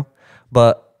 you know.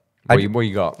 But What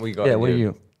you got? What you got? yeah, to what do? are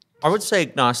you? I would say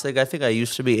agnostic. I think I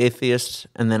used to be atheist,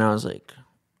 and then I was like,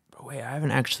 "But wait, I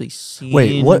haven't actually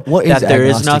seen what is that there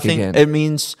is agnostic nothing." again? It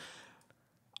means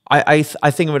I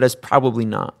think of it as probably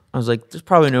not. I was like, "There's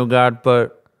probably no God,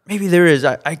 but maybe there is."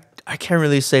 I can't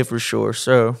really say for sure.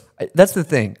 So That's the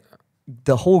thing.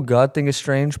 The whole God thing is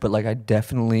strange, but like I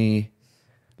definitely,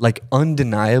 like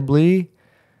undeniably,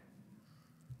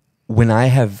 when I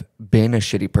have been a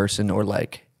shitty person or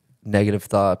like negative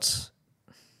thoughts,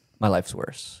 my life's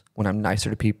worse. When I'm nicer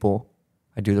to people,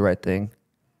 I do the right thing,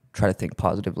 try to think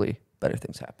positively, better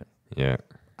things happen. Yeah.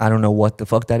 I don't know what the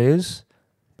fuck that is,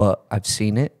 but I've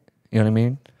seen it. You know what I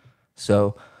mean?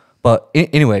 So, but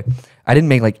anyway, I didn't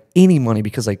make like any money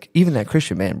because like even that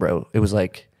Christian band, bro, it was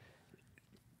like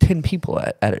 10 people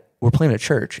at it. We're playing at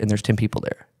church and there's 10 people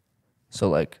there. So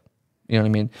like, you know what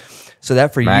I mean? So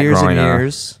that for Matt years Griner. and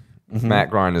years. Matt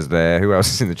Griner's there. Who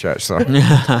else is in the church? Sorry.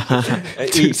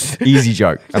 Easy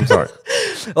joke. I'm sorry.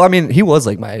 Well, I mean, he was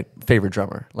like my favorite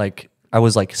drummer. Like I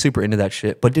was like super into that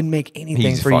shit, but didn't make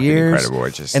anything He's for fucking years. incredible.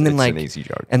 It's and then it's like an easy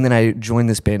joke. And then I joined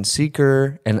this band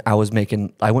Seeker, and I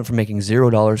went from making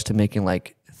 $0 to making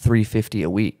like $350 a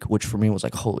week, which for me was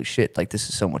like holy shit, like this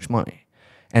is so much money.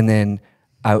 And then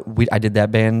I did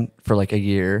that band for like a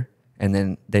year, and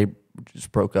then they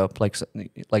just broke up. Like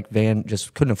Van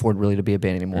just couldn't afford really to be a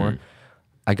band anymore.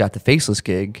 I got the Faceless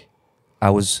gig. I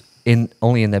was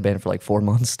only in that band for like 4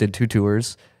 months. Did 2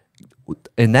 tours.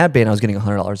 In that band, I was getting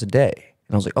 $100 a day,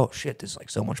 and I was like, "Oh shit, this is like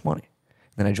so much money."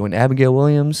 Then I joined Abigail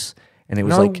Williams, and it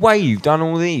was No like, way you've done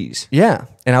all these. yeah.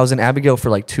 And I was in Abigail for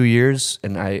like 2 years,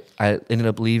 and I ended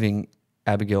up leaving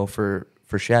Abigail for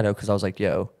Shadow because I was like,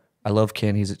 "Yo, I love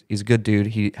Ken. He's a good dude.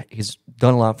 He's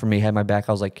done a lot for me. Had my back."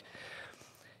 I was like,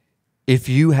 if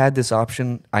you had this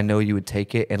option, I know you would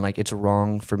take it, and like it's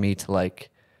wrong for me to like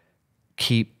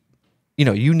keep. You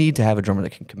know, you need to have a drummer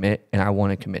that can commit, and I want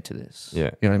to commit to this.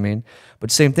 Yeah. You know what I mean? But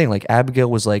same thing, like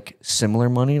Abigail was like similar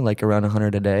money, like around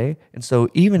 100 a day. And so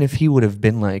even if he would have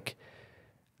been like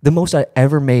the most I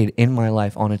ever made in my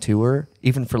life on a tour,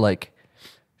 even for like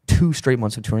 2 straight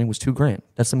months of touring was $2,000.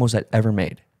 That's the most I'd ever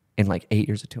made in like 8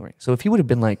 years of touring. So if he would have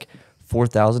been like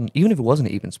 4,000, even if it wasn't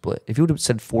an even split, if he would have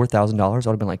said $4,000, I would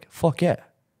have been like, fuck yeah.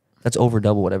 That's over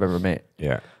double what I've ever made.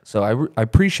 Yeah. So I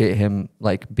appreciate him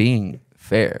like being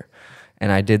fair.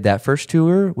 And I did that first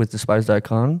tour with Despised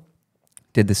Icon.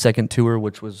 Did the second tour,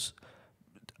 which was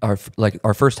our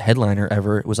first headliner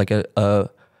ever. It was like a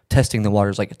testing the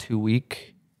waters, like a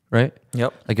 2-week, right?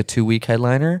 Yep. Like a 2-week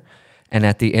headliner. And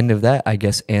at the end of that, I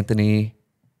guess Anthony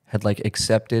had like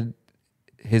accepted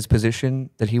his position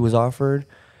that he was offered.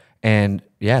 And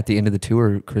yeah, at the end of the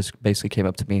tour, Chris basically came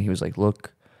up to me and he was like,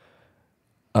 "Look,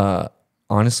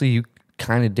 honestly, you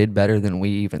kind of did better than we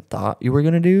even thought you were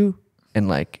gonna do. And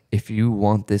like, if you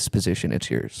want this position, it's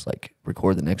yours. Like,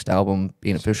 record the next album, be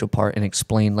an official part, and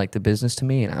explain like the business to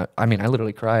me." And I mean, I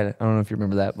literally cried. I don't know if you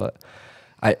remember that, but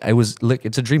I was like,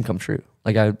 it's a dream come true.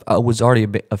 Like I was already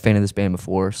a fan of this band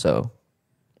before, so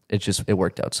it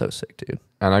worked out so sick, dude.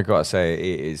 And I gotta say,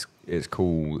 it's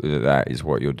cool that is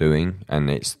what you're doing, and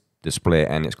it's the split,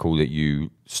 and it's cool that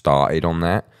you started on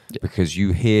that because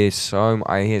I hear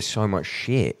so much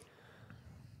shit.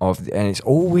 And it's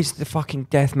always the fucking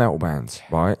death metal bands,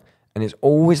 right? And it's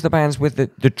always the bands with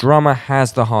the drummer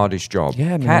has the hardest job.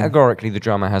 Yeah, man. Categorically, the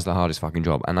drummer has the hardest fucking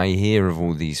job. And I hear of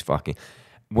all these fucking...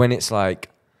 When it's like,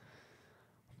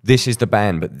 this is the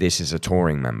band, but this is a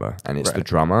touring member, and it's the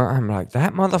drummer, I'm like,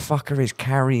 that motherfucker is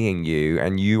carrying you,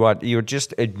 and you're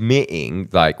just admitting,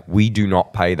 like, we do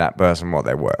not pay that person what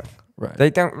they're worth. Right.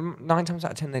 They don't. 9 times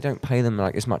out of 10, they don't pay them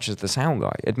like as much as the sound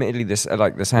guy. Admittedly, the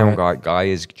sound guy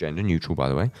is gender neutral, by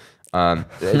the way.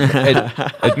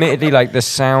 Admittedly, like the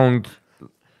sound,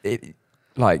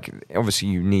 obviously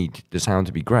you need the sound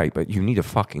to be great, but you need a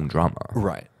fucking drummer,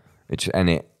 Right.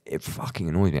 It fucking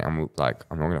annoys me. I'm like,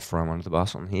 I'm not gonna throw him under the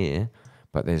bus on here,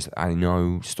 but I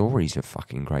know stories of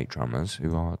fucking great drummers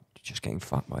who are just getting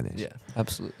fucked by this. Yeah,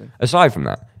 absolutely. Aside from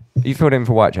that, you filled in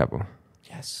for Whitechapel.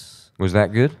 Yes. Was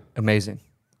that good? Amazing.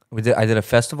 I did a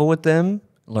festival with them,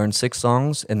 learned 6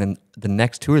 songs, and then the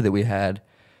next tour that we had,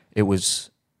 it was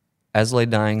As Lay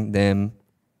Dying, them,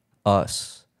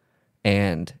 us,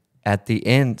 and at the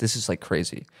end, this is like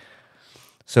crazy.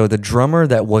 So the drummer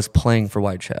that was playing for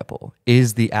Whitechapel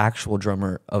is the actual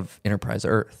drummer of Enterprise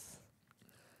Earth.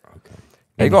 Okay.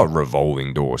 They got a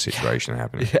revolving door situation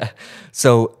happening. Yeah.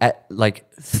 So at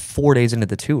like 4 days into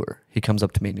the tour, he comes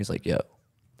up to me and he's like, "Yo,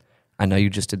 I know you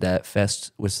just did that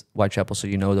fest with Whitechapel, so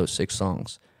you know those 6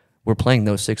 songs. We're playing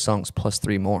those 6 songs plus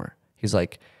 3 more." He's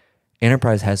like,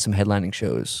 "Enterprise has some headlining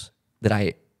shows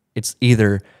that it's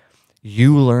either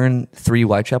you learn 3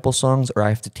 Whitechapel songs or I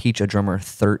have to teach a drummer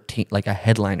 13, like a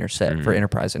headliner set for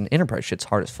Enterprise." And Enterprise shit's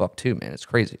hard as fuck too, man. It's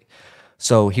crazy.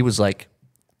 So he was like,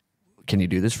 "Can you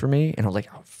do this for me?" And I was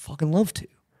like, "I would fucking love to."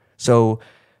 So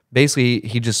basically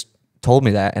he just told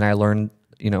me that, and I learned,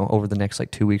 over the next like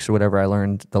 2 weeks or whatever, I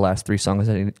learned the last 3 songs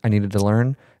that I needed to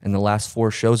learn. And the last 4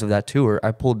 shows of that tour,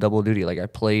 I pulled double duty. Like I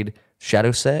played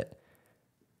Shadow Set,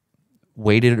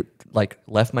 waited, like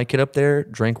left my kid up there,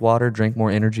 drank water, drank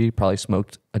more energy, probably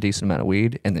smoked a decent amount of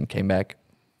weed, and then came back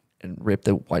and ripped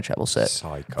the Whitechapel set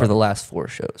Psycho. for the last 4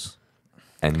 shows.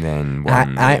 And then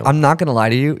I'm not gonna lie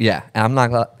to you. Yeah, I'm not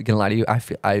gonna lie to you. I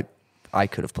feel I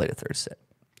could have played a 3rd set.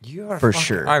 You are for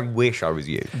sure. I wish I was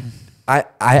you. I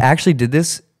actually did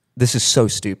this. This is so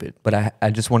stupid, but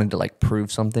I just wanted to like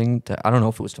prove something to, I don't know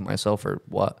if it was to myself or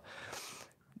what.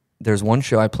 There's one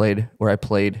show I played where I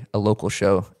played a local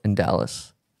show in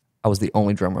Dallas. I was the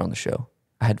only drummer on the show.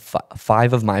 I had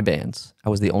 5 of my bands. I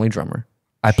was the only drummer.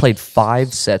 I played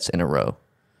 5 sets in a row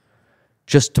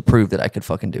just to prove that I could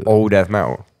fucking do it. All death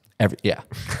metal. Yeah.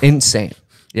 Insane.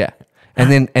 Yeah.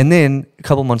 And then a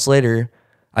couple months later,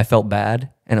 I felt bad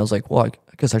and I was like, well, I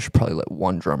guess I should probably let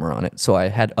one drummer on it. So I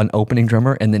had an opening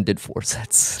drummer and then did 4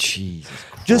 sets.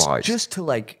 Jesus Christ. Just to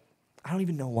like, I don't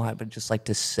even know why, but just like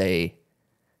to say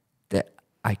that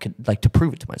I could, like to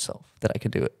prove it to myself that I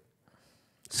could do it.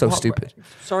 So stupid.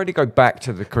 Sorry to go back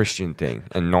to the Christian thing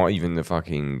and not even the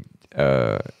fucking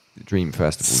Dream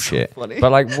Festival shit. Funny.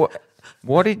 But like,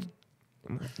 what did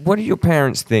your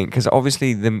parents think? Because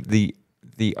obviously the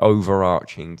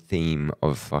overarching theme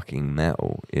of fucking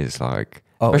metal is like,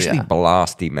 especially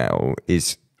blasty metal,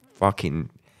 is fucking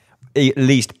at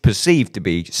least perceived to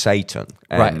be Satan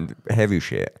and heavy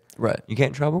shit. Right. You get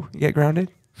in trouble? You get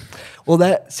grounded? Well,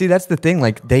 that's the thing.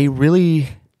 Like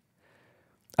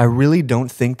I really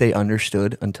don't think they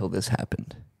understood until this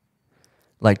happened.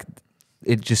 Like,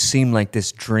 it just seemed like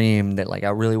this dream that like I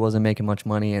really wasn't making much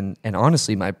money, and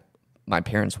honestly, my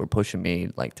parents were pushing me.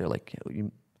 Like, they're like, "Yo,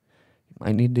 you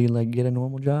might need to like get a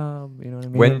normal job." You know what I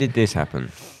mean? When did this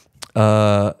happen?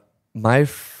 My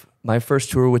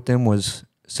first tour with them was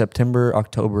September,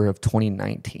 October of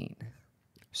 2019.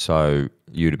 So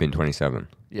you'd have been 27.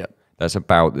 Yep. That's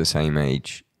about the same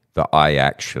age that I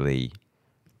actually,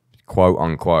 quote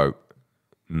unquote,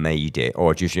 made it,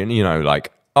 or just,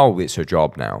 like, oh, it's a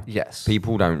job now. Yes.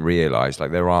 People don't realize,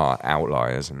 like, there are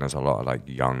outliers and there's a lot of like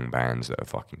young bands that are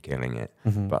fucking killing it.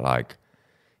 But like,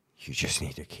 you just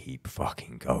need to keep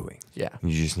fucking going. Yeah.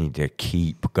 You just need to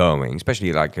keep going,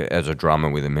 especially like as a drummer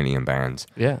with a million bands.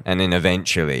 Yeah. And then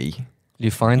eventually You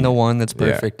find the one that's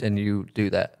perfect and you do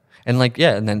that. And like,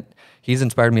 and then he's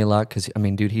inspired me a lot because, I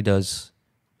mean, dude, he does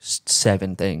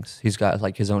 7 things. He's got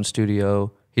like his own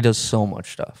studio. He does so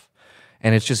much stuff.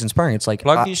 And it's just inspiring. It's like...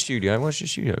 Plug your studio. What's your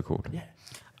studio called? Yeah.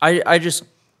 I just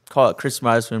call it Chris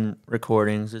Wiseman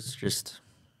Recordings. It's just...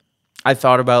 I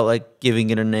thought about like giving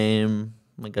it a name,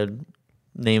 like a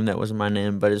name that wasn't my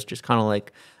name, but it's just kind of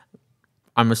like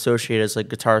I'm associated as like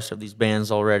guitarist of these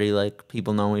bands already. Like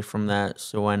people know me from that,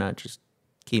 so why not just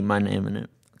keep my name in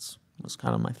it? That's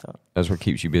kind of my thought. That's what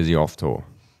keeps you busy off tour.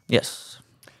 Yes.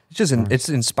 It's just it's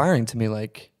inspiring to me.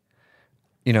 Like,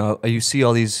 you see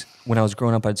all these, when I was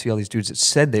growing up, I'd see all these dudes that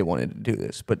said they wanted to do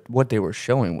this, but what they were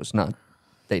showing was not,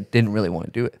 they didn't really want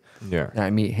to do it. Yeah. And I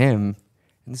meet him,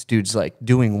 and this dude's like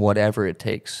doing whatever it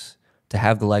takes to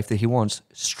have the life that he wants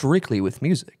strictly with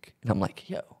music. And I'm like,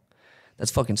 yo,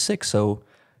 that's fucking sick. So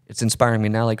it's inspiring me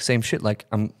now. Like, same shit. Like,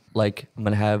 I'm gonna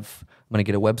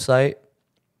get a website,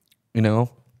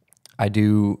 I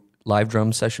do live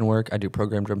drum session work. I do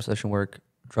program drum session work,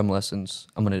 drum lessons.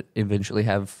 I'm going to eventually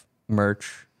have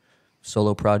merch,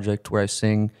 solo project where I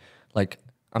sing. Like,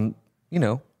 I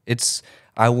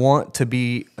want to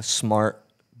be a smart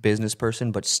business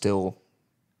person, but still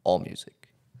all music.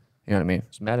 You know what I mean?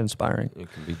 It's mad inspiring.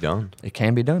 It can be done. It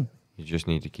can be done. You just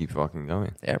need to keep fucking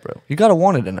going. Yeah, bro. You got to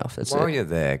want it enough. That's While it. you're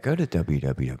there, go to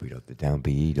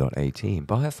www.thedownbeat.at and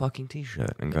buy a fucking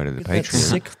t-shirt and go to the Get that Patreon.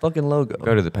 sick fucking logo.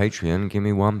 Go to the Patreon and give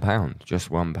me £1. Just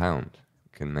 £1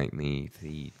 can make me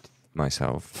feed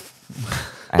myself.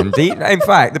 And in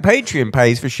fact, the Patreon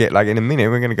pays for shit. Like, in a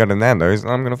minute, we're going to go to Nando's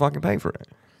and I'm going to fucking pay for it.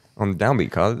 on the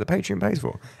Downbeat card that the Patreon pays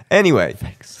for. Anyway,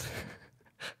 thanks.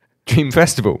 Dream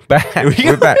Festival, back.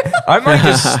 We're back. I might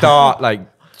just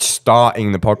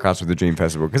starting the podcast with the Dream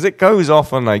Festival because it goes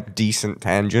off on like decent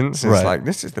tangents. It's like,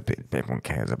 this is the bit everyone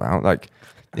cares about. Like,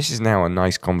 this is now a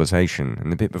nice conversation,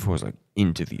 and the bit before was like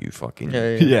interview fucking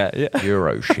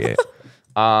Euro shit.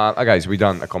 Okay, so we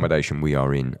done accommodation. We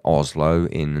are in Oslo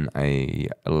in a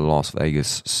Las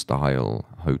Vegas style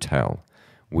hotel.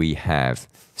 We have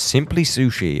Simply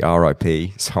Sushi,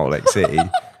 RIP, Salt Lake City,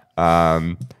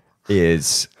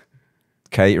 is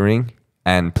catering,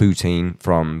 and poutine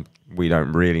from, we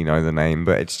don't really know the name,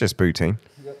 but it's just poutine.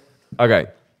 Yep. Okay,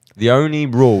 the only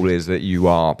rule is that you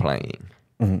are playing.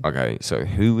 Mm-hmm. Okay, so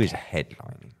who is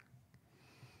headlining?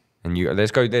 And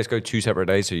let's go 2 separate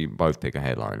days, so you both pick a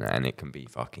headliner, and it can be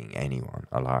fucking anyone,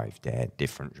 alive, dead,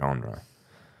 different genre.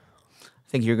 I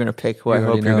think you're gonna pick who I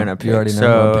hope you're gonna pick. You already know so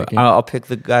who I'm picking. I'll pick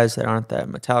the guys that aren't that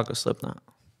Metallica, Slipknot.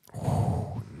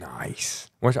 Oh, nice.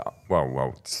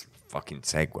 Well, it's fucking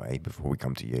segue before we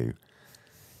come to you.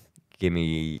 Give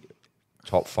me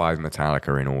top 5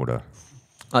 Metallica in order.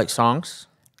 Like songs?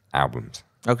 Albums.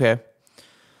 Okay.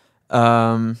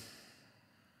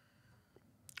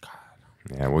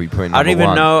 Yeah, what are you putting? I don't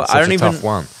even know. Such a tough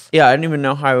one. Yeah, I don't even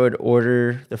know how I would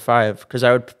order the 5 because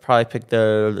I would probably pick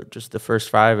just the first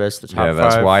 5 as the top 5. Yeah,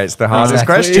 that's why it's the hardest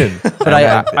question. But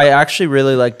I actually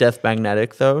really like Death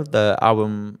Magnetic though, the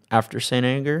album after Saint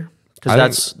Anger,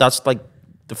 because that's like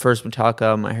the first Metallica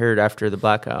album I heard after the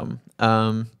Black Album.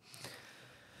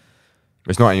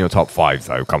 It's not in your top 5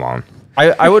 though. Come on.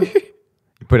 I would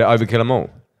You put it over Kill 'Em All.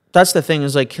 That's the thing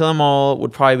is like Kill 'Em All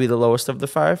would probably be the lowest of the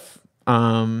 5.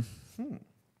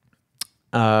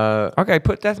 Okay,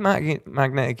 put Death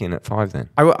Magnetic in at 5 then.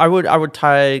 I would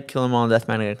tie Kill 'Em All and Death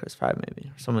Magnetic as 5 maybe,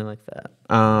 or something like that.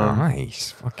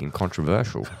 Nice, fucking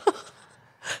controversial.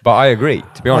 But I agree.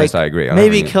 To be honest, I agree.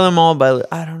 Maybe Kill 'Em All, but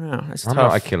I don't know. It's I'm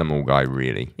tough. not a Kill 'Em All guy,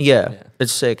 really. Yeah,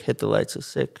 it's sick. Hit the Lights is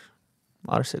sick.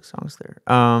 A lot of sick songs there.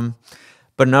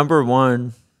 But number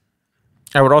 1,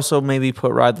 I would also maybe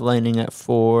put Ride the Lightning at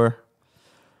 4.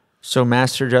 So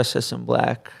Master Justice and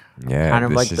Black. Yeah, kind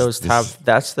of like those top.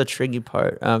 That's the tricky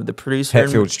part. The producer.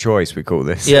 Hetfield's choice, we call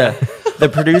this. Yeah, the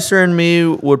producer and me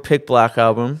would pick Black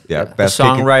Album. Yeah, the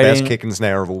songwriting, best kick and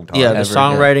snare of all time. Yeah, the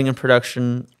songwriting and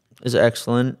production is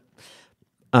excellent.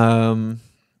 Master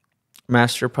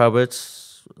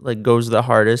Puppets like goes the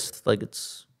hardest. Like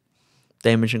it's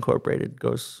Damage Incorporated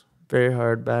goes very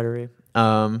hard. Battery.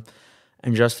 And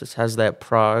Justice has that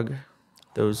prog.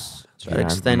 Those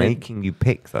extended. I'm making you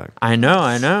pick though. I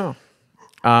know.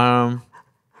 I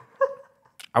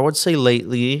would say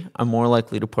lately I'm more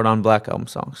likely to put on Black Album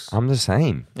songs. I'm the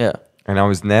same. Yeah. And I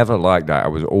was never like that. I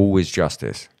was always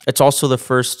Justice. It's also the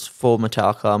first full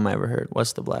Metallica album I ever heard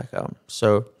was the Black Album.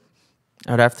 So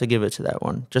I'd have to give it to that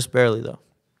one. Just barely though.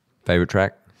 Favorite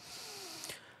track?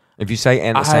 If you say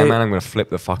Enter Sandman, I'm going to flip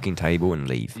the fucking table and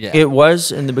leave. Yeah. It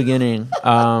was in the beginning.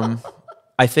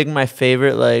 I think my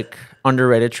favorite like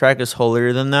underrated track is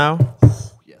Holier Than Thou.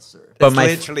 But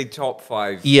literally top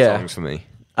 5 songs for me.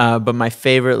 But my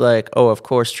favorite, of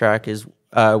course, track is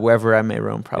Wherever I May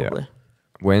Roam, probably. Yeah.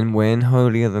 When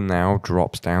Holier Than Thou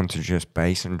drops down to just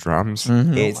bass and drums,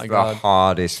 it's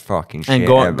hardest fucking shit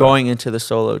and going into the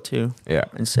solo, too. Yeah.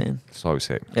 Insane. So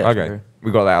sick. Yeah, okay, sure.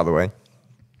 We got that out of the way.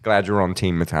 Glad you're on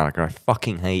Team Metallica. I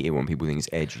fucking hate it when people think it's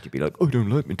edgy to be like, I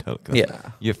don't like Metallica.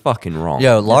 Yeah. You're fucking wrong.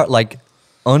 Yo,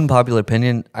 unpopular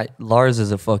opinion, Lars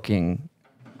is a fucking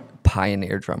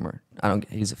pioneer drummer.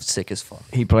 He's sick as fuck.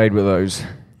 He played with those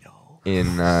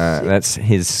in that's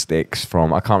his sticks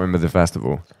from, I can't remember the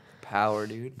festival. Power,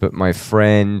 dude. But my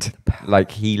friend,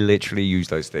 he literally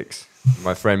used those sticks.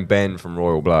 My friend Ben from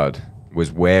Royal Blood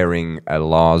was wearing a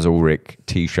Lars Ulrich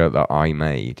t-shirt that I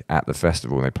made at the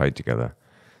festival. They played together.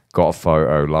 Got a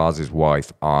photo. Lars's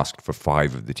wife asked for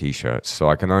 5 of the t-shirts. So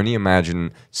I can only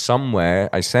imagine somewhere,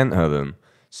 I sent her them,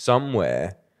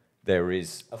 somewhere there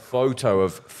is a photo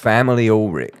of Family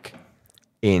Ulrich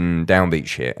in Downbeat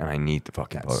shit, and I need the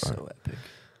fucking photo. So epic.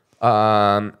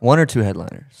 1 or 2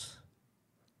 headliners.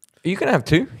 You can have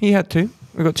 2. He had 2.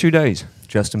 We got 2 days.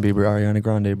 Justin Bieber, Ariana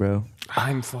Grande, bro.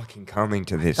 I'm fucking coming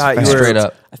to this. Straight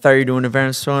up. I thought you were doing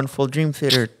Advanced Stone Full Dream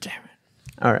Theater. Damn it.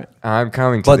 All right. I'm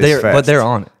coming to this fest. But they're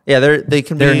on it. Yeah, they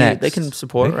can They're be. next. They can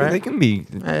support, right? They can be.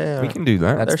 Yeah. We can do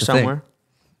that. They're the somewhere. thing.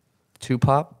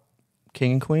 Tupac,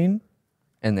 King and Queen,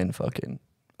 and then fucking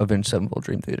Avenged Sevenfold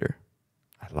Dream Theater.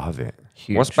 I love it.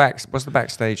 Huge. What's the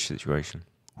backstage situation?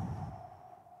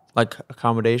 Like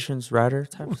accommodations, rider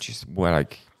type.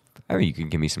 You can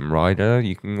give me some rider.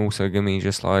 You can also give me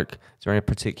just is there any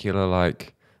particular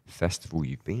festival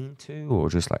you've been to, or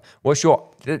just what's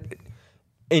your?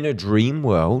 In a dream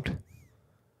world,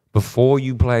 before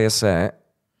you play a set,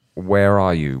 where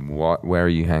are you? Where are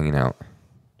you hanging out?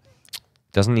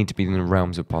 Doesn't need to be in the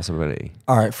realms of possibility.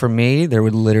 All right, for me, there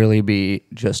would literally be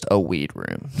just a weed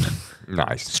room,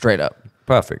 Nice. straight up,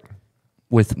 Perfect.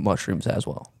 with mushrooms as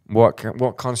well. What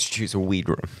constitutes a weed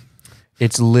room?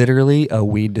 It's literally a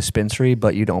weed dispensary,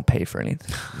 but you don't pay for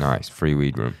anything. Nice. Free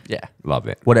weed room. Yeah. Love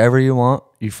it. Whatever you want,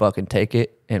 you fucking take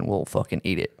it, and we'll fucking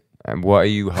eat it. And what are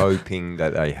you hoping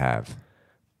that they have?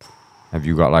 Have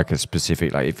you got like a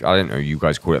specific, like, if I don't know, you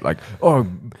guys call it like, oh,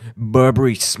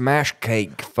 Burberry smash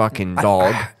cake fucking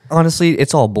dog. Honestly,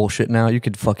 it's all bullshit now. You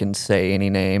could fucking say any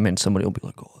name, and somebody will be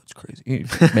like, oh, it's crazy. You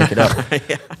make it up.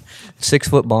 6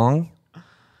 foot bong.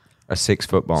 A 6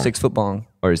 foot bong. 6 foot bong.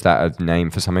 Or is that a name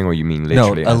for something, or you mean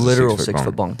literally? No, a as literal 6 6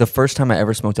 foot bong. The first time I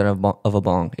ever smoked out of a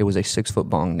bong, it was a 6 foot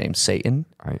bong named Satan.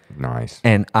 Nice.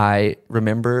 And I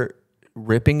remember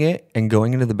ripping it and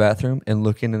going into the bathroom and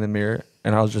looking in the mirror,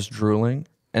 and I was just drooling.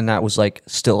 And that was like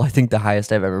still, I think, the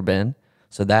highest I've ever been.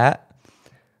 So that,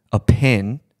 a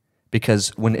pin, because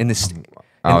when in this,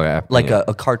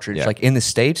 a cartridge, Yeah. like in the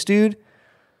States, dude,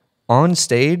 on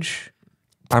stage,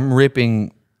 I'm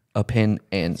ripping a pin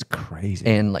and Crazy.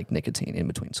 and like nicotine in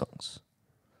between songs.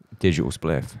 Digital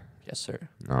spliff. Yes, sir.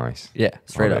 Nice. Yeah,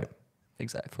 straight Love up. it.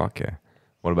 Exactly. Fuck yeah.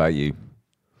 What about you?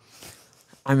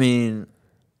 I mean,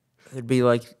 it'd be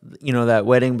like, you know, that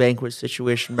wedding banquet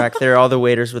situation back there. All the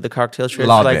waiters with the cocktail trays.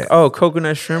 Love like, it. oh,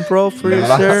 coconut shrimp roll for you,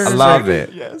 I sir. It's love like,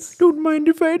 it. Yes. Don't mind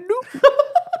if I do.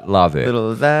 Love it.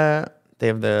 Little of that. They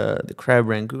have the crab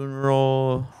rangoon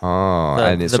roll. Oh, The,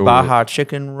 and it's the all, Baja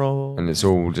chicken roll. and it's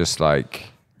all just like,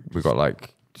 we got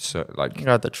like, so, like, You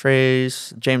got the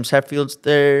trays. James Hetfield's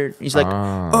there. He's like,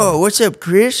 Ah. oh, what's up,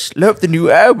 Chris? Love the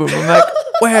new album. I'm like,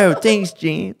 wow, thanks,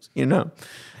 James. You know.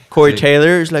 Corey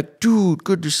Taylor is like, dude,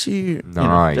 good to see you. You know,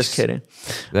 Nice. just kidding.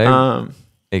 they-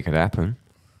 it could happen.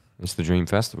 It's the Dream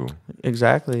Festival.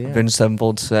 Exactly. Yeah. Avenged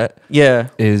Sevenfold set Yeah.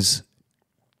 is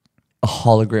a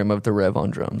hologram of the Rev on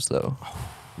drums, though.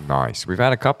 Nice. We've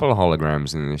had a couple of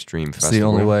holograms in this Dream It's Festival. the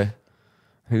only way.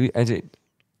 Who is it?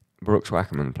 Brooks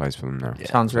Wackerman plays for them now. Yeah.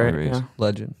 Sounds right. There he is. Yeah.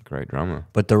 Legend. Great drummer.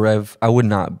 But the Rev, I would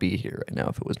not be here right now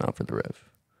if it was not for the Rev.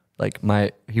 Like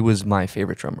he was my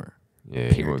favorite drummer. Yeah,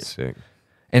 he Period. was sick.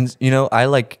 And you know, I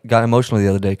like got emotional the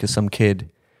other day because some kid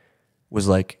was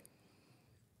like,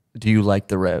 "Do you like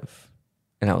the Rev?"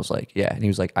 And I was like, "Yeah." And he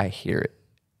was like, "I hear it,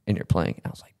 and you're playing." And I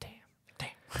was like,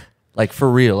 "Damn." Like for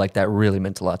real, like that really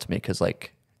meant a lot to me because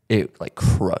like it like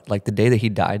crushed. Like the day that he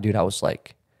died, dude, I was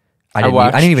like, I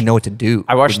didn't even know what to do.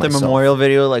 I watched with the myself. memorial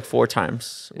video like 4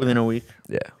 times within a week.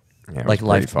 Yeah, Yeah, it like was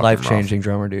pretty fucking life changing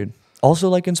drummer, dude. Also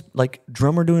like like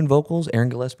drummer doing vocals, Aaron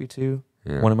Gillespie too.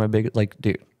 Yeah. One of my big like,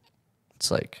 dude,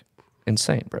 it's like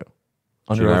insane, bro.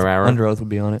 Do you know Aaron? Under Oath would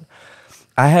be on it.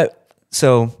 I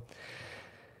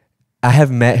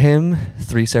have met him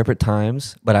 3 separate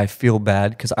times, but I feel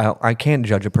bad because I can't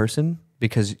judge a person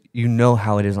because you know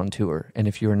how it is on tour, and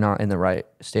if you are not in the right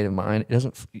state of mind,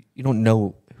 you don't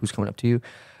know who's coming up to you.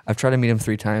 I've tried to meet him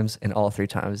 3 times, and all 3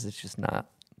 times it's just not.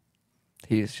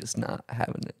 He's just not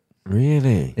having it.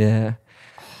 Really? Yeah.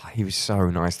 He was so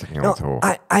nice to me on tour.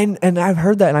 And I've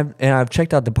heard that, and I've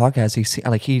checked out the podcast.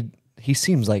 He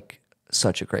seems like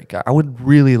such a great guy. I would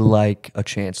really like a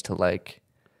chance to like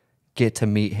get to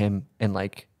meet him and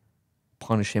like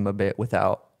punish him a bit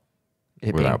without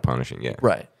punishing, yeah.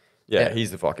 right. Yeah, Yeah.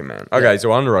 he's the fucking man. Okay,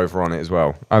 so Under Oath are on it as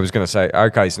well. I was going to say,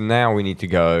 okay, so now we need to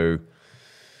go.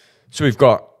 So we've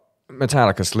got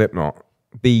Metallica, Slipknot,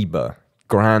 Bieber,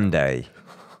 Grande,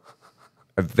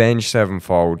 Avenged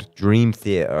Sevenfold, Dream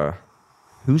Theater.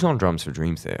 Who's on drums for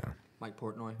Dream Theater? Mike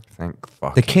Portnoy. Thank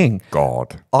fucking The king.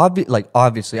 God.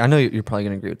 Obviously, I know you're probably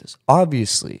going to agree with this.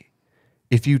 Obviously,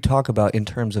 if you talk about in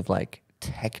terms of like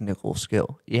technical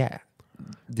skill, yeah,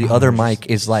 the other Mike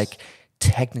is like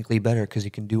technically better because he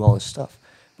can do all this stuff.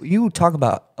 But you talk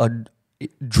about a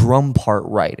drum part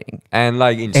writing And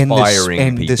like and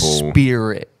inspiring the people.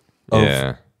 spirit of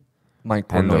Yeah. Mike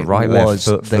And Portnoy the right left was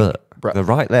foot. bro, The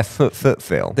right left foot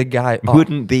feel. the guy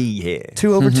wouldn't be here.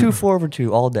 2 over 2, 4 over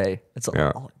 2 all day. It's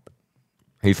Yeah. all,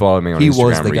 He followed me on He was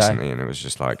Instagram the guy. recently, and it was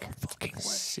just like, fucking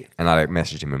sick. And I like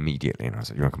messaged him immediately, and I was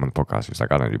like, "You want to come on the podcast?" He was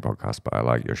like, "I don't do podcasts, but I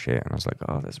like your shit." And I was like,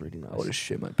 "Oh, that's really nice." I would have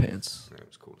shit my pants. It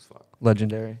was cool as fuck.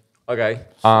 Legendary. Okay.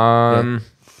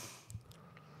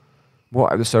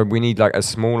 What? So we need like a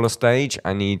smaller stage.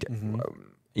 I need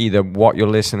either what you're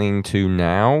listening to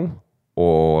now,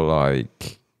 or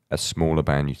like a smaller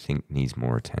band you think needs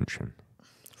more attention.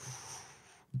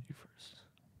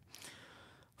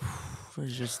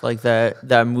 It's just like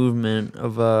that movement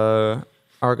of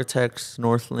Architects,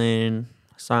 Northlane,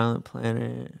 Silent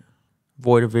Planet,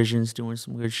 Void of Vision's doing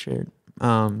some good shit.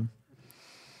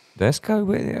 Let's go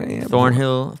with it. Yeah,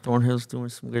 Thornhill's doing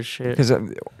some good shit. because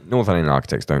North Island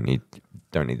Architects don't need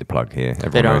the plug here.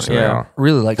 Everyone don't, knows who they yeah. are.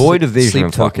 Really like Void of Vision sleep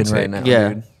are fucking token right sick. now. Yeah.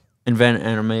 dude. Invent,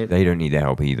 animate. They don't need their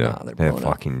help either. Nah, they're they're blowing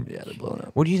up. fucking. Yeah, they're blowing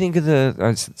up. What do you think of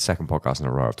it's the second podcast in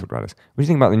a row I've talked about this? What do you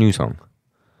think about the new song?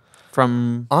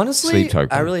 From Honestly, Sleep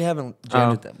Token. I really haven't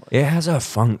jammed it that much. It has a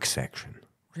funk section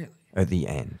Really? at the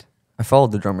end. I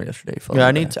followed the drummer yesterday. yeah,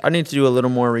 I need to do a little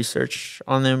more research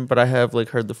on them, but I have like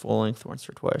heard the full length once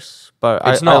or twice. But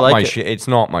It's I not like my it. shit. It's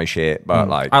not my shit, but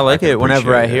like I like can it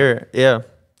whenever I appreciate hear it.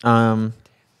 Yeah.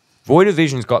 Void of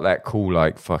Vision's got that cool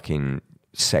like fucking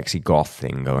sexy goth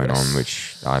thing going on,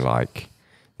 which I like.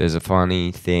 There's a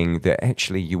funny thing that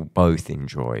actually you'll both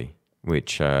enjoy,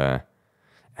 which it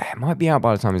might be out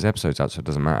by the time this episode's out, so it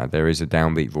doesn't matter. There is a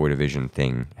Downbeat Void of Vision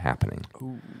thing happening.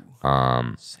 Ooh,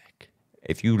 sick.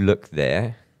 If you look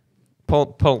there, pull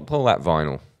that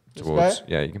vinyl towards. guy?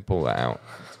 Yeah, you can pull that out.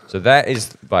 So that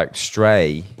is like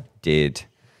Stray did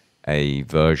a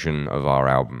version of our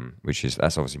album,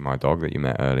 that's obviously my dog that you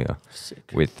met earlier,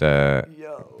 with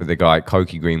the guy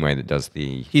Koki Greenway that does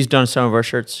the. He's done some of our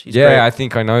shirts. He's yeah, great. I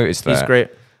think I noticed that. He's great.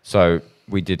 So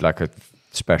we did like a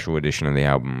special edition of the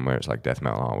album where it's like death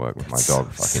metal artwork with my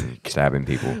dog fucking stabbing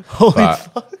people. Holy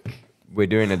fuck! We're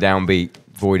doing a Downbeat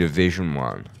Void of Vision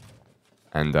one,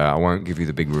 and I won't give you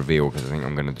the big reveal because I think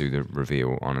I'm going to do the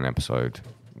reveal on an episode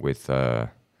with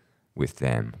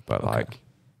them. But like,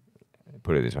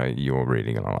 put it this way, you're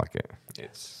really gonna like it.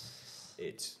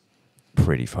 It's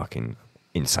pretty fucking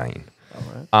insane.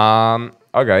 All right.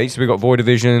 Okay, so we got Void of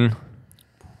Vision,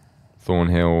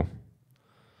 Thornhill.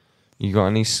 You got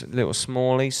any little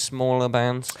smaller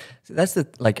bands? So that's the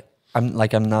I'm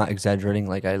not exaggerating.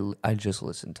 Like I just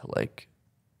listened to like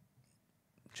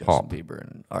Justin Pop. Bieber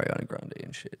and Ariana Grande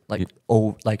and shit.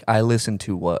 Like I listen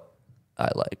to what I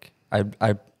like.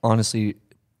 I honestly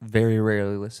very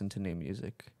rarely listen to new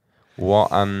music.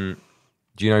 What do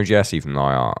you know Jesse from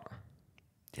Thy Art?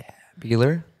 Yeah,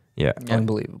 Beeler, Yeah.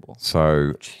 unbelievable.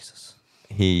 So Jesus.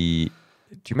 do you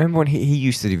remember when he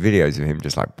used to do videos of him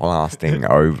just like blasting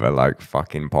over like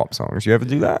fucking pop songs? You ever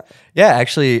do that? Yeah,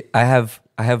 actually, I have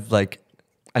like,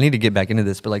 I need to get back into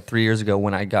this, but like 3 years ago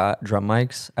when I got drum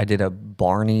mics, I did a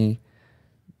Barney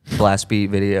blast beat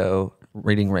video,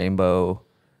 Reading Rainbow,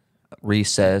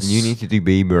 Recess. You need to do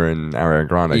Bieber and Ariana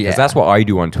Grande because Yeah. that's what I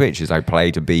do on Twitch. Is I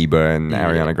play to Bieber and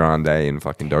Ariana Grande and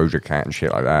fucking Doja Cat and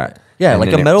shit like that. Yeah, And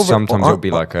like then a metal. sometimes it'll be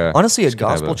like a honestly a just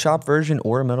whatever. gospel chop version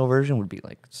or a metal version would be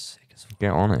like sick as fuck. Get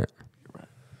on it.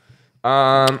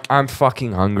 I'm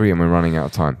fucking hungry and we're running out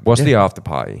of time. What's the after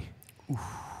party?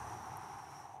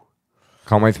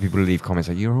 Can't wait for people to leave comments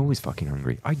like, you're always fucking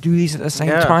hungry. I do these at the same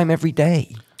Yeah. time every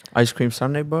day. Ice cream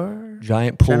sundae bar.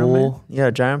 Giant pool, Gentlemen?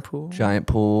 Yeah, giant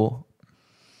pool.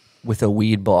 with a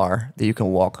weed bar that you can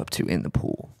walk up to in the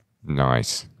pool.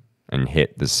 Nice. And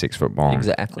hit the 6 foot bomb.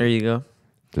 Exactly. There you go.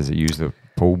 Does it use the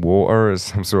pool water as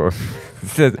some sort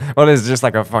of... Well, there's just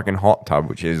like a fucking hot tub,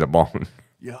 which is a bomb.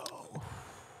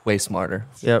 Way smarter.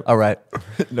 Yep. All right.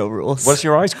 No rules. What's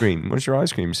your ice cream? What's your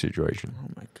ice cream situation? Oh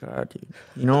my god, dude.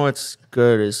 You know what's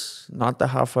good is not the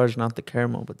hot fudge, not the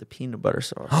caramel, but the peanut butter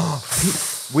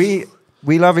sauce.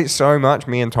 We love it so much.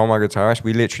 Me and Tom, our guitarist,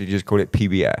 we literally just call it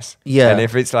PBS. Yeah. And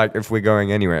if we're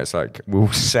going anywhere, it's like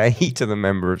we'll say to the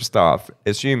member of staff,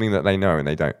 assuming that they know and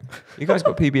they don't. You guys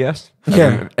got PBS?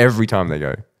 Yeah. And every time they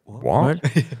go, what?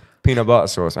 Peanut butter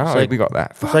sauce. Oh, like- we got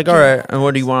that. It's like, all right, and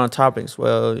what do you want on toppings?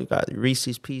 Well, you got your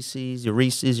Reese's Pieces, your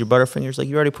Reese's, your Butterfingers. Like,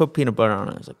 you already put peanut butter on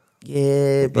it. I was like,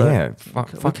 yeah, but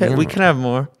Yeah. we can have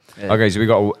more. Okay, so we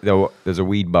got there's a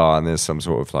weed bar and there's some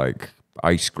sort of like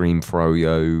ice cream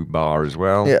froyo bar as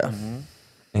well. Yeah.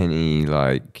 Any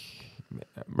like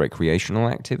recreational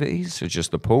activities or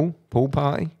just the pool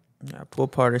party? Yeah, pool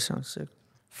party sounds sick.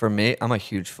 For me, I'm a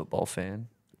huge football fan.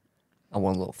 I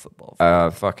want a little football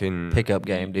fan. Fucking Pickup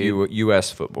game, dude.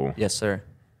 U.S. football, Yes, sir.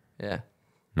 Yeah.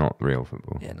 not real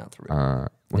football. Yeah, not the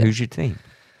real. Who's your team?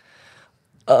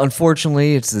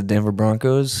 Unfortunately, it's the Denver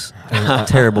Broncos.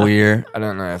 Terrible year. I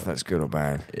don't know if that's good or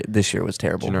bad. This year was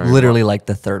terrible. Do you know Literally like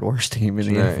the third worst team in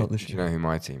Do the you, NFL know, this do you year. know who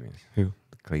my team is? Who?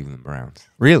 The Cleveland Browns.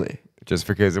 Really? Just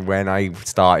because when I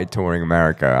started touring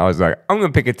America, I was like, I'm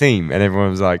going to pick a team. And everyone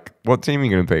was like, what team are you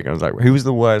going to pick? I was like, who's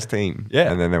the worst team?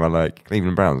 Yeah. And then they were like,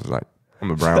 Cleveland Browns. I was like, I'm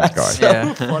a Browns guy.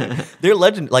 Yeah. Funny. They're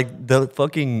legend. Like the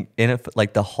fucking NFL,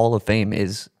 like the Hall of Fame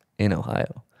is in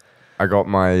Ohio. I got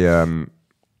my.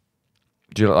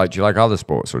 Do you like other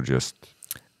sports or just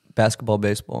Basketball,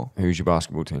 baseball. who's your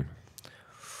basketball team?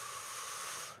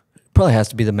 Probably has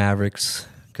to be the Mavericks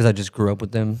because I just grew up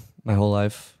with them my whole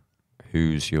life.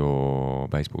 Who's your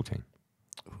baseball team?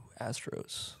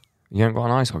 Astros. You haven't got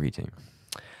an ice hockey team?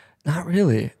 Not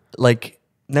really. Like,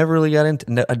 never really got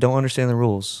into. I don't understand the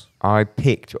rules. I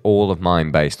picked all of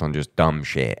mine based on just dumb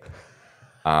shit.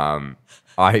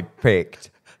 I picked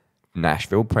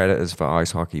Nashville Predators for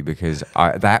ice hockey because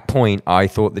at that point I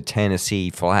thought the Tennessee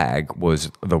flag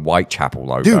was the Whitechapel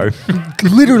logo. Dude,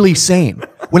 literally same.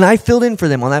 When I filled in for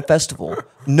them on that festival,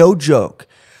 no joke,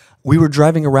 we were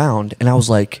driving around and I was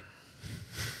like,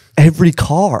 every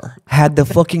car had the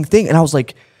fucking thing, and I was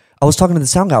talking to the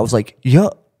sound guy. I was like,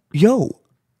 yo,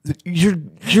 your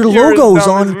logo's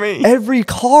on every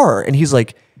car, and he's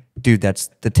like, dude, that's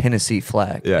the Tennessee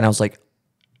flag. Yeah. And I was like,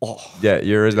 oh, Yeah,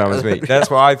 you're as dumb as me. That's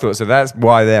what I thought. So that's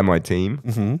why they're my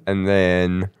team. And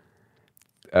then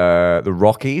the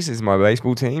Rockies is my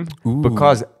baseball team.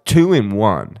 Because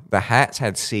 2-in-1, the hats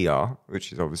had CR,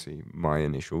 which is obviously my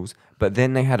initials, but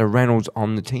then they had a Reynolds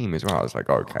on the team as well. I was like,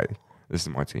 okay, this is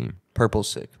my team. purple's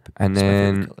sick. And It's my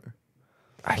favorite then color.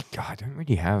 I don't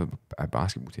really have a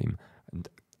basketball team.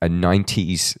 A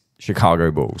 90s Chicago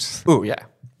Bulls. Ooh, yeah,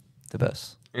 the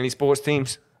best. Any sports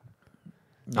teams?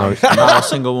 No, not a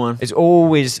single one. It's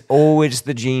always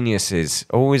the geniuses,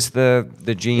 always the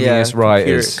genius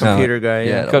writers. Computer guy.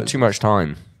 Yeah. Yeah. Got too much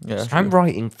time. Yeah. I'm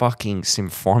writing fucking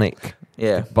symphonic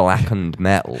Yeah. blackened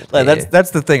metal. Like, here.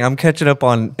 that's the thing. I'm catching up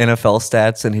on NFL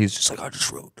stats, and he's just like, I just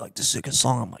wrote like the sickest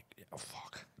song. I'm like, oh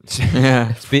fuck.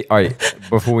 Yeah. All right,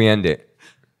 before we end it,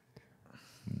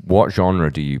 what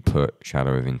genre do you put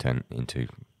Shadow of Intent into?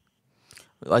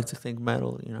 I like to think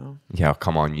metal, you know. Yeah,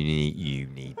 come on, you're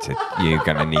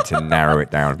gonna need to narrow it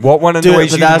down. What one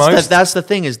annoys you that's most? that's the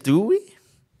thing is, do we?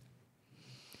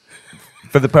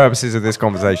 For the purposes of this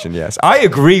conversation, yes. I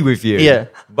agree with you. Yeah.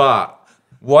 But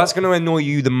what's going to annoy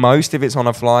you the most if it's on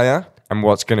a flyer, and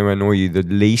what's going to annoy you the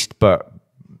least, but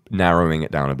narrowing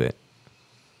it down a bit?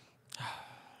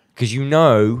 Because you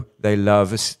know they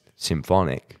love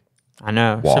symphonic. I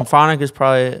know. What? Symphonic is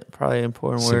probably an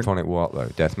important word. Symphonic what, though?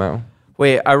 Death metal?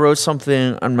 Wait, I wrote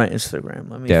something on my Instagram.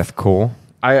 Let me. Deathcore?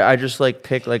 I just like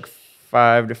picked like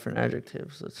 5 different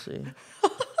adjectives. Let's see.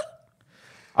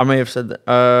 I may have said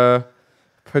that.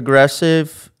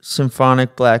 Progressive,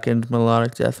 symphonic, blackened,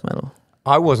 melodic death metal.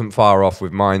 I wasn't far off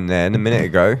with mine then a minute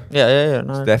ago. Yeah.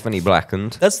 No. Definitely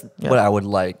blackened. That's Yeah. what I would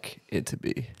like it to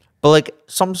be. But like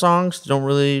some songs don't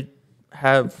really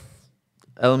have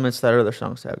elements that other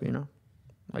songs have, you know?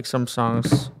 Like some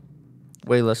songs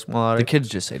way less The melodic. kids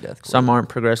just say deathcore. Some aren't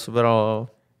progressive at all.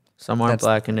 Some aren't That's-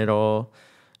 blackened at all.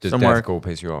 Does some are- deathcore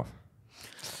piss you off?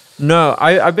 No,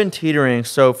 I've been teetering.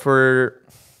 So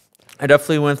I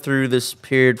definitely went through this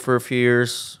period for a few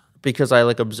years because I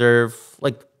like observe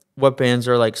like what bands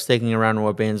are like sticking around and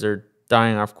what bands are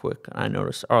dying off quick. And I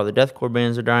noticed, the deathcore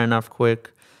bands are dying off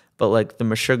quick, but like the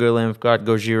Meshuggah, Lamb of God,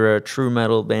 Gojira, true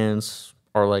metal bands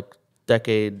are like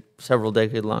several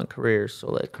decade long careers. So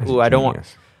like, I don't want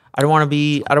to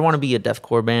be a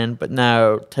deathcore band, but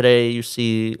now today you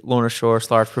see Lorna Shore,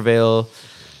 Stars Prevail.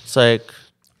 It's like,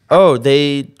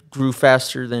 they grew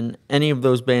faster than any of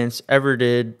those bands ever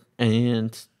did,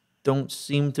 and don't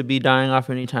seem to be dying off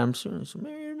anytime soon. So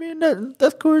maybe being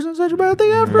deathcore isn't such a bad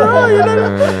thing after all. You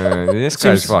know? This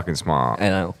guy's fucking smart. I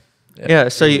know. Yeah.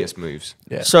 So Genius moves.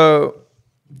 Yeah. So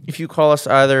if you call us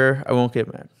either, I won't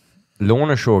get mad.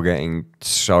 Lorna Shore getting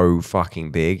so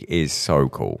fucking big is so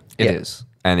cool. It is.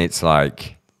 And it's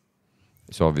like,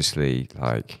 it's obviously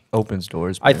like, Opens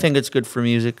doors. I man. think it's good for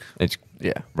music. it's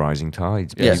Yeah. rising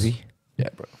tides, Yes. baby. Yeah,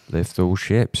 bro. Lift all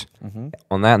ships.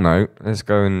 On that note, let's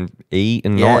go and eat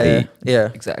and Yeah. not eat. Yeah.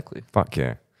 Exactly. Fuck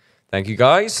yeah. Thank you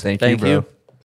guys. Thank Thank you, bro. you.